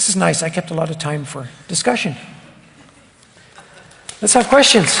 This is nice. I kept a lot of time for discussion. Let's have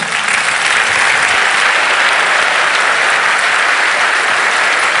questions.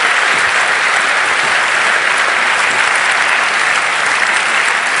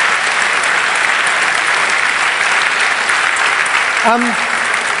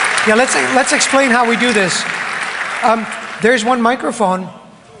 Yeah, let's explain how we do this. There's one microphone.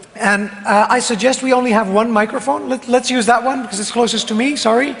 And I suggest we only have one microphone. Let's use that one because it's closest to me.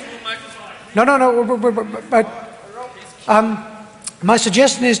 Sorry. No. But my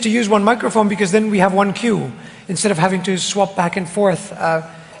suggestion is to use one microphone because then we have one queue. instead of having to swap back and forth.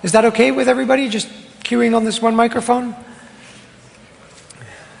 Is that okay with everybody, just queuing on this one microphone?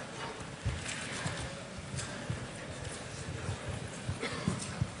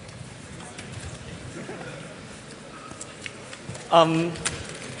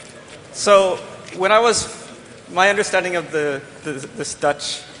 So when my understanding of this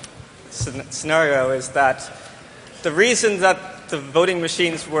Dutch scenario is that the reason that the voting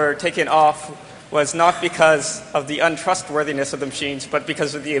machines were taken off was not because of the untrustworthiness of the machines, but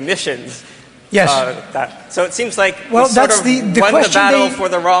because of the emissions. Yes. So it seems like well, we sort of the won the battle for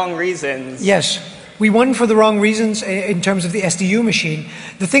the wrong reasons. Yes. We won for the wrong reasons in terms of the SDU machine.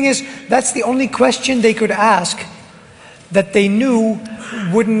 The thing is, that's the only question they could ask that they knew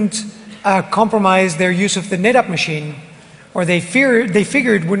wouldn't compromise their use of the NetApp machine, or they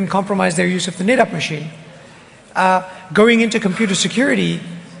figured wouldn't compromise their use of the NetApp machine. Going into computer security,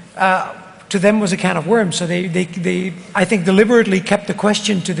 to them was a can of worms. So they I think, deliberately kept the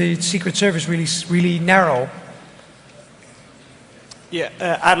question to the Secret Service really narrow. Yeah,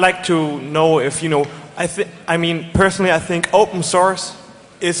 I'd like to know if, I mean, personally, I think open source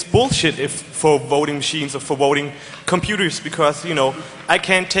is bullshit for voting machines or for voting computers, because, I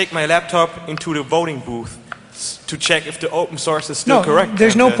can't take my laptop into the voting booth to check if the open source is still correct.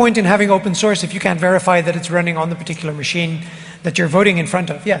 There's no point in having open source if you can't verify that it's running on the particular machine that you're voting in front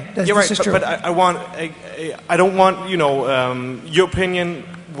of. Yeah, this is true. But I don't want, your opinion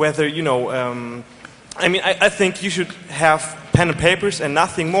whether, I mean, I think you should have pen and papers and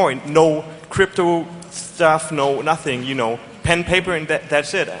nothing more. No crypto stuff, nothing, pen, paper, and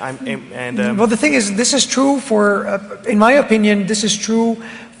that's it. Well, the thing is, this is true for, in my opinion, this is true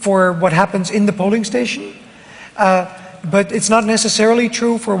for what happens in the polling station. But it's not necessarily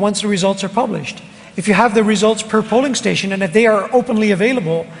true for once the results are published. If you have the results per polling station and if they are openly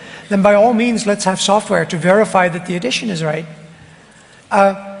available, then by all means, let's have software to verify that the addition is right.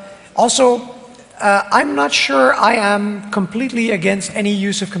 Also, I'm not sure I am completely against any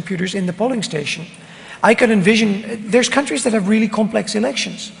use of computers in the polling station. I could envision, there's countries that have really complex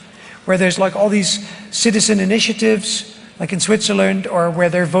elections, where there's like all these citizen initiatives, like in Switzerland, or where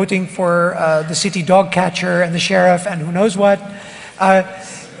they're voting for the city dog catcher and the sheriff and who knows what.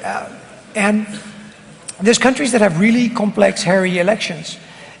 And there's countries that have really complex, hairy elections.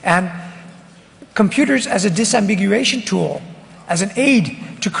 And computers as a disambiguation tool, as an aid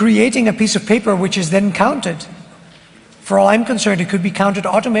to creating a piece of paper which is then counted. For all I'm concerned, it could be counted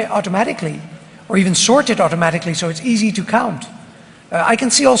automatically, or even sorted automatically, so it's easy to count. I can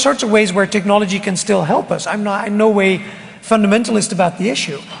see all sorts of ways where technology can still help us. I'm not in no way fundamentalist about the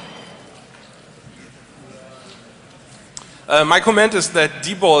issue. My comment is that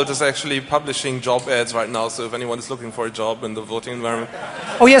Diebold is actually publishing job ads right now, so if anyone is looking for a job in the voting environment.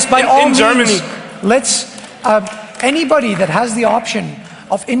 Oh yes, by all means, Germany. Let's, anybody that has the option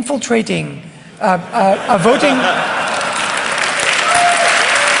of infiltrating a voting...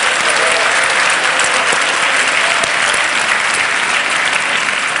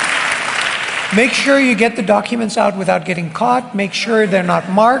 Make sure you get the documents out without getting caught. Make sure they're not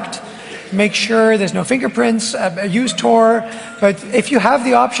marked. Make sure there's no fingerprints, use Tor. But if you have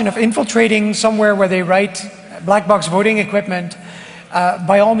the option of infiltrating somewhere where they write black box voting equipment,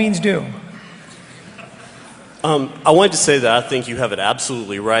 by all means do. I wanted to say that I think you have it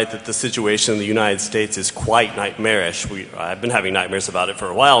absolutely right that the situation in the United States is quite nightmarish. I've been having nightmares about it for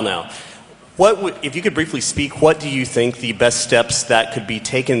a while now. If you could briefly speak, what do you think the best steps that could be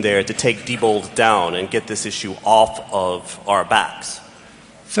taken there to take Diebold down and get this issue off of our backs?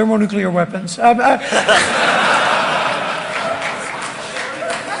 Thermonuclear weapons. To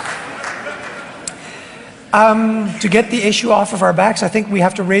get the issue off of our backs, I think we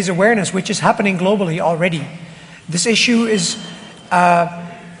have to raise awareness, which is happening globally already. This issue is,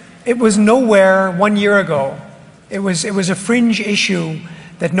 it was nowhere 1 year ago. It was a fringe issue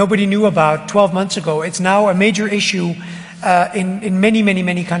that nobody knew about 12 months ago. It's now a major issue in many, many,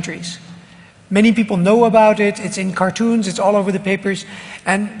 many countries. Many people know about it, it's in cartoons, it's all over the papers,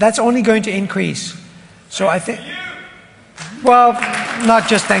 and that's only going to increase. So I think, well, not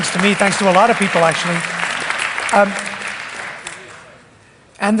just thanks to me, thanks to a lot of people actually.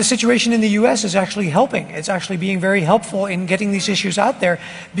 And the situation in the US is actually helping. It's actually being very helpful in getting these issues out there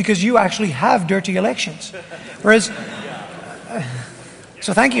because you actually have dirty elections. Whereas,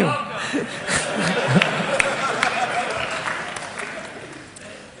 so thank you.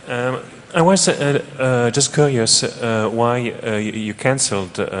 I was just curious why you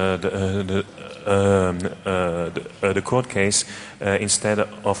cancelled the court case instead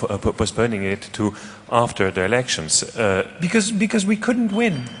of postponing it to after the elections. Because we couldn't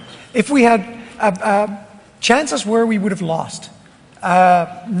win. If we had, chances were we would have lost.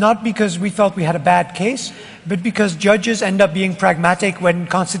 Not because we felt we had a bad case, but because judges end up being pragmatic when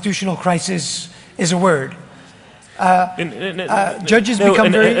constitutional crisis is a word. Judges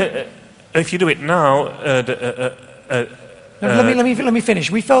become very... if you do it now... let me finish.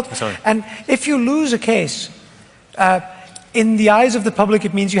 We felt... Sorry. And if you lose a case, in the eyes of the public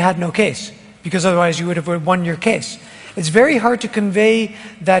it means you had no case, because otherwise you would have won your case. It's very hard to convey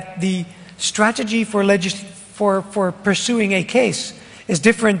that the strategy for pursuing a case is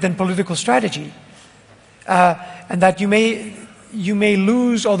different than political strategy, and that you may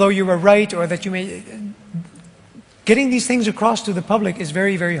lose although you were right, or that you may... Getting these things across to the public is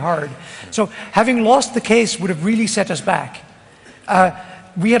very, very hard. So having lost the case would have really set us back.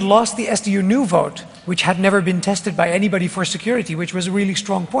 We had lost the SDU new vote, which had never been tested by anybody for security, which was a really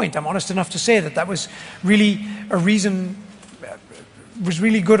strong point. I'm honest enough to say that that was really a reason, was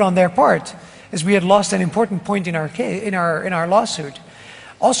really good on their part, as we had lost an important point in our case, in our lawsuit.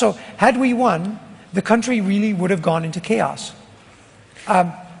 Also, had we won, the country really would have gone into chaos.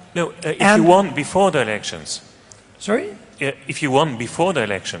 If you won before the elections. Sorry? If you won before the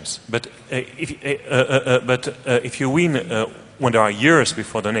elections, but if you win when there are years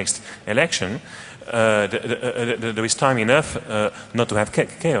before the next election, there is time enough not to have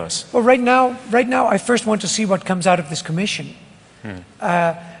chaos. Well, right now, I first want to see what comes out of this commission,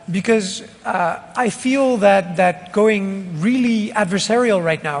 because I feel that going really adversarial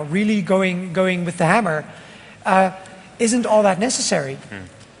right now, really going with the hammer, isn't all that necessary,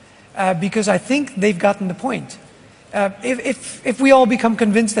 because I think they've gotten the point. If we all become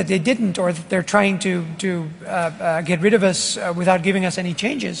convinced that they didn't, or that they're trying to get rid of us without giving us any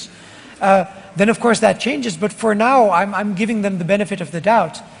changes, then of course that changes. But for now, I'm giving them the benefit of the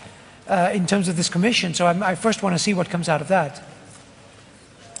doubt in terms of this commission. So I first want to see what comes out of that.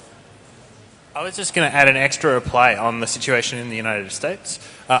 I was just going to add an extra reply on the situation in the United States.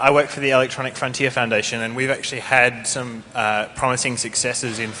 I work for the Electronic Frontier Foundation, and we've actually had some promising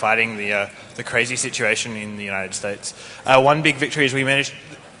successes in fighting the crazy situation in the United States. One big victory is we managed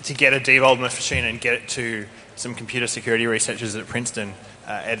to get a debug machine and get it to some computer security researchers at Princeton.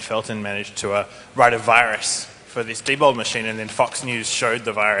 Ed Felton managed to write a virus for this debug machine, and then Fox News showed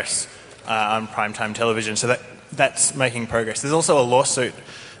the virus on primetime television. So that's making progress. There's also a lawsuit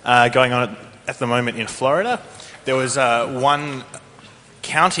going on at the moment in Florida. There was one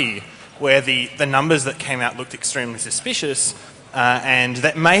county where the numbers that came out looked extremely suspicious, and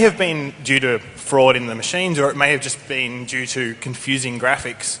that may have been due to fraud in the machines, or it may have just been due to confusing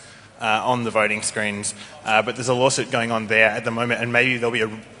graphics on the voting screens. But there's a lawsuit going on there at the moment, and maybe there'll be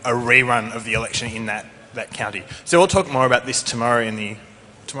a rerun of the election in that county. So we'll talk more about this tomorrow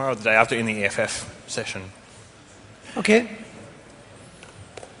or the day after in the EFF session. Okay.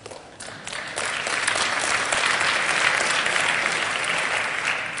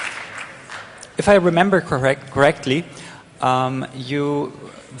 If I remember correctly, you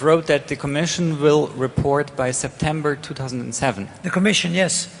wrote that the Commission will report by September 2007. The Commission,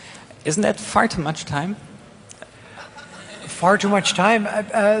 yes. Isn't that far too much time? Far too much time?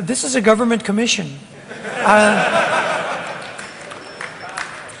 This is a government commission.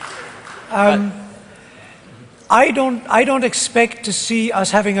 I don't expect to see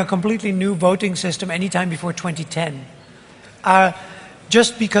us having a completely new voting system anytime before 2010.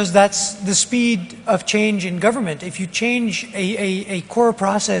 Just because that's the speed of change in government. If you change a core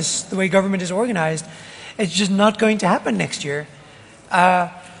process, the way government is organized, it's just not going to happen next year.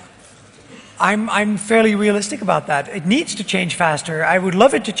 I'm fairly realistic about that. It needs to change faster. I would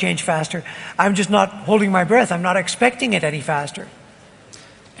love it to change faster. I'm just not holding my breath. I'm not expecting it any faster.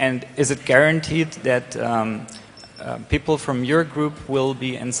 And is it guaranteed that people from your group will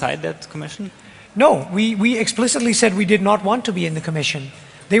be inside that commission? No, we explicitly said we did not want to be in the commission.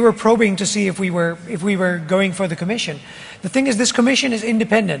 They were probing to see if we were going for the commission. The thing is, this commission is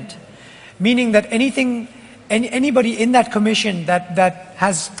independent, meaning that anybody in that commission that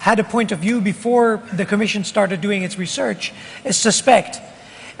has had a point of view before the commission started doing its research is suspect.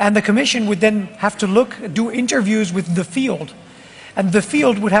 And the commission would then have to do interviews with the field. And the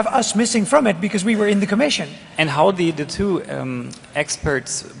field would have us missing from it because we were in the commission. And how the two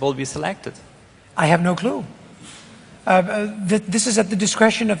experts will be selected? I have no clue. This is at the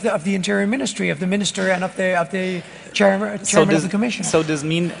discretion of the Interior Ministry, of the Minister and of the chairman of the Commission. So this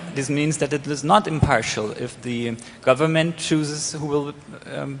means that it is not impartial if the government chooses who will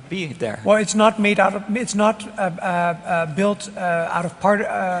be there. Well, it's not made out of. It's not built out of part.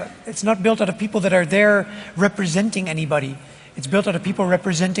 It's not built out of people that are there representing anybody. It's built out of people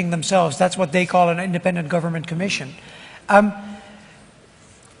representing themselves. That's what they call an independent government commission.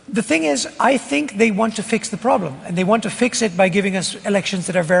 the thing is, I think they want to fix the problem, and they want to fix it by giving us elections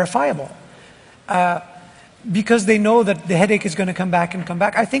that are verifiable. Because they know that the headache is going to come back and come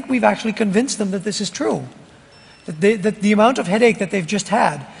back. I think we've actually convinced them that this is true. That the amount of headache that they've just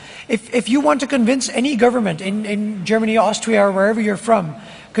had. If you want to convince any government in Germany, Austria, or wherever you're from,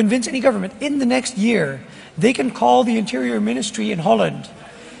 convince any government in the next year, they can call the Interior Ministry in Holland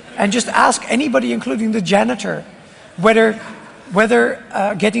and just ask anybody, including the janitor, whether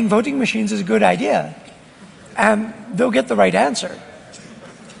getting voting machines is a good idea. And they'll get the right answer.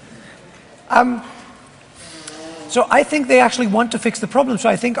 So I think they actually want to fix the problem, so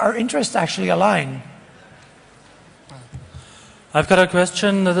I think our interests actually align. I've got a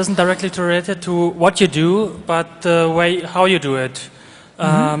question that isn't directly related to what you do, but the way how you do it,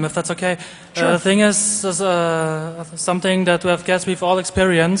 if that's okay. Sure. The thing is something that we've all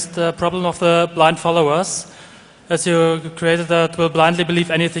experienced, the problem of the blind followers, as you created that will blindly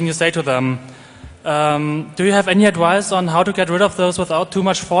believe anything you say to them. Do you have any advice on how to get rid of those without too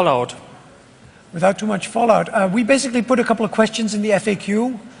much fallout? Without too much fallout. We basically put a couple of questions in the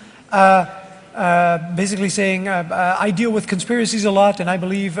FAQ, basically saying, I deal with conspiracies a lot, and I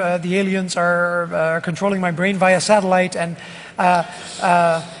believe the aliens are controlling my brain via satellite, and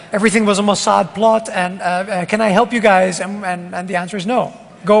everything was a Mossad plot, and can I help you guys? And the answer is no.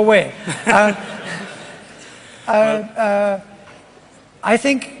 Go away. I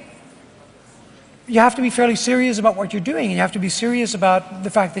think you have to be fairly serious about what you're doing, and you have to be serious about the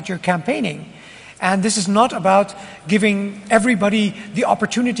fact that you're campaigning. And this is not about giving everybody the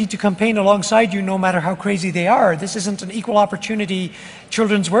opportunity to campaign alongside you no matter how crazy they are. This isn't an equal opportunity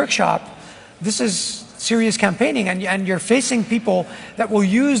children's workshop. This is serious campaigning, and you're facing people that will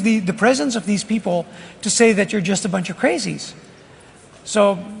use the presence of these people to say that you're just a bunch of crazies.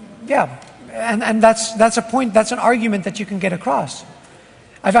 So, yeah, and that's a point, that's an argument that you can get across.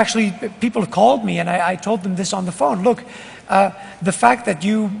 I've actually, people have called me, and I told them this on the phone. Look, the fact that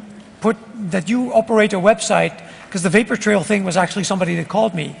you operate a website, because the vapor trail thing was actually somebody that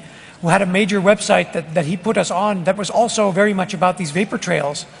called me, who had a major website that he put us on that was also very much about these vapor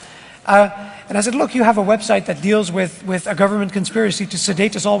trails. And I said, look, you have a website that deals with a government conspiracy to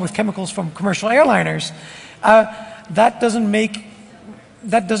sedate us all with chemicals from commercial airliners. That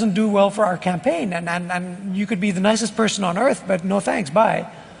doesn't do well for our campaign, and you could be the nicest person on earth, but no thanks, bye.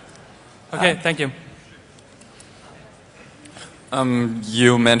 Okay, thank you.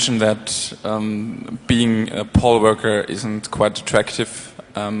 You mentioned that being a poll worker isn't quite attractive,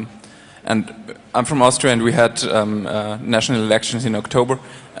 and I'm from Austria, and we had national elections in October,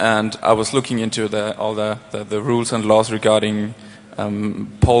 and I was looking into all the rules and laws regarding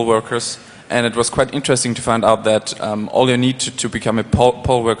poll workers, and it was quite interesting to find out that all you need to become a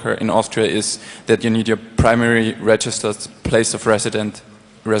poll worker in Austria is that you need your primary registered place of residence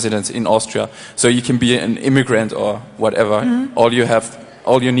in Austria. So you can be an immigrant or whatever. Mm-hmm.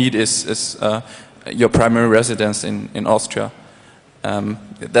 All you need is your primary residence in Austria.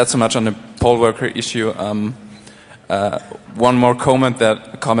 That's so much on the poll worker issue. One more comment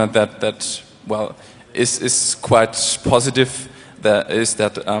that well is quite positive. That is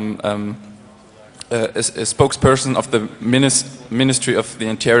that a spokesperson of the Ministry of the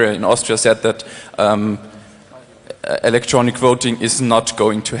Interior in Austria said that electronic voting is not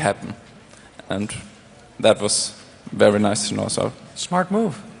going to happen, and that was very nice to know. So smart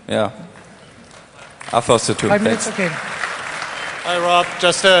move. Yeah, I thought so too. 5 minutes, okay. Hi Rob,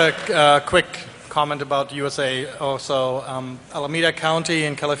 just a quick comment about USA. Also, Alameda County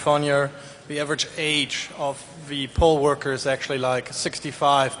in California, the average age of the poll workers actually like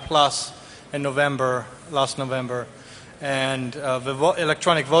 65 plus in last November. And the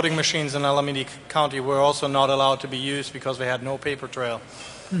electronic voting machines in Alameda County were also not allowed to be used because they had no paper trail.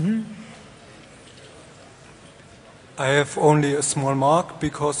 Mm-hmm. I have only a small mark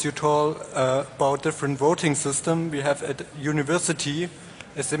because you told about different voting system. We have at university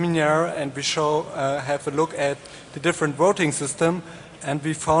a seminar, and we have a look at the different voting system, and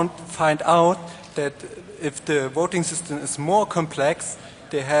we find out that if the voting system is more complex,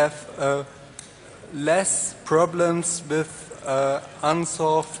 they have less problems with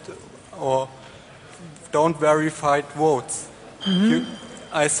unsolved or don't verified votes. Mm-hmm.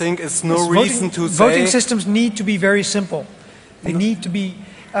 I think it's no reason to say... Voting systems need to be very simple. They need to be...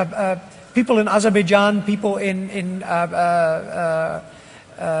 people in Azerbaijan, people in other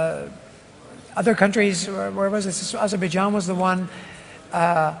countries, where was it? Azerbaijan was the one,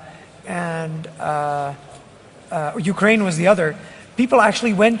 and Ukraine was the other. People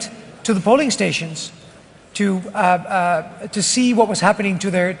actually went to the polling stations to see what was happening to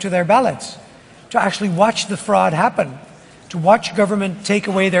their ballots, to actually watch the fraud happen, to watch government take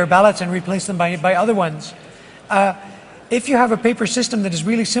away their ballots and replace them by other ones. If you have a paper system that is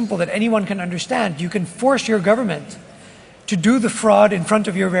really simple, that anyone can understand, you can force your government to do the fraud in front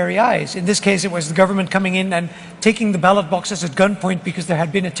of your very eyes. In this case, it was the government coming in and taking the ballot boxes at gunpoint because there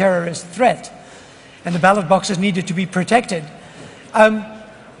had been a terrorist threat, and the ballot boxes needed to be protected. But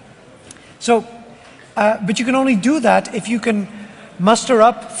you can only do that if you can muster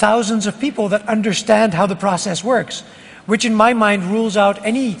up thousands of people that understand how the process works, which in my mind rules out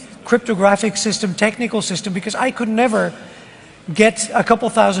any cryptographic system, technical system, because I could never get a couple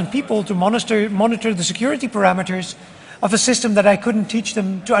thousand people to monitor the security parameters of a system that I couldn't teach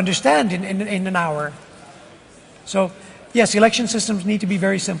them to understand in an hour. So, yes, election systems need to be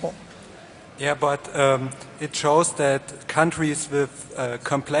very simple. Yeah, but it shows that countries with a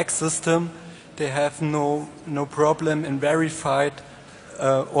complex system, they have no problem in verified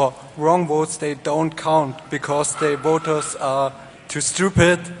or wrong votes. They don't count because the voters are too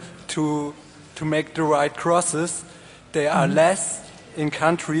stupid to make the right crosses. They are less in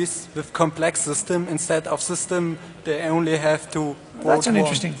countries with complex system. Instead of system, they only have to vote. That's an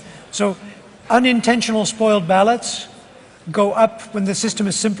interesting. So unintentional spoiled ballots go up when the system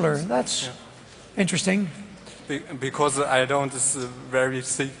is simpler. That's interesting. Because I don't, it's very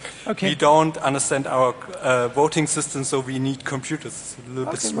sick. Okay. We don't understand our voting system, so we need computers. It's a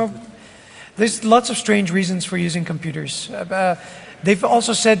little bit well, there's lots of strange reasons for using computers. They've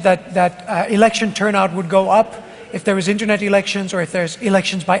also said that election turnout would go up if there was internet elections, or if there's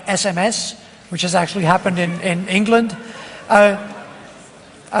elections by SMS, which has actually happened in England, or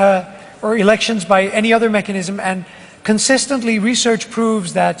elections by any other mechanism. And consistently, research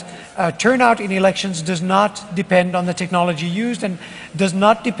proves that turnout in elections does not depend on the technology used and does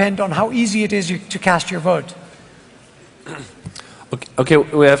not depend on how easy it is to cast your vote. Okay,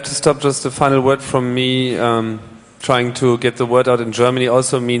 we have to stop. Just a final word from me. Trying to get the word out in Germany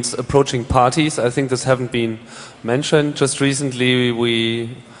also means approaching parties. I think this haven't been mentioned. Just recently we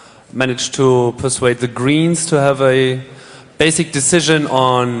managed to persuade the Greens to have a basic decision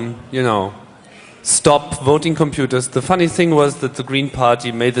on, stop voting computers. The funny thing was that the Green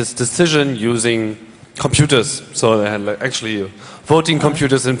Party made this decision using computers. So they had actually voting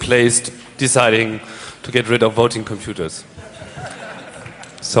computers in place deciding to get rid of voting computers.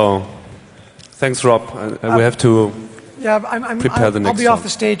 So, thanks, Rob. We have to prepare the next I'll be off the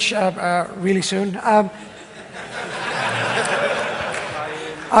stage really soon.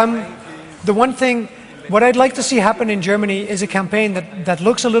 The one thing, what I'd like to see happen in Germany is a campaign that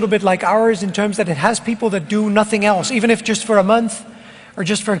looks a little bit like ours in terms that it has people that do nothing else, even if just for a month or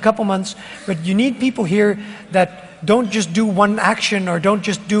just for a couple months. But you need people here that don't just do one action or don't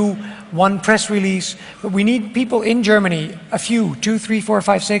just do one press release. But we need people in Germany, a few, 2, 3, 4,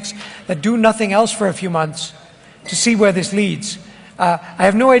 5, 6, that do nothing else for a few months to see where this leads. I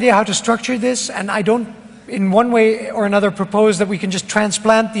have no idea how to structure this, and I don't, in one way or another, propose that we can just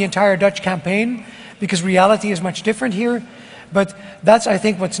transplant the entire Dutch campaign, because reality is much different here. But that's, I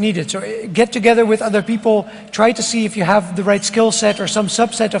think, what's needed. So get together with other people, try to see if you have the right skill set or some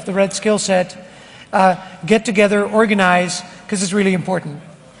subset of the right skill set. Get together, organize, because it's really important.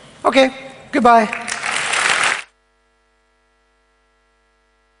 Okay, goodbye.